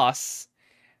sus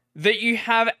that you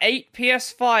have 8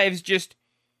 PS5s just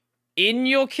in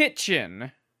your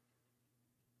kitchen.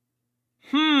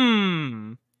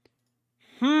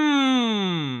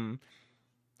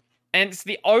 And it's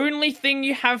the only thing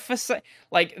you have for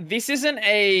like, this isn't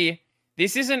a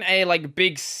like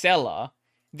big seller.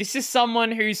 This is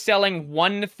someone who's selling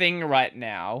one thing right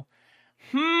now.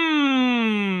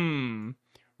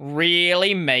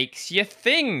 Really makes you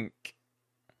think.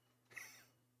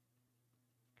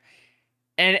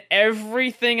 And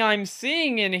everything I'm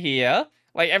seeing in here,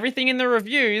 like everything in the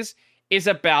reviews, is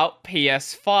about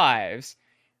PS5s.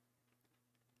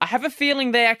 I have a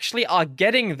feeling they actually are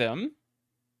getting them.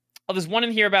 Oh, there's one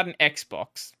in here about an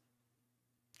Xbox.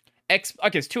 Okay,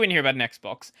 there's 2 in here about an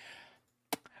Xbox.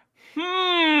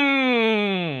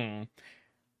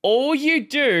 All you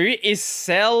do is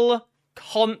sell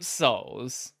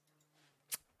consoles.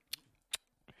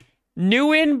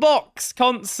 New in-box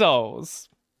consoles.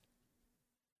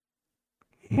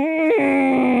 Really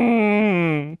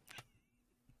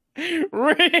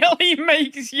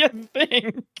makes you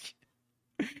think.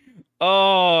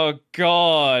 Oh,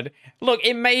 God. Look,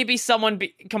 it may be someone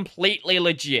completely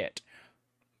legit.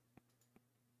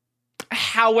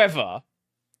 However,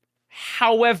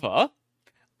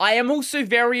 I am also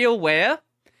very aware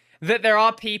that there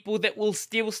are people that will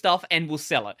steal stuff and will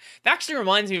sell it. That actually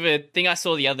reminds me of a thing I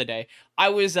saw the other day. I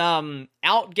was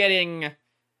out getting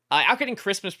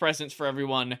Christmas presents for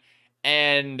everyone,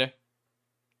 and where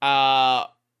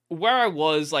I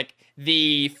was, like,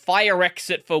 the fire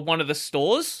exit for one of the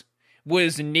stores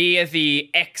was near the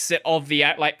exit of the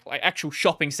like actual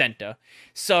shopping center.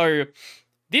 So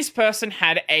this person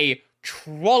had a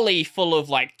trolley full of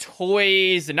like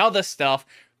toys and other stuff.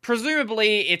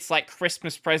 Presumably it's like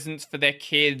Christmas presents for their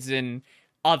kids and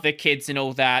other kids and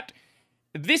all that.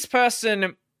 This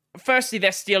person, firstly,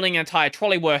 they're stealing an entire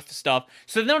trolley worth of stuff,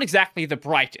 so they're not exactly the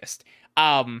brightest.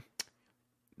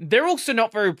 They're also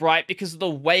not very bright because of the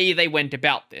way they went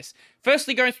about this.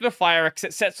 Firstly, going through the fire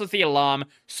exit sets off the alarm,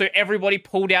 so everybody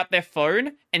pulled out their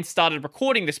phone and started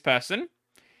recording this person.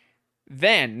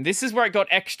 Then, this is where it got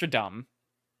extra dumb.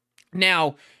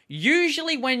 Now,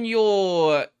 usually when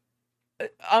you're...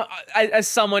 as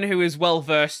someone who is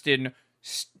well-versed in...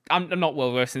 I'm not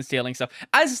well-versed in stealing stuff.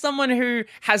 As someone who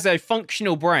has a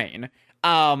functional brain,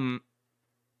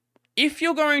 if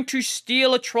you're going to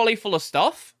steal a trolley full of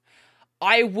stuff,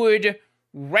 I would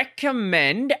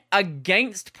recommend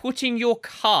against putting your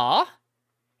car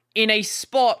in a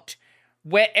spot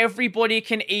where everybody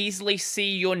can easily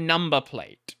see your number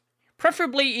plate.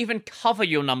 Preferably even cover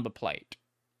your number plate.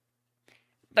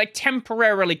 Like,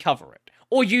 temporarily cover it.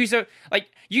 Or use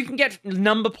you can get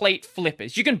number plate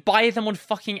flippers. You can buy them on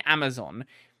fucking Amazon.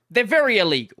 They're very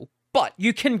illegal, but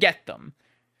you can get them.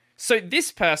 So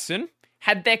this person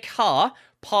had their car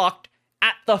parked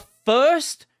at the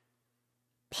first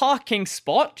parking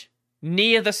spot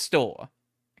near the store.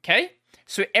 Okay?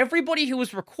 So everybody who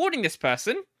was recording this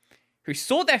person, who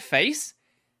saw their face,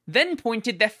 then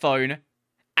pointed their phone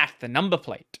at the number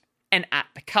plate and at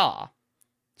the car.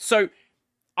 So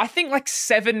I think like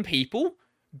 7 people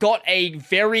got a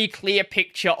very clear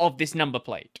picture of this number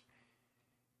plate.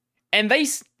 And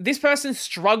this person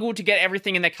struggled to get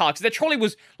everything in their car because their trolley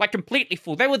was like completely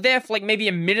full. They were there for like maybe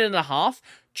a minute and a half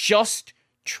just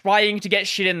trying to get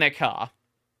shit in their car.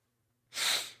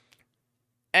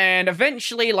 And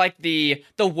eventually, like, the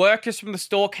workers from the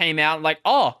store came out like,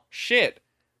 oh, shit,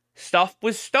 stuff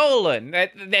was stolen.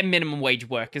 They're minimum wage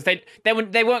workers. They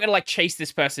weren't gonna, like, chase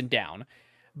this person down.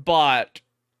 But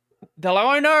they're like,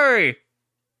 oh, no,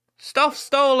 stuff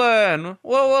stolen.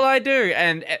 What will I do?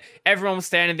 And everyone was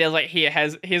standing there like,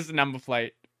 here's the number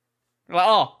plate. Like,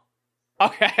 oh,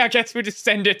 okay, I guess we'll just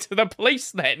send it to the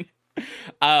police then.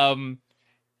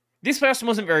 This person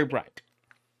wasn't very bright.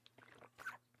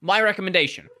 My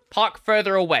recommendation, park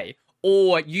further away,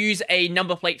 or use a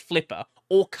number plate flipper,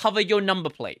 or cover your number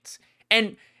plates.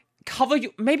 And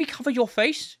maybe cover your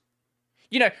face?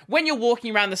 You know, when you're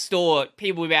walking around the store,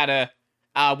 people will be able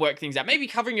to work things out. Maybe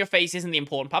covering your face isn't the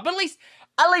important part, but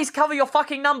at least cover your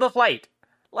fucking number plate.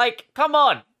 Like, come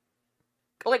on.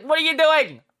 Like, what are you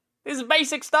doing? This is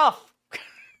basic stuff.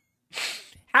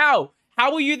 How?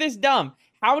 How are you this dumb?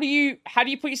 How do you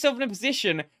put yourself in a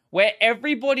position where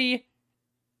everybody...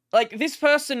 Like, this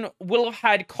person will have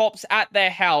had cops at their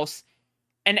house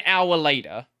an hour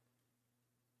later.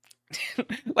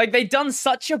 Like, they've done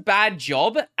such a bad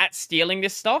job at stealing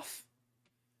this stuff.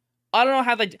 I don't know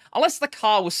how unless the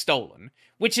car was stolen,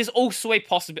 which is also a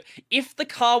possibility. If the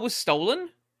car was stolen,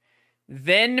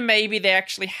 then maybe they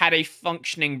actually had a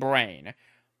functioning brain.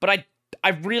 But I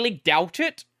really doubt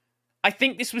it. I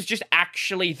think this was just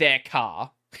actually their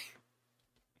car.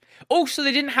 Also,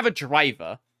 they didn't have a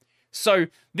driver. So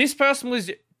this person was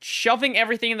shoving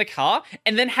everything in the car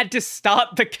and then had to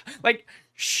start the, like,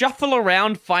 shuffle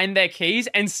around, find their keys,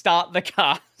 and start the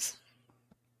cars.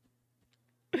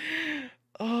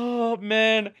 Oh,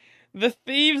 man. The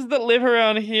thieves that live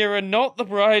around here are not the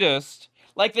brightest.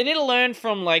 Like, they need to learn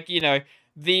from, like, you know,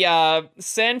 the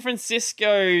San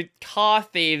Francisco car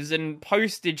thieves and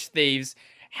postage thieves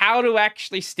how to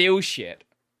actually steal shit.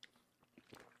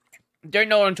 Don't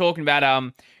know what I'm talking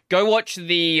about. Go watch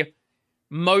the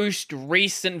most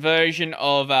recent version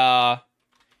of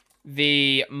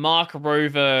the Mark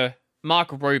Rober, the Mark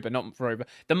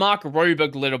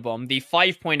Rober glitter bomb, the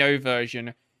 5.0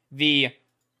 version, the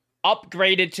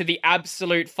upgraded to the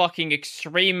absolute fucking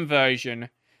extreme version,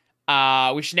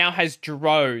 which now has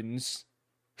drones.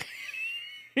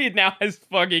 It now has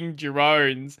fucking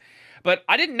drones. But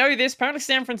I didn't know this. Apparently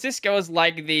San Francisco is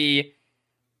like the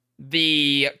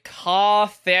car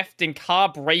theft and car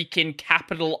break-in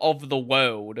capital of the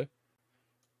world.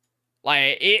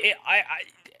 Like,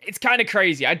 it's kind of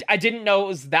crazy. I didn't know it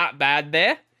was that bad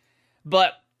there.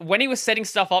 But when he was setting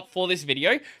stuff up for this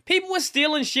video, people were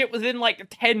stealing shit within, like,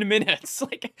 10 minutes.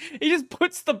 Like, he just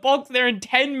puts the box there and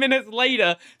 10 minutes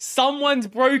later, someone's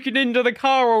broken into the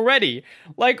car already.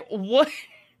 Like, what?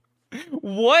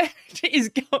 What is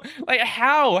going... Like,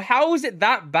 how is it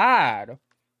that bad?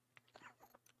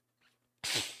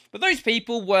 But those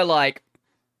people were, like...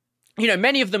 You know,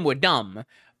 many of them were dumb,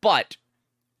 but...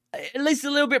 at least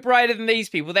a little bit brighter than these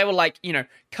people. They were, like, you know,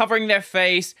 covering their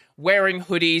face, wearing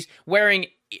hoodies, wearing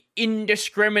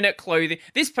indiscriminate clothing.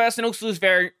 This person also was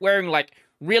wearing, like,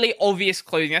 really obvious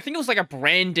clothing. I think it was, like, a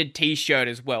branded t-shirt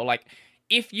as well. Like,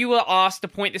 if you were asked to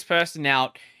point this person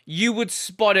out, you would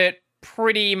spot it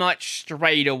pretty much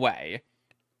straight away.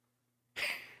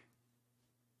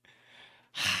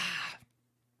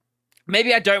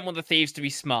 Maybe I don't want the thieves to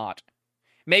be smart.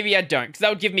 Maybe I don't, because that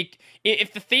would give me...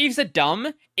 If the thieves are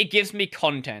dumb, it gives me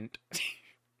content.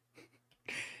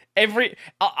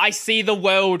 I see the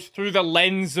world through the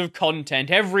lens of content.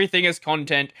 Everything is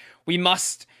content. We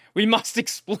must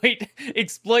exploit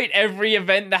every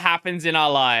event that happens in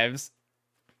our lives.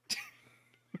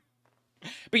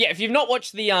 But yeah, if you've not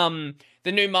watched the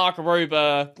new Mark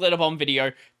Rober glitter bomb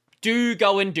video, do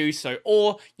go and do so.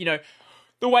 Or, you know,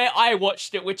 the way I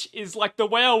watched it, which is like the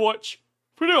way I watch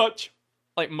pretty much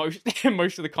like most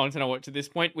of the content I watch at this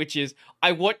point, which is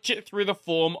I watch it through the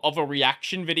form of a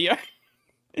reaction video.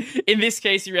 In this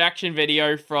case, a reaction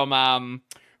video from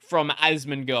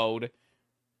Asmongold.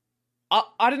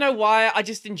 I don't know why, I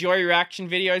just enjoy reaction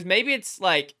videos. Maybe it's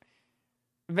like,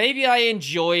 maybe I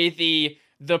enjoy the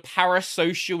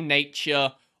parasocial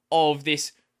nature of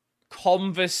this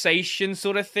conversation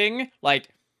sort of thing. Like,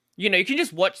 you know, you can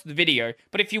just watch the video,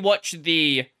 but if you watch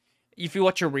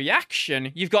a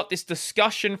reaction, you've got this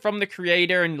discussion from the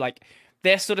creator, and like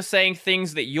they're sort of saying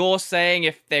things that you're saying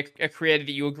if they're a creator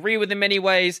that you agree with in many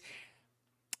ways.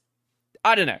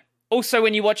 I don't know. Also,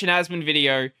 when you watch an Asmon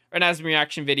video, or an Asmon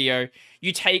reaction video,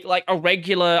 you take like a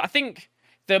regular... I think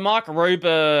the Mark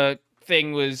Rober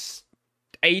thing was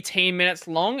 18 minutes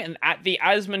long, and at the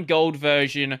Asmongold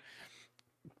version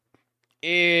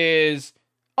is...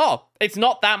 oh, it's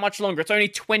not that much longer. It's only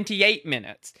 28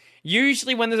 minutes.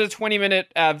 Usually when there's a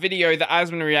 20-minute video that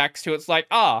Asmon reacts to, it's like,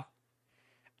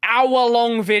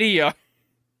 hour-long video.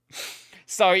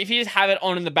 So if you just have it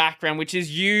on in the background, which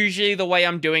is usually the way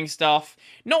I'm doing stuff,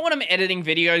 not when I'm editing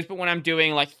videos, but when I'm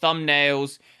doing, like,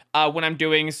 thumbnails, when I'm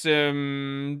doing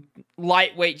some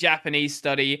lightweight Japanese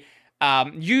study,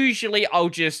 usually I'll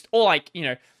just, or, like, you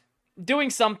know, doing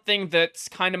something that's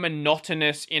kind of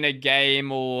monotonous in a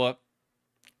game, or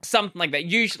something like that.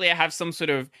 Usually I have some sort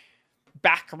of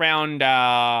background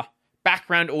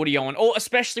audio on, or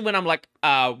especially when I'm, like,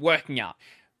 working out.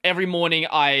 Every morning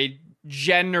I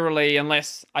generally,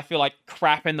 unless I feel like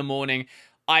crap in the morning,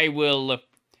 I will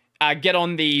get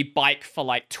on the bike for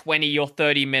like 20 or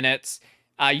 30 minutes,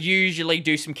 usually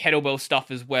do some kettlebell stuff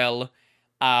as well,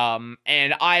 and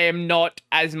I am not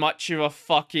as much of a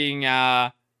fucking,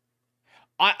 I'm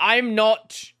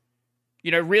not,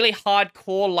 you know, really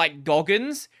hardcore like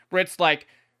Goggins, where it's like,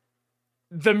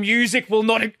 the music will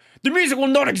not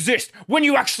exist when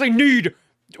you actually need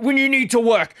to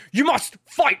work. You must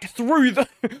fight through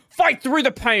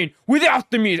the pain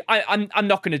without the music. I'm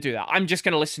not going to do that. I'm just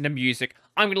going to listen to music.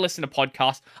 I'm going to listen to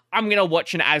podcasts. I'm going to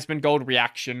watch an Asmongold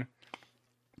reaction,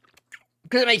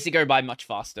 because it makes it go by much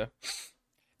faster.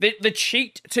 the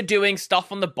cheat to doing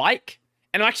stuff on the bike,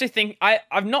 and I actually think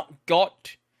I've not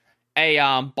got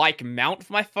a bike mount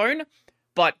for my phone,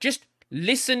 but just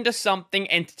listen to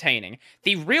something entertaining.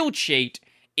 The real cheat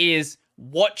is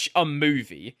watch a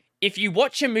movie. If you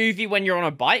watch a movie when you're on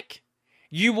a bike,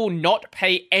 you will not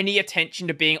pay any attention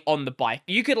to being on the bike.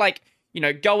 You could, like, you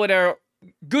know, go at a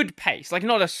good pace, like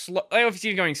not a slow, obviously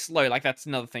you're going slow, like that's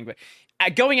another thing, but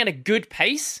going at a good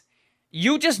pace,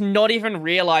 you'll just not even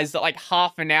realize that like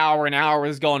half an hour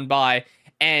has gone by,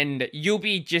 and you'll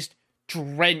be just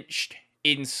drenched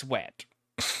in sweat.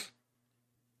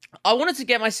 I wanted to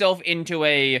get myself into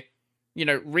a, you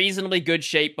know, reasonably good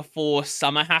shape before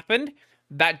summer happened.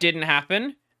 That didn't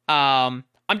happen. I'm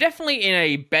definitely in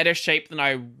a better shape than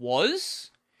I was.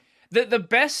 The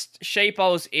best shape I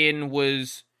was in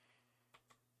was...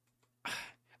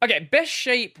 Okay, best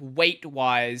shape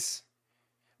weight-wise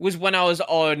was when I was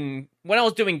doing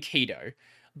keto.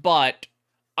 But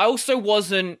I also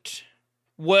wasn't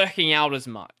working out as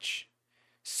much.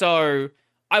 So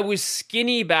I was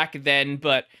skinny back then,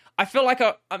 but I feel like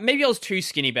maybe I was too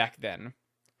skinny back then.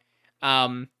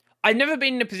 I've never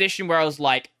been in a position where I was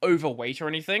like overweight or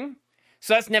anything.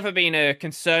 So that's never been a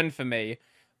concern for me.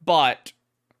 But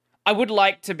I would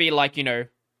like to be like, you know,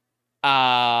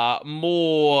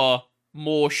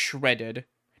 more shredded.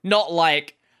 Not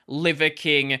like Liver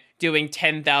King doing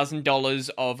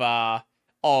 $10,000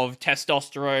 of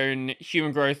testosterone,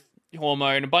 human growth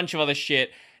hormone, a bunch of other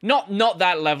shit. Not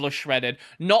that level of shredded.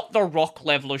 Not the Rock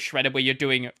level of shredded where you're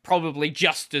doing probably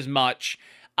just as much.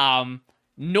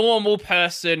 Normal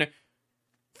person,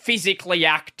 physically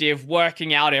active,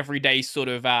 working out every day, sort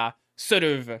of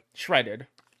shredded.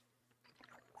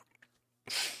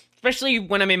 Especially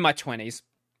when I'm in my 20s.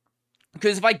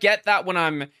 Because if I get that when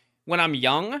I'm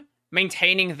young,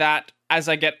 maintaining that as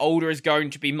I get older is going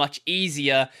to be much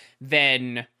easier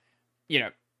than, you know,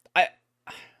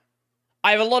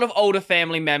 I have a lot of older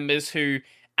family members who,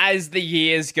 as the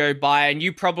years go by, and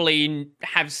you probably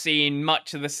have seen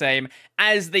much of the same,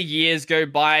 as the years go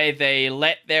by, they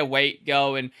let their weight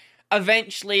go, and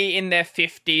eventually in their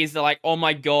 50s, they're like, oh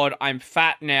my god, I'm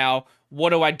fat now,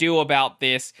 what do I do about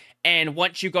this? And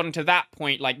once you've gotten to that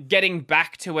point, like, getting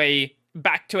back to a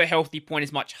healthy point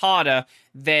is much harder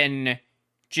than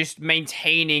just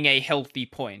maintaining a healthy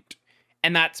point.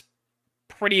 And that's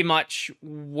pretty much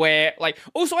where, like,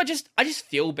 also I just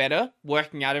feel better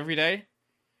working out every day.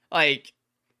 Like,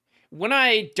 when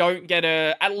I don't get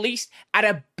at least at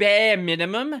a bare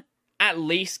minimum, at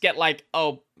least get like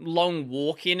a long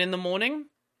walk in the morning,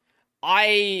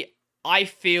 I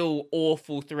feel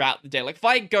awful throughout the day. Like, if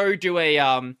I go do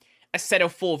a set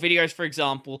of 4 videos, for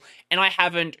example, and I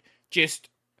haven't just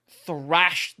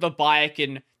thrashed the bike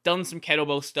and done some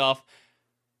kettlebell stuff,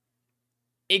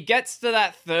 it gets to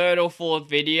that 3rd or 4th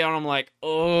video, and I'm like,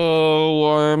 oh,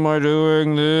 why am I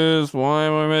doing this? Why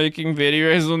am I making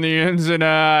videos on the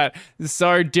internet? It's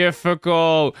so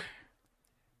difficult.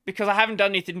 Because I haven't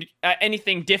done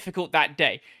anything difficult that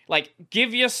day. Like,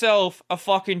 give yourself a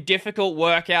fucking difficult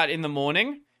workout in the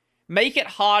morning. Make it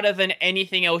harder than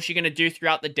anything else you're going to do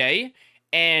throughout the day.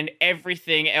 And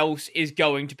everything else is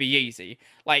going to be easy.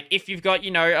 Like, if you've got,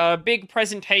 you know, a big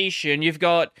presentation, you've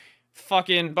got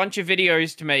fucking bunch of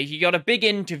videos to make, you got a big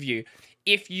interview.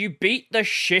 If you beat the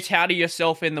shit out of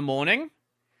yourself in the morning,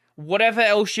 whatever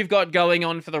else you've got going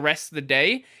on for the rest of the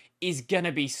day is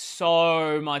gonna be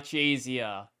so much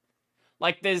easier.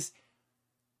 Like, there's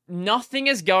nothing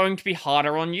is going to be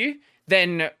harder on you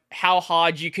than how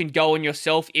hard you can go on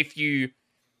yourself if you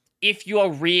are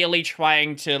really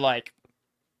trying to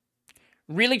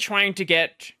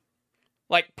get,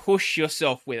 like, push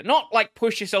yourself with it. Not, like,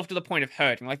 push yourself to the point of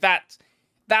hurting. Like,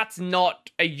 that's not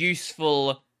a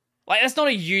useful... Like, that's not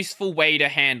a useful way to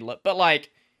handle it. But, like,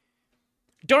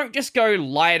 don't just go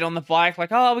light on the bike,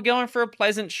 like, oh, we're going for a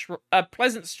pleasant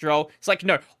stroll. It's like,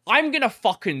 no, I'm gonna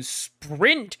fucking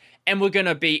sprint, and we're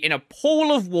gonna be in a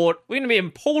pool of water, we're gonna be in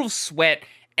a pool of sweat,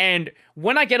 and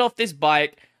when I get off this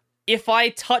bike, if I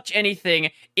touch anything,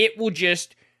 it will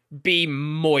just be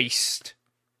moist.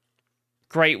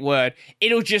 Great word.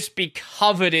 It'll just be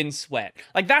covered in sweat.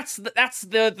 Like, that's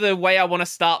the way I want to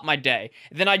start my day.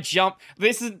 Then I jump.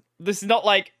 This is not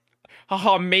like,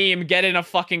 oh, meme, get in a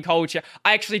fucking cold shower.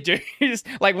 I actually do. Just,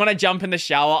 like, when I jump in the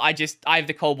shower, I have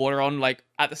the cold water on, like,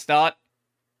 at the start.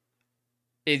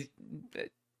 It's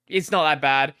not that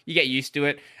bad. You get used to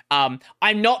it. I'm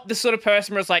not the sort of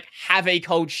person where it's like, have a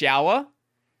cold shower.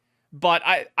 But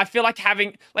I feel like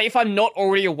having, like, if I'm not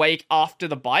already awake after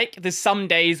the bike, there's some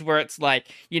days where it's like,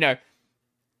 you know,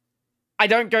 I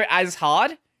don't go as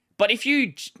hard, but if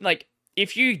you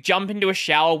jump into a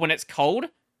shower when it's cold,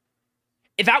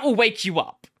 that will wake you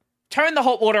up. turn the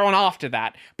hot water on after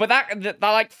that. But that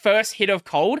like first hit of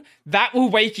cold, that will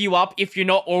wake you up if you're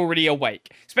not already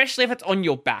awake. Especially if it's on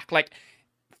your back. Like,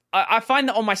 I find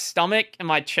that on my stomach and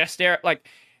my chest area, like,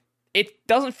 it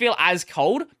doesn't feel as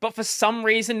cold, but for some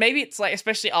reason, maybe it's like,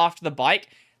 especially after the bike,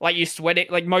 like you sweat it,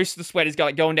 like most of the sweat is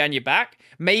going down your back.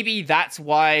 Maybe that's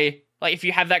why, like, if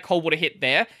you have that cold water hit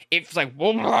there, it's like,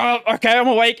 okay, I'm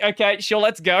awake. Okay, sure,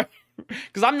 let's go.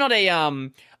 Because I'm not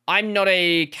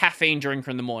a caffeine drinker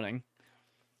in the morning.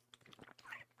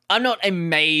 I'm not a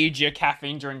major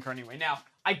caffeine drinker anyway. Now,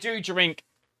 I do drink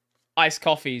iced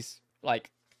coffees,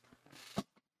 like,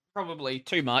 probably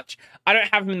too much. I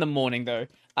don't have them in the morning, though.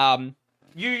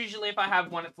 Usually if I have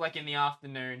one, it's like in the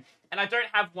afternoon. And I don't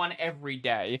have one every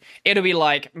day. It'll be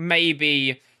like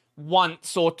maybe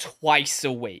once or twice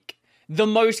a week. The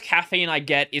most caffeine I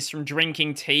get is from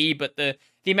drinking tea, but the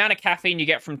amount of caffeine you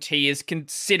get from tea is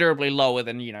considerably lower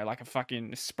than, you know, like a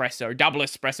fucking espresso, double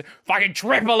espresso, fucking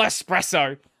triple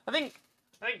espresso. I think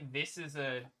this is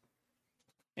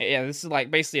this is like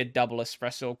basically a double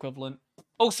espresso equivalent.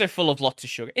 Also full of lots of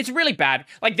sugar. It's really bad.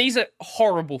 Like, these are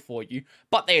horrible for you,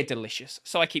 but they are delicious,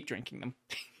 so I keep drinking them.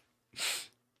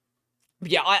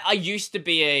 Yeah, I used to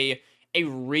be a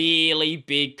really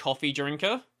big coffee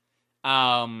drinker.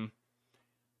 I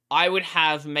would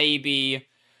have maybe,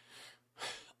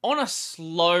 on a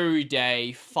slow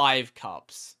day, 5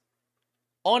 cups.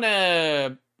 On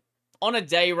a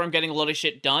day where I'm getting a lot of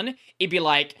shit done, it'd be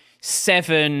like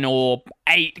 7 or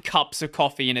 8 cups of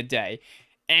coffee in a day.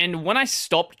 And when I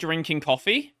stopped drinking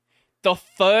coffee, the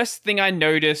first thing I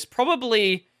noticed,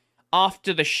 probably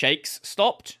after the shakes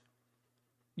stopped.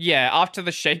 Yeah, after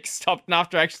the shakes stopped and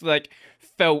after I actually, like,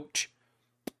 felt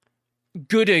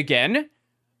good again,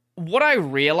 what I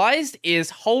realized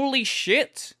is, holy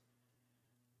shit,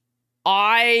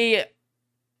 I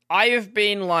have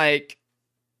been, like,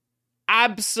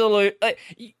 absolute,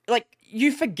 like,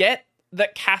 you forget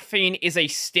that caffeine is a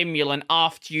stimulant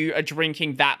after you are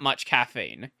drinking that much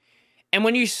caffeine. And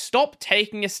when you stop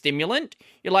taking a stimulant,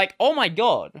 you're like, oh my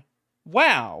god,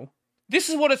 wow, this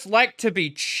is what it's like to be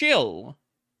chill.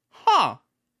 Huh.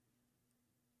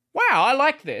 Wow, I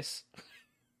like this.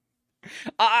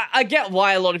 I get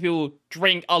why a lot of people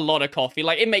drink a lot of coffee.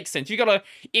 Like, it makes sense.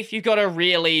 If you got a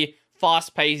really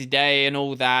fast-paced day and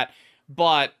all that,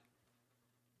 but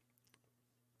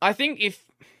I think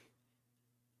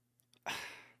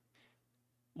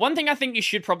one thing I think you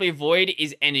should probably avoid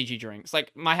is energy drinks.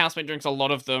 Like, my housemate drinks a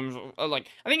lot of them. Like,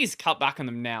 I think he's cut back on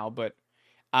them now, but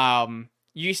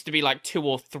used to be like 2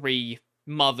 or 3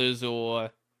 mothers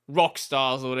or rock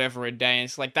stars or whatever a day. And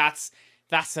it's like, that's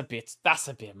a bit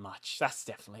much. That's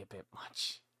definitely a bit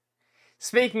much.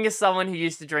 Speaking as someone who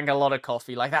used to drink a lot of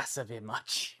coffee, like, that's a bit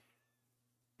much.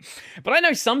 But I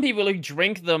know some people who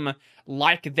drink them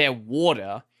like they're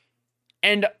water.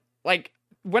 And, like,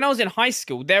 when I was in high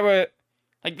school, there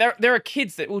are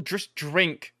kids that will just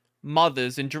drink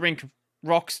mothers and drink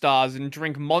rock stars and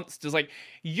drink monsters. Like,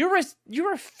 you're a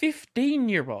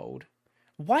 15-year-old.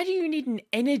 Why do you need an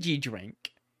energy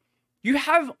drink? You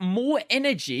have more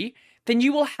energy than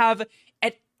you will have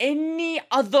at any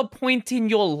other point in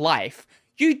your life.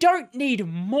 You don't need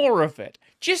more of it.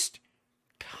 Just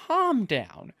calm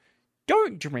down.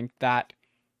 Don't drink that.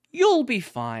 You'll be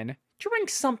fine. Drink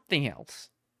something else.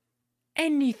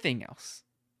 Anything else.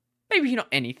 Maybe not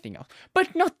anything else,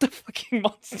 but not the fucking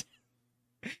monster.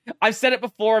 I've said it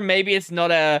before, and maybe it's not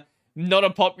a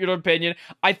popular opinion.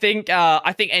 I think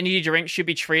energy drinks should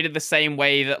be treated the same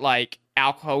way that, like,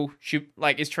 alcohol should,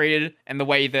 like, is treated, and the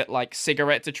way that, like,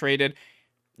 cigarettes are treated.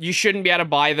 You shouldn't be able to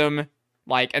buy them,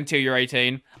 like, until you're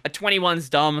 18. A 21's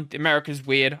dumb. America's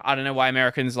weird. I don't know why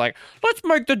Americans like, let's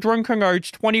make the drinking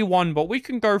age 21, but we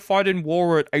can go fight in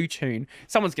war at 18.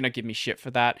 Someone's gonna give me shit for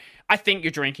that. I think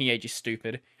your drinking age is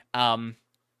stupid. I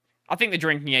think the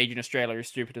drinking age in Australia is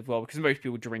stupid as well, because most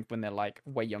people drink when they're, like,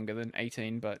 way younger than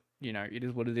 18, but, you know, it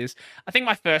is what it is. I think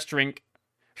my first drink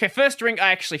I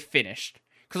actually finished,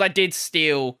 because I did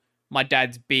steal my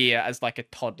dad's beer as, like, a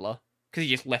toddler, because he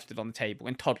just left it on the table,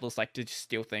 and toddlers like to just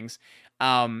steal things.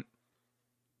 My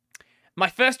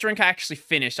first drink I actually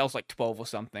finished, I was, like, 12 or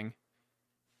something.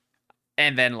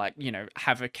 And then, like, you know,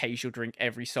 have a casual drink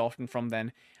every so often from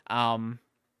then.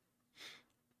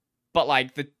 But,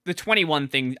 like, the 21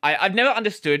 thing, I've never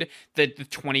understood the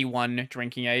 21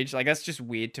 drinking age. Like, that's just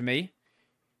weird to me.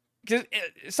 Because,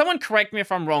 someone correct me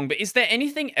if I'm wrong, but is there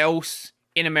anything else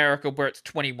in America where it's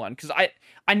 21? Because I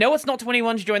know it's not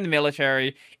 21 to join the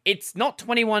military. It's not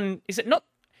 21, is it not?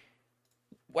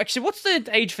 Actually, what's the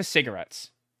age for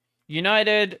cigarettes?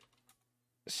 United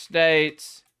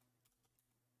States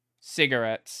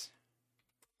cigarettes.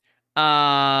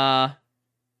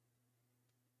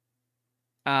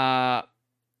 Uh,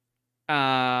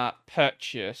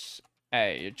 purchase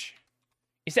age.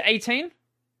 Is it 18?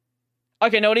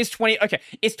 Okay, no, it is 20. Okay,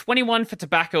 it's 21 for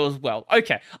tobacco as well.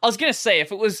 Okay, I was gonna say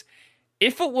if it was,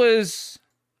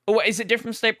 or is it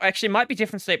different state? Actually, it might be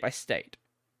different state by state.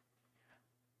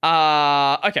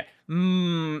 Okay.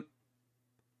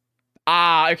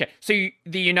 Okay. So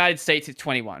the United States is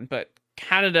 21, but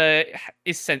Canada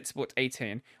is sensible at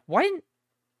 18. Why?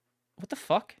 What the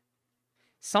fuck?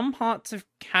 Some parts of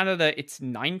Canada it's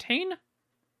 19.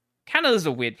 Canada's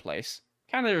a weird place.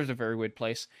 Canada is a very weird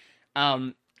place.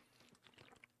 Why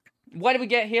did we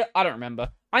get here? I don't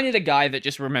remember. I need a guy that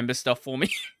just remembers stuff for me.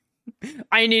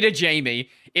 I need a Jamie.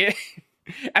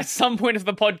 At some point if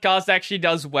the podcast actually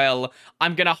does well,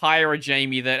 I'm gonna hire a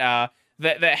Jamie that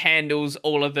handles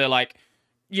all of the, like,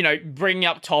 you know, bringing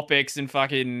up topics and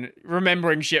fucking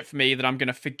remembering shit for me that I'm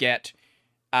gonna forget.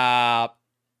 Why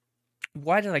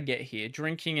did I get here?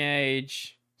 Drinking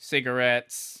age,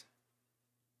 cigarettes.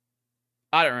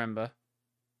 I don't remember.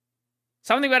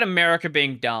 Something about America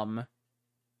being dumb.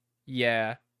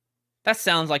 Yeah. That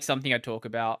sounds like something I'd talk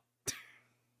about.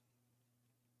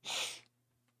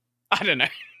 I don't know.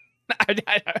 I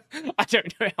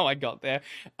don't know how I got there.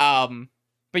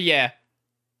 But yeah.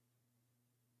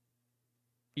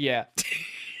 Yeah.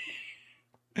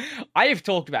 I have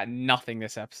talked about nothing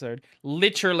this episode.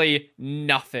 Literally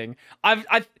nothing.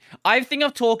 I think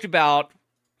I've talked about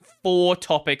 4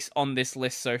 topics on this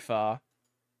list so far.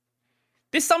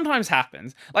 This sometimes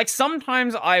happens. Like,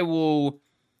 sometimes I will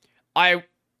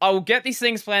get these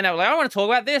things planned out. Like, I want to talk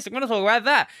about this. I'm going to talk about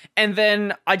that. And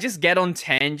then I just get on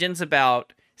tangents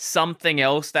about something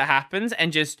else that happens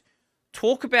and just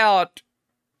talk about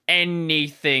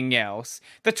anything else.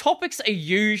 The topics are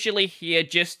usually here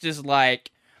just as,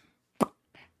 like,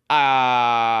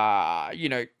 you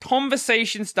know,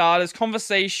 conversation starters,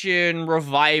 conversation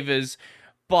revivers.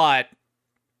 But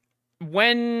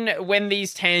when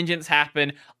these tangents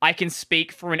happen, I can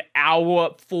speak for an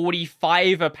hour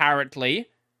 45 apparently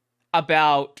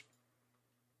about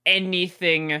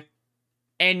anything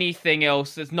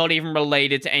else that's not even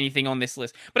related to anything on this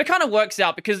list. But it kind of works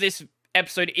out because this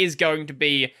episode is going to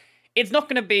be, it's not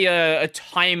going to be a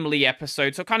timely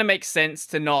episode, so it kind of makes sense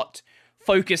to not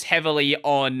focus heavily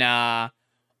on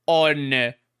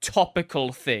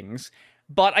topical things.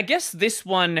 But I guess this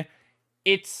one,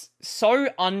 it's so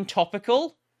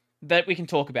untopical that we can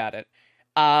talk about it.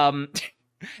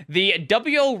 The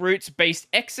WL Roots based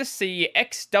XFC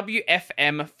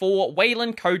XWFM for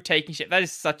Wayland code taking shit. That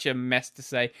is such a mess to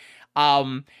say.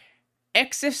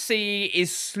 XFC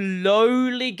is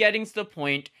slowly getting to the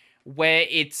point where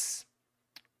it's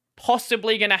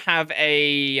possibly going to have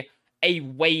a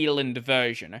Wayland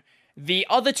version. The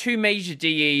other 2 major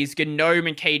DEs, GNOME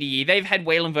and KDE, they've had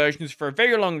Wayland versions for a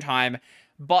very long time,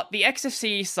 but the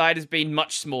XFCE side has been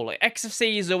much smaller.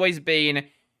 XFCE has always been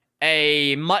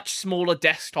a much smaller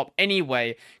desktop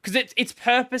anyway, because its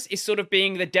purpose is sort of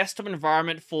being the desktop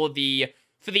environment for the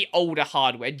older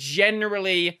hardware.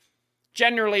 Generally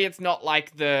it's not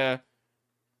like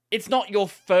it's not your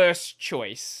first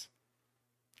choice.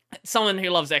 Someone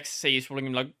who loves XFCE is probably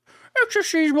like,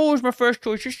 XFCE is always my first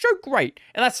choice, it's so great.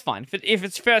 And that's fine. If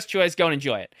it's first choice, go and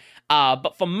enjoy it.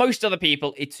 But for most other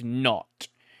people, it's not.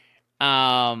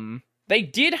 They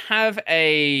did have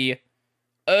a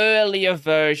earlier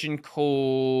version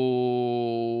called,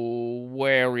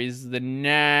 where is the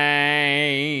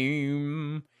name?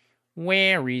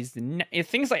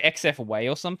 Things like XFWay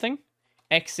or something?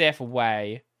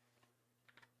 XFWay.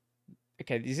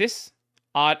 Okay, is this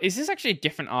actually a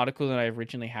different article than I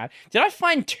originally had? Did I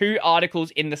find 2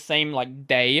 articles in the same, like,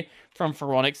 day from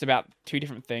Phoronix about 2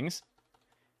 different things?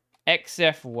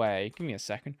 XFWay. Give me a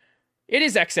second. It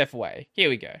is XFWay. Here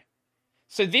we go.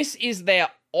 So this is their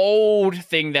old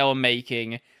thing they were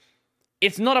making.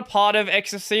 It's not a part of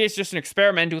XFC, it's just an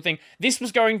experimental thing. This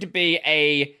was going to be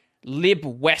a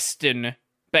libwestern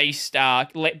based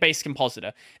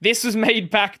compositor. This was made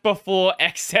back before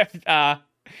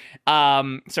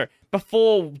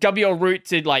before WL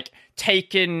Roots had, like,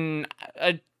 taken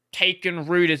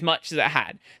root as much as it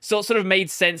had. So it sort of made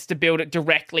sense to build it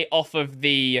directly off of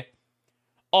the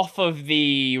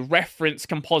reference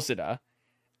compositor.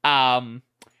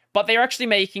 But they're actually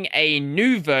making a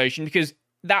new version because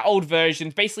that old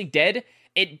version's basically dead.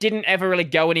 It didn't ever really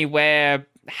go anywhere,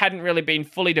 hadn't really been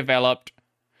fully developed.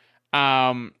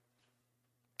 But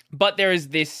there is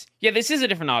this... Yeah, this is a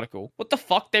different article. What the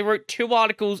fuck? They wrote 2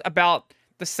 articles about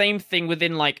the same thing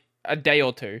within, like, a day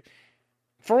or 2.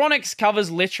 Phoronix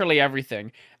covers literally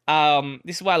everything.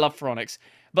 This is why I love Phoronix.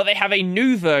 But they have a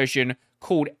new version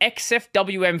called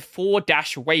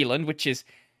XFWM4-Wayland, which is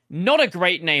Not a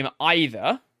great name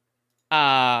either.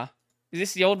 Is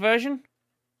this the old version?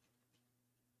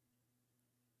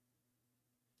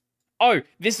 Oh,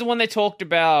 this is the one they talked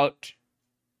about.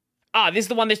 This is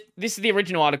the one. This is the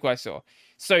original article I saw.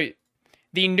 So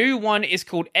the new one is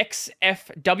called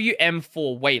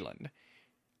XFWM4 Wayland.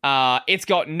 It's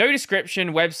got no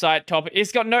description, website, topic.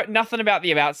 It's got nothing about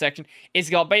the about section. It's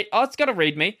got it's got a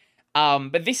readme.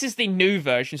 But this is the new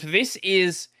version. So this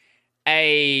is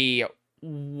a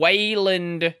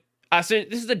Wayland. So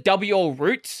this is the WL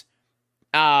Roots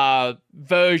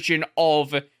version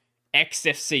of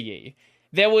XFCE.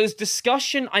 There was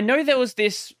discussion. I know there was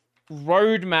this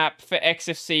roadmap for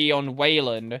XFCE on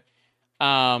Wayland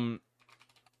that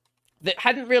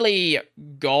hadn't really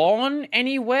gone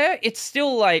anywhere. It's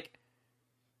still like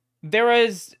there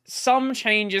is some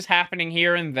changes happening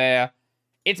here and there.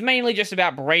 It's mainly just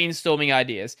about brainstorming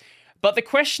ideas. But the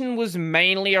question was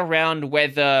mainly around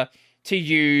whether to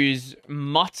use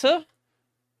Mutter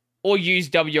or use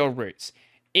WL Roots.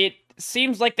 It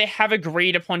seems like they have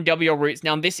agreed upon WL Roots.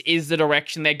 Now, this is the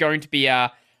direction they're going to be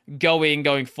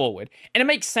going forward. And it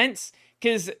makes sense,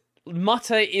 because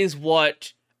Mutter is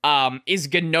what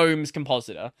is GNOME's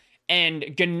compositor.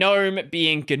 And GNOME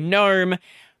being GNOME,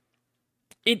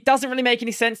 it doesn't really make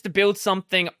any sense to build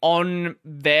something on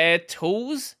their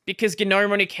tools, because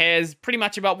GNOME only cares pretty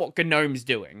much about what GNOME's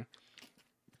doing.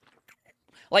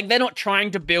 Like, they're not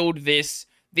trying to build this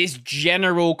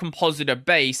general compositor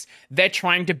base. They're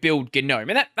trying to build GNOME.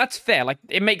 And that's fair. Like,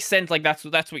 it makes sense. Like, that's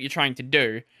what you're trying to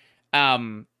do.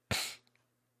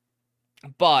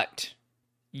 But,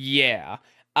 yeah.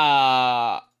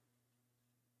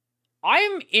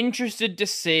 I'm interested to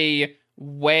see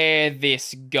where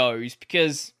this goes,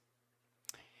 because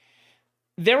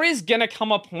there is gonna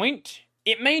come a point.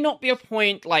 It may not be a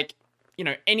point, like,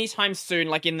 anytime soon,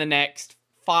 like in the next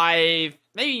 5,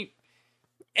 maybe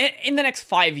in the next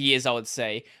 5 years, I would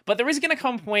say. But there is gonna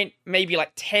come a point, maybe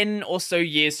like 10 or so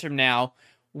years from now,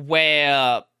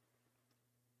 where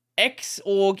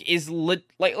Xorg is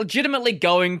legitimately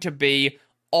going to be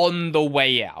on the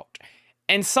way out.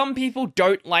 And some people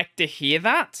don't like to hear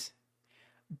that,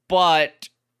 but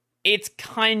it's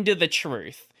kind of the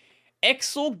truth.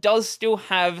 Xorg does still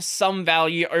have some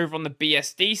value over on the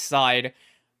BSD side,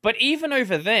 but even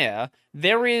over there,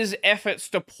 there is efforts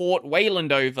to port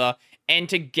Wayland over and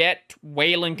to get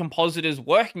Wayland compositors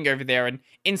working over there. And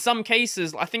in some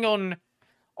cases, I think I want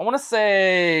to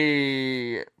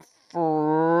say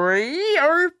free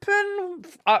open.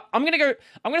 I'm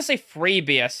gonna say free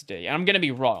BSD, and I'm gonna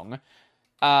be wrong.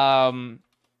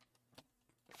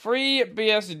 Free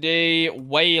BSD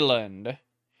Wayland.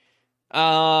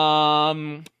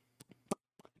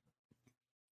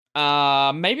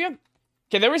 Maybe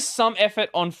okay, there is some effort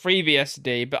on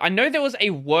FreeBSD, but I know there was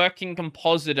a working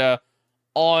compositor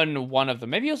on one of them.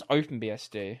 Maybe it was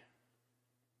OpenBSD.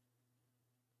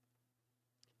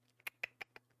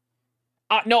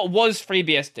 No, it was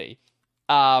FreeBSD.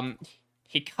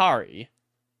 Hikari.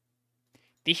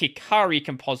 The Hikari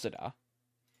compositor.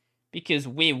 Because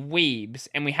we're weebs,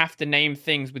 and we have to name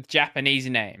things with Japanese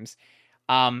names.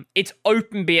 It's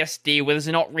OpenBSD, where there's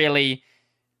not really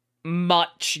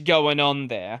much going on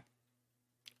there.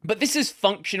 But this is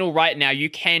functional right now. You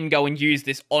can go and use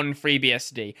this on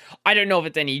FreeBSD. I don't know if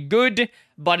it's any good,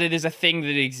 but it is a thing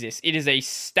that exists. It is a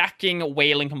stacking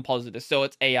Wayland compositor. So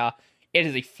it's a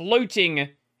floating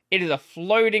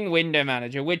window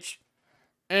manager, which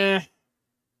oh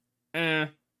no,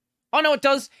 it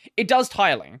does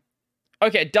tiling.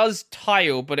 Okay, it does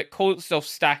tile, but it calls itself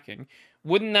stacking.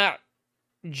 Wouldn't that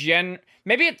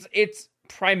maybe it's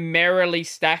primarily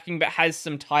stacking, but has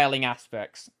some tiling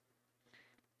aspects.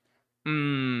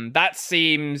 That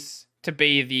seems to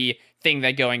be the thing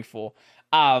they're going for.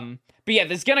 But yeah,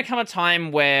 there's gonna come a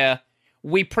time where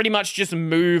we pretty much just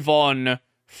move on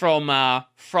from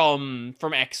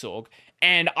Xorg,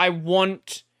 and I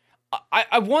want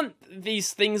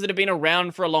these things that have been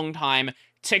around for a long time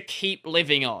to keep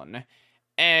living on.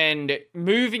 And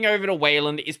moving over to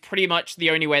Wayland is pretty much the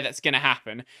only way that's going to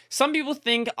happen. Some people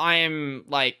think I'm,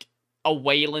 like, a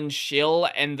Wayland shill,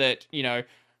 and that,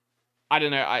 I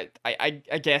don't know, I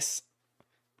guess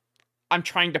I'm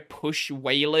trying to push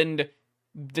Wayland.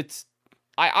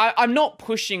 I'm not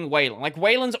pushing Wayland. Like,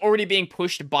 Wayland's already being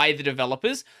pushed by the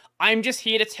developers. I'm just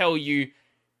here to tell you,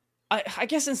 I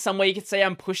guess in some way you could say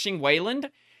I'm pushing Wayland,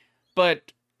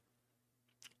 but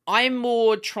I'm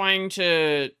more trying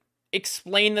to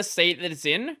explain the state that it's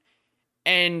in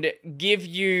and give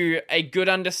you a good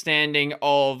understanding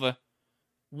of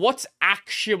what's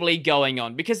actually going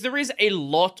on, because there is a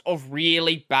lot of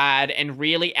really bad and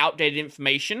really outdated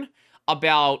information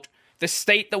about the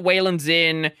state that Wayland's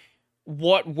in,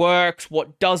 what works,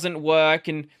 what doesn't work,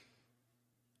 and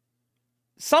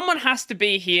someone has to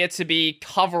be here to be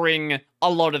covering a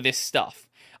lot of this stuff.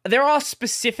 There are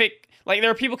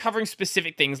people covering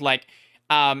specific things, like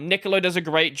Niccolo does a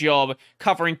great job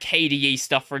covering KDE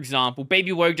stuff, for example.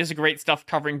 Baby Wogue does a great stuff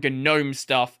covering GNOME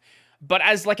stuff. But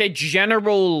as like a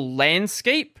general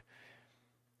landscape,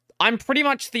 I'm pretty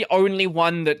much the only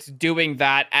one that's doing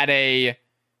that at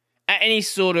any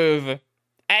sort of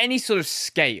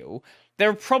scale. There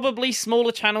are probably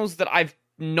smaller channels that I've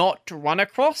not run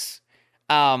across.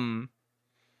 But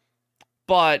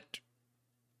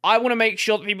I want to make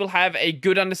sure that people have a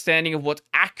good understanding of what's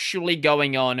actually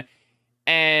going on.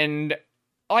 And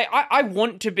I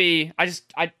want to be...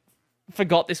 I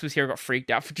forgot this was here. I got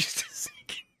freaked out for just a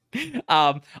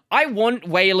second. I want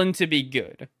Wayland to be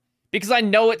good, because I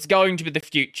know it's going to be the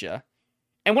future.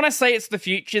 And when I say it's the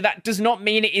future, that does not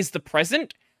mean it is the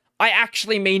present. I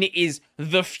actually mean it is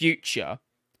the future.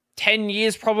 10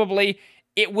 years probably,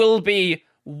 it will be,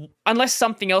 unless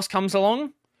something else comes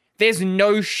along, there's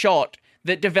no shot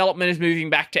that development is moving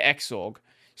back to Xorg.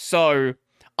 So,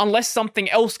 unless something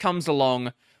else comes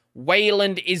along,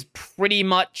 Wayland is pretty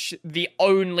much the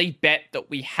only bet that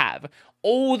we have.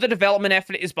 All the development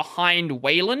effort is behind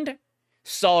Wayland,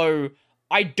 so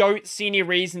I don't see any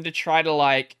reason to try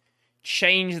to,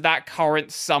 change that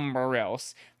current somewhere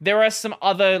else. There are some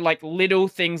other, little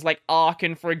things like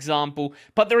Archon, for example,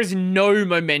 but there is no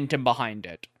momentum behind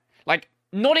it.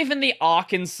 Not even the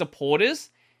Archon supporters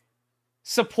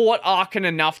support Archon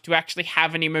enough to actually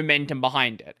have any momentum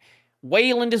behind it.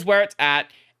 Wayland is where it's at,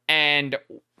 and,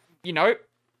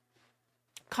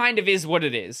 kind of is what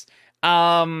it is.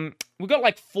 We've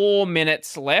got 4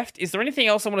 minutes left. Is there anything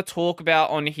else I want to talk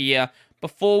about on here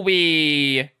before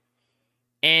we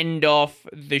end off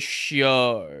the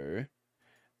show?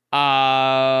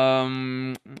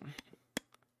 I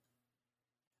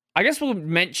guess we'll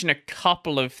mention a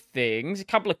couple of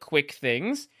quick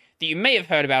things that you may have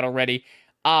heard about already.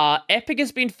 Epic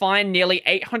has been fined nearly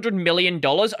 $800 million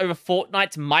over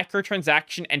Fortnite's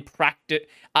microtransaction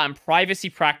and privacy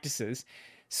practices.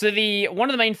 So one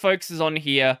of the main focuses on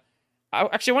here...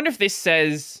 Actually, I wonder if this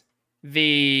says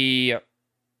the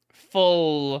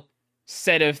full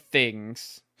set of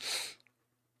things.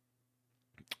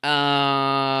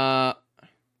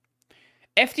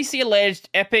 FTC alleged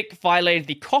Epic violated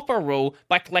the COPPA rule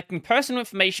by collecting personal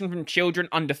information from children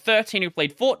under 13 who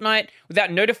played Fortnite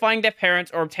without notifying their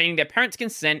parents or obtaining their parents'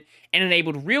 consent, and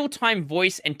enabled real-time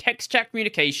voice and text chat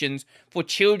communications for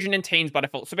children and teens by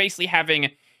default. So basically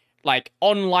having,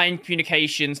 online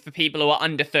communications for people who are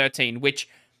under 13, which,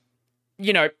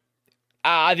 the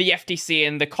FTC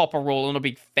and the COPPA rule are not a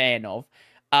big fan of.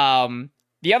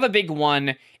 The other big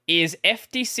one is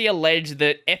FTC alleged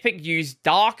that Epic used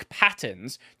dark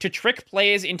patterns to trick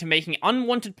players into making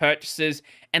unwanted purchases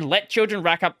and let children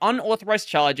rack up unauthorized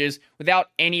charges without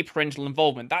any parental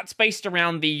involvement. That's based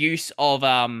around the use of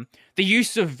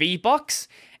V-Bucks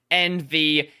and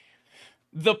the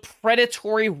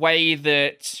predatory way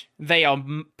that they are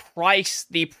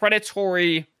priced, the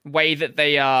predatory way that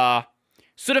they are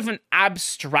sort of an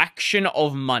abstraction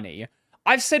of money.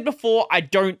 I've said before, I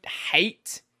don't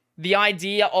hate the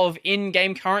idea of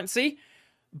in-game currency,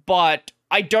 but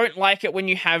I don't like it when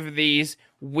you have these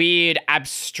weird,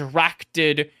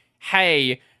 abstracted,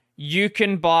 hey, you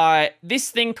can buy,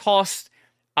 this thing costs,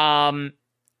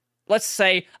 let's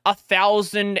say,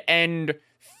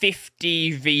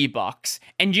 1,050 V-Bucks,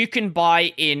 and you can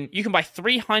buy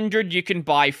 300, you can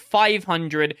buy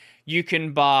 500, you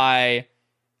can buy,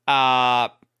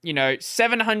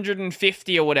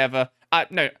 750 or whatever.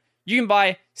 No, you can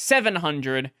buy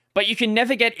 700, but you can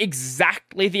never get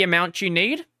exactly the amount you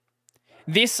need.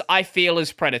 This, I feel,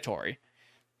 is predatory.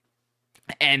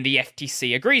 And the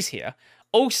FTC agrees here.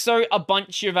 Also, a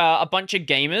bunch of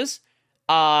gamers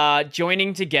are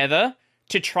joining together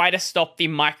to try to stop the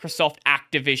Microsoft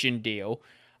Activision deal.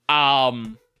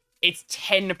 It's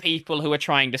 10 people who are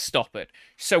trying to stop it.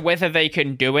 So whether they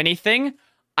can do anything,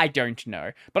 I don't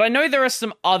know. But I know there are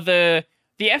some other...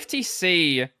 The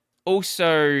FTC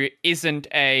also isn't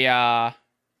a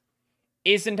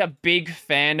big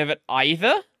fan of it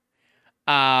either.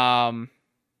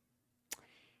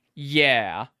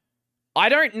 Yeah. I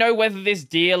don't know whether this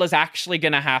deal is actually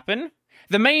going to happen.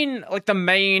 The main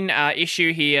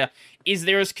issue here is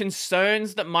there is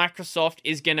concerns that Microsoft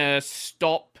is going to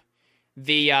stop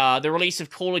the release of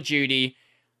Call of Duty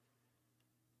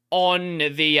on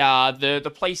the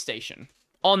PlayStation,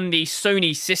 on the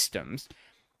Sony systems.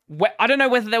 I don't know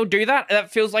whether they'll do that.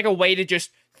 That feels like a way to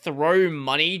just throw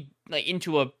money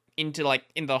into a into like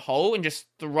in the hole and just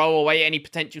throw away any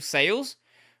potential sales,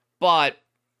 but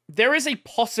there is a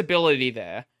possibility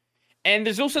there. And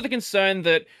there's also the concern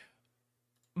that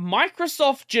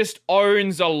Microsoft just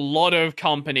owns a lot of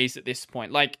companies at this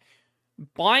point. Like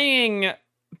buying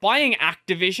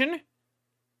Activision,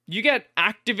 you get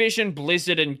Activision,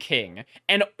 Blizzard, and King,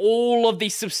 and all of the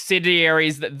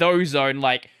subsidiaries that those own,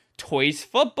 like Toys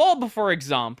for Bob, for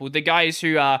example, the guys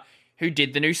who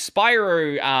did the new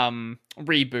Spyro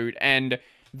reboot and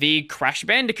the Crash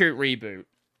Bandicoot reboot.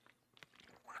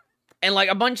 And like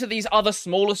a bunch of these other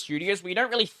smaller studios, we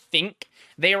don't really think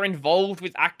they are involved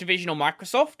with Activision or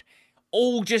Microsoft,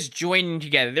 all just joining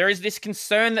together. There is this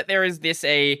concern that there is this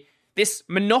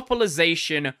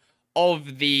monopolization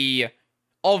of the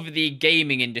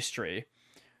gaming industry.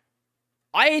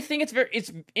 I think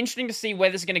it's interesting to see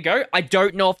where this is going to go. I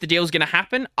don't know if the deal is going to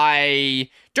happen. I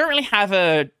don't really have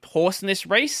a horse in this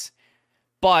race,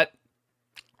 but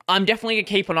I'm definitely going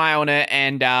to keep an eye on it,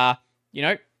 and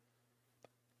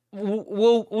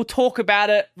we'll talk about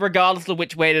it regardless of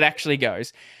which way it actually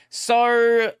goes.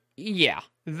 So yeah,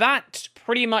 that's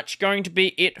pretty much going to be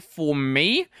it for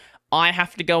me. I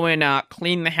have to go and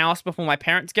clean the house before my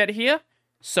parents get here,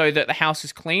 so that the house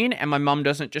is clean and my mum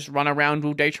doesn't just run around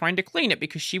all day trying to clean it,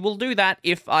 because she will do that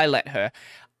if I let her.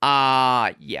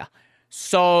 Yeah.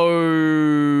 So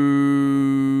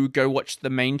go watch the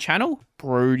main channel,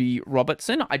 Brody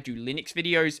Robertson. I do Linux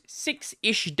videos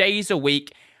 6-ish days a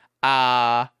week.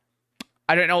 I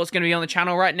don't know what's going to be on the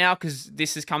channel right now because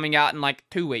this is coming out in like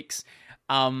 2 weeks.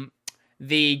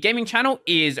 The gaming channel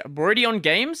is Brody on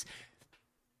Games.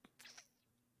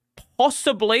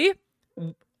 Possibly,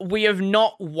 we have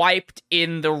not wiped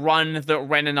in the run that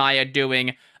Ren and I are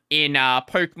doing in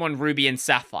Pokemon Ruby and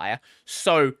Sapphire.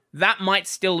 So that might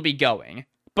still be going,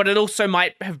 but it also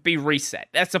might have been reset.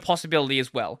 That's a possibility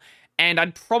as well. And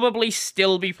I'd probably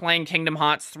still be playing Kingdom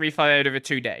Hearts 358 over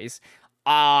 2 days.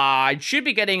 I should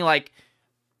be getting like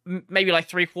maybe like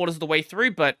 3/4 of the way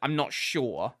through, but I'm not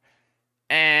sure.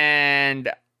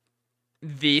 And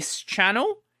this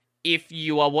channel, if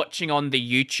you are watching on the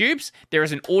YouTubes, there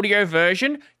is an audio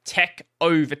version, Tech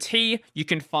Over Tea. You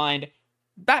can find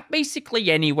that basically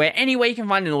anywhere you can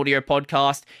find an audio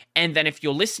podcast. And then if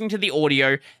you're listening to the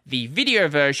audio, the video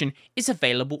version is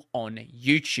available on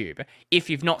YouTube. If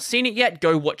you've not seen it yet,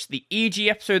 go watch the EG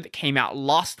episode that came out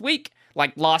last week.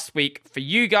 Like last week for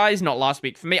you guys, not last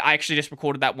week for me. I actually just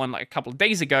recorded that one like a couple of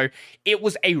days ago. It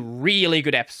was a really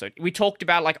good episode. We talked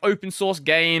about like open source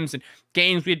games and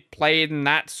games we'd played in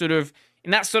that sort of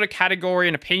category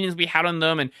and opinions we had on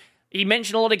them. And he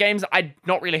mentioned a lot of games that I'd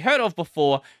not really heard of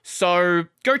before. So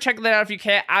go check that out if you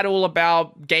care at all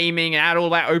about gaming and at all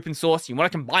about open source. You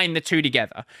want to combine the two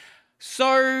together.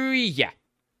 So yeah,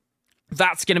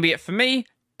 that's going to be it for me.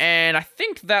 And I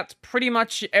think that's pretty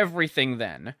much everything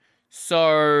then.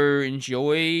 So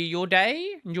enjoy your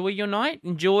day, enjoy your night,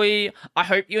 I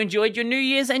hope you enjoyed your New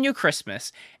Year's and your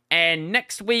Christmas. And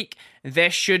next week, there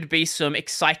should be some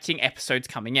exciting episodes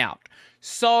coming out.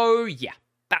 So yeah,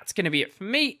 that's going to be it for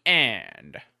me,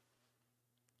 and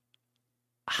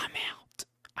I'm out.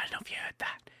 I don't know if you heard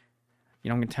that. You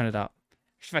know, I'm going to turn it up.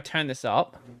 If I turn this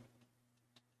up,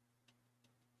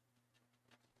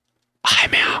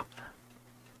 I'm out.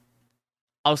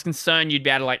 I was concerned you'd be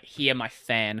able to like hear my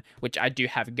fan, which I do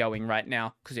have going right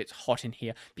now because it's hot in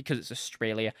here because it's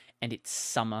Australia and it's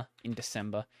summer in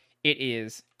December. It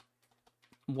is,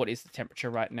 what is the temperature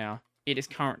right now? It is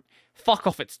current. Fuck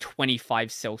off, it's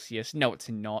 25 Celsius. No, it's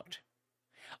not.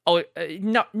 Oh,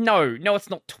 no, it's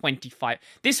not 25.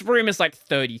 This room is like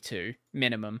 32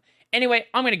 minimum. Anyway,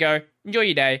 I'm gonna go. Enjoy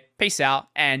your day. Peace out,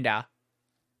 and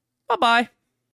bye-bye.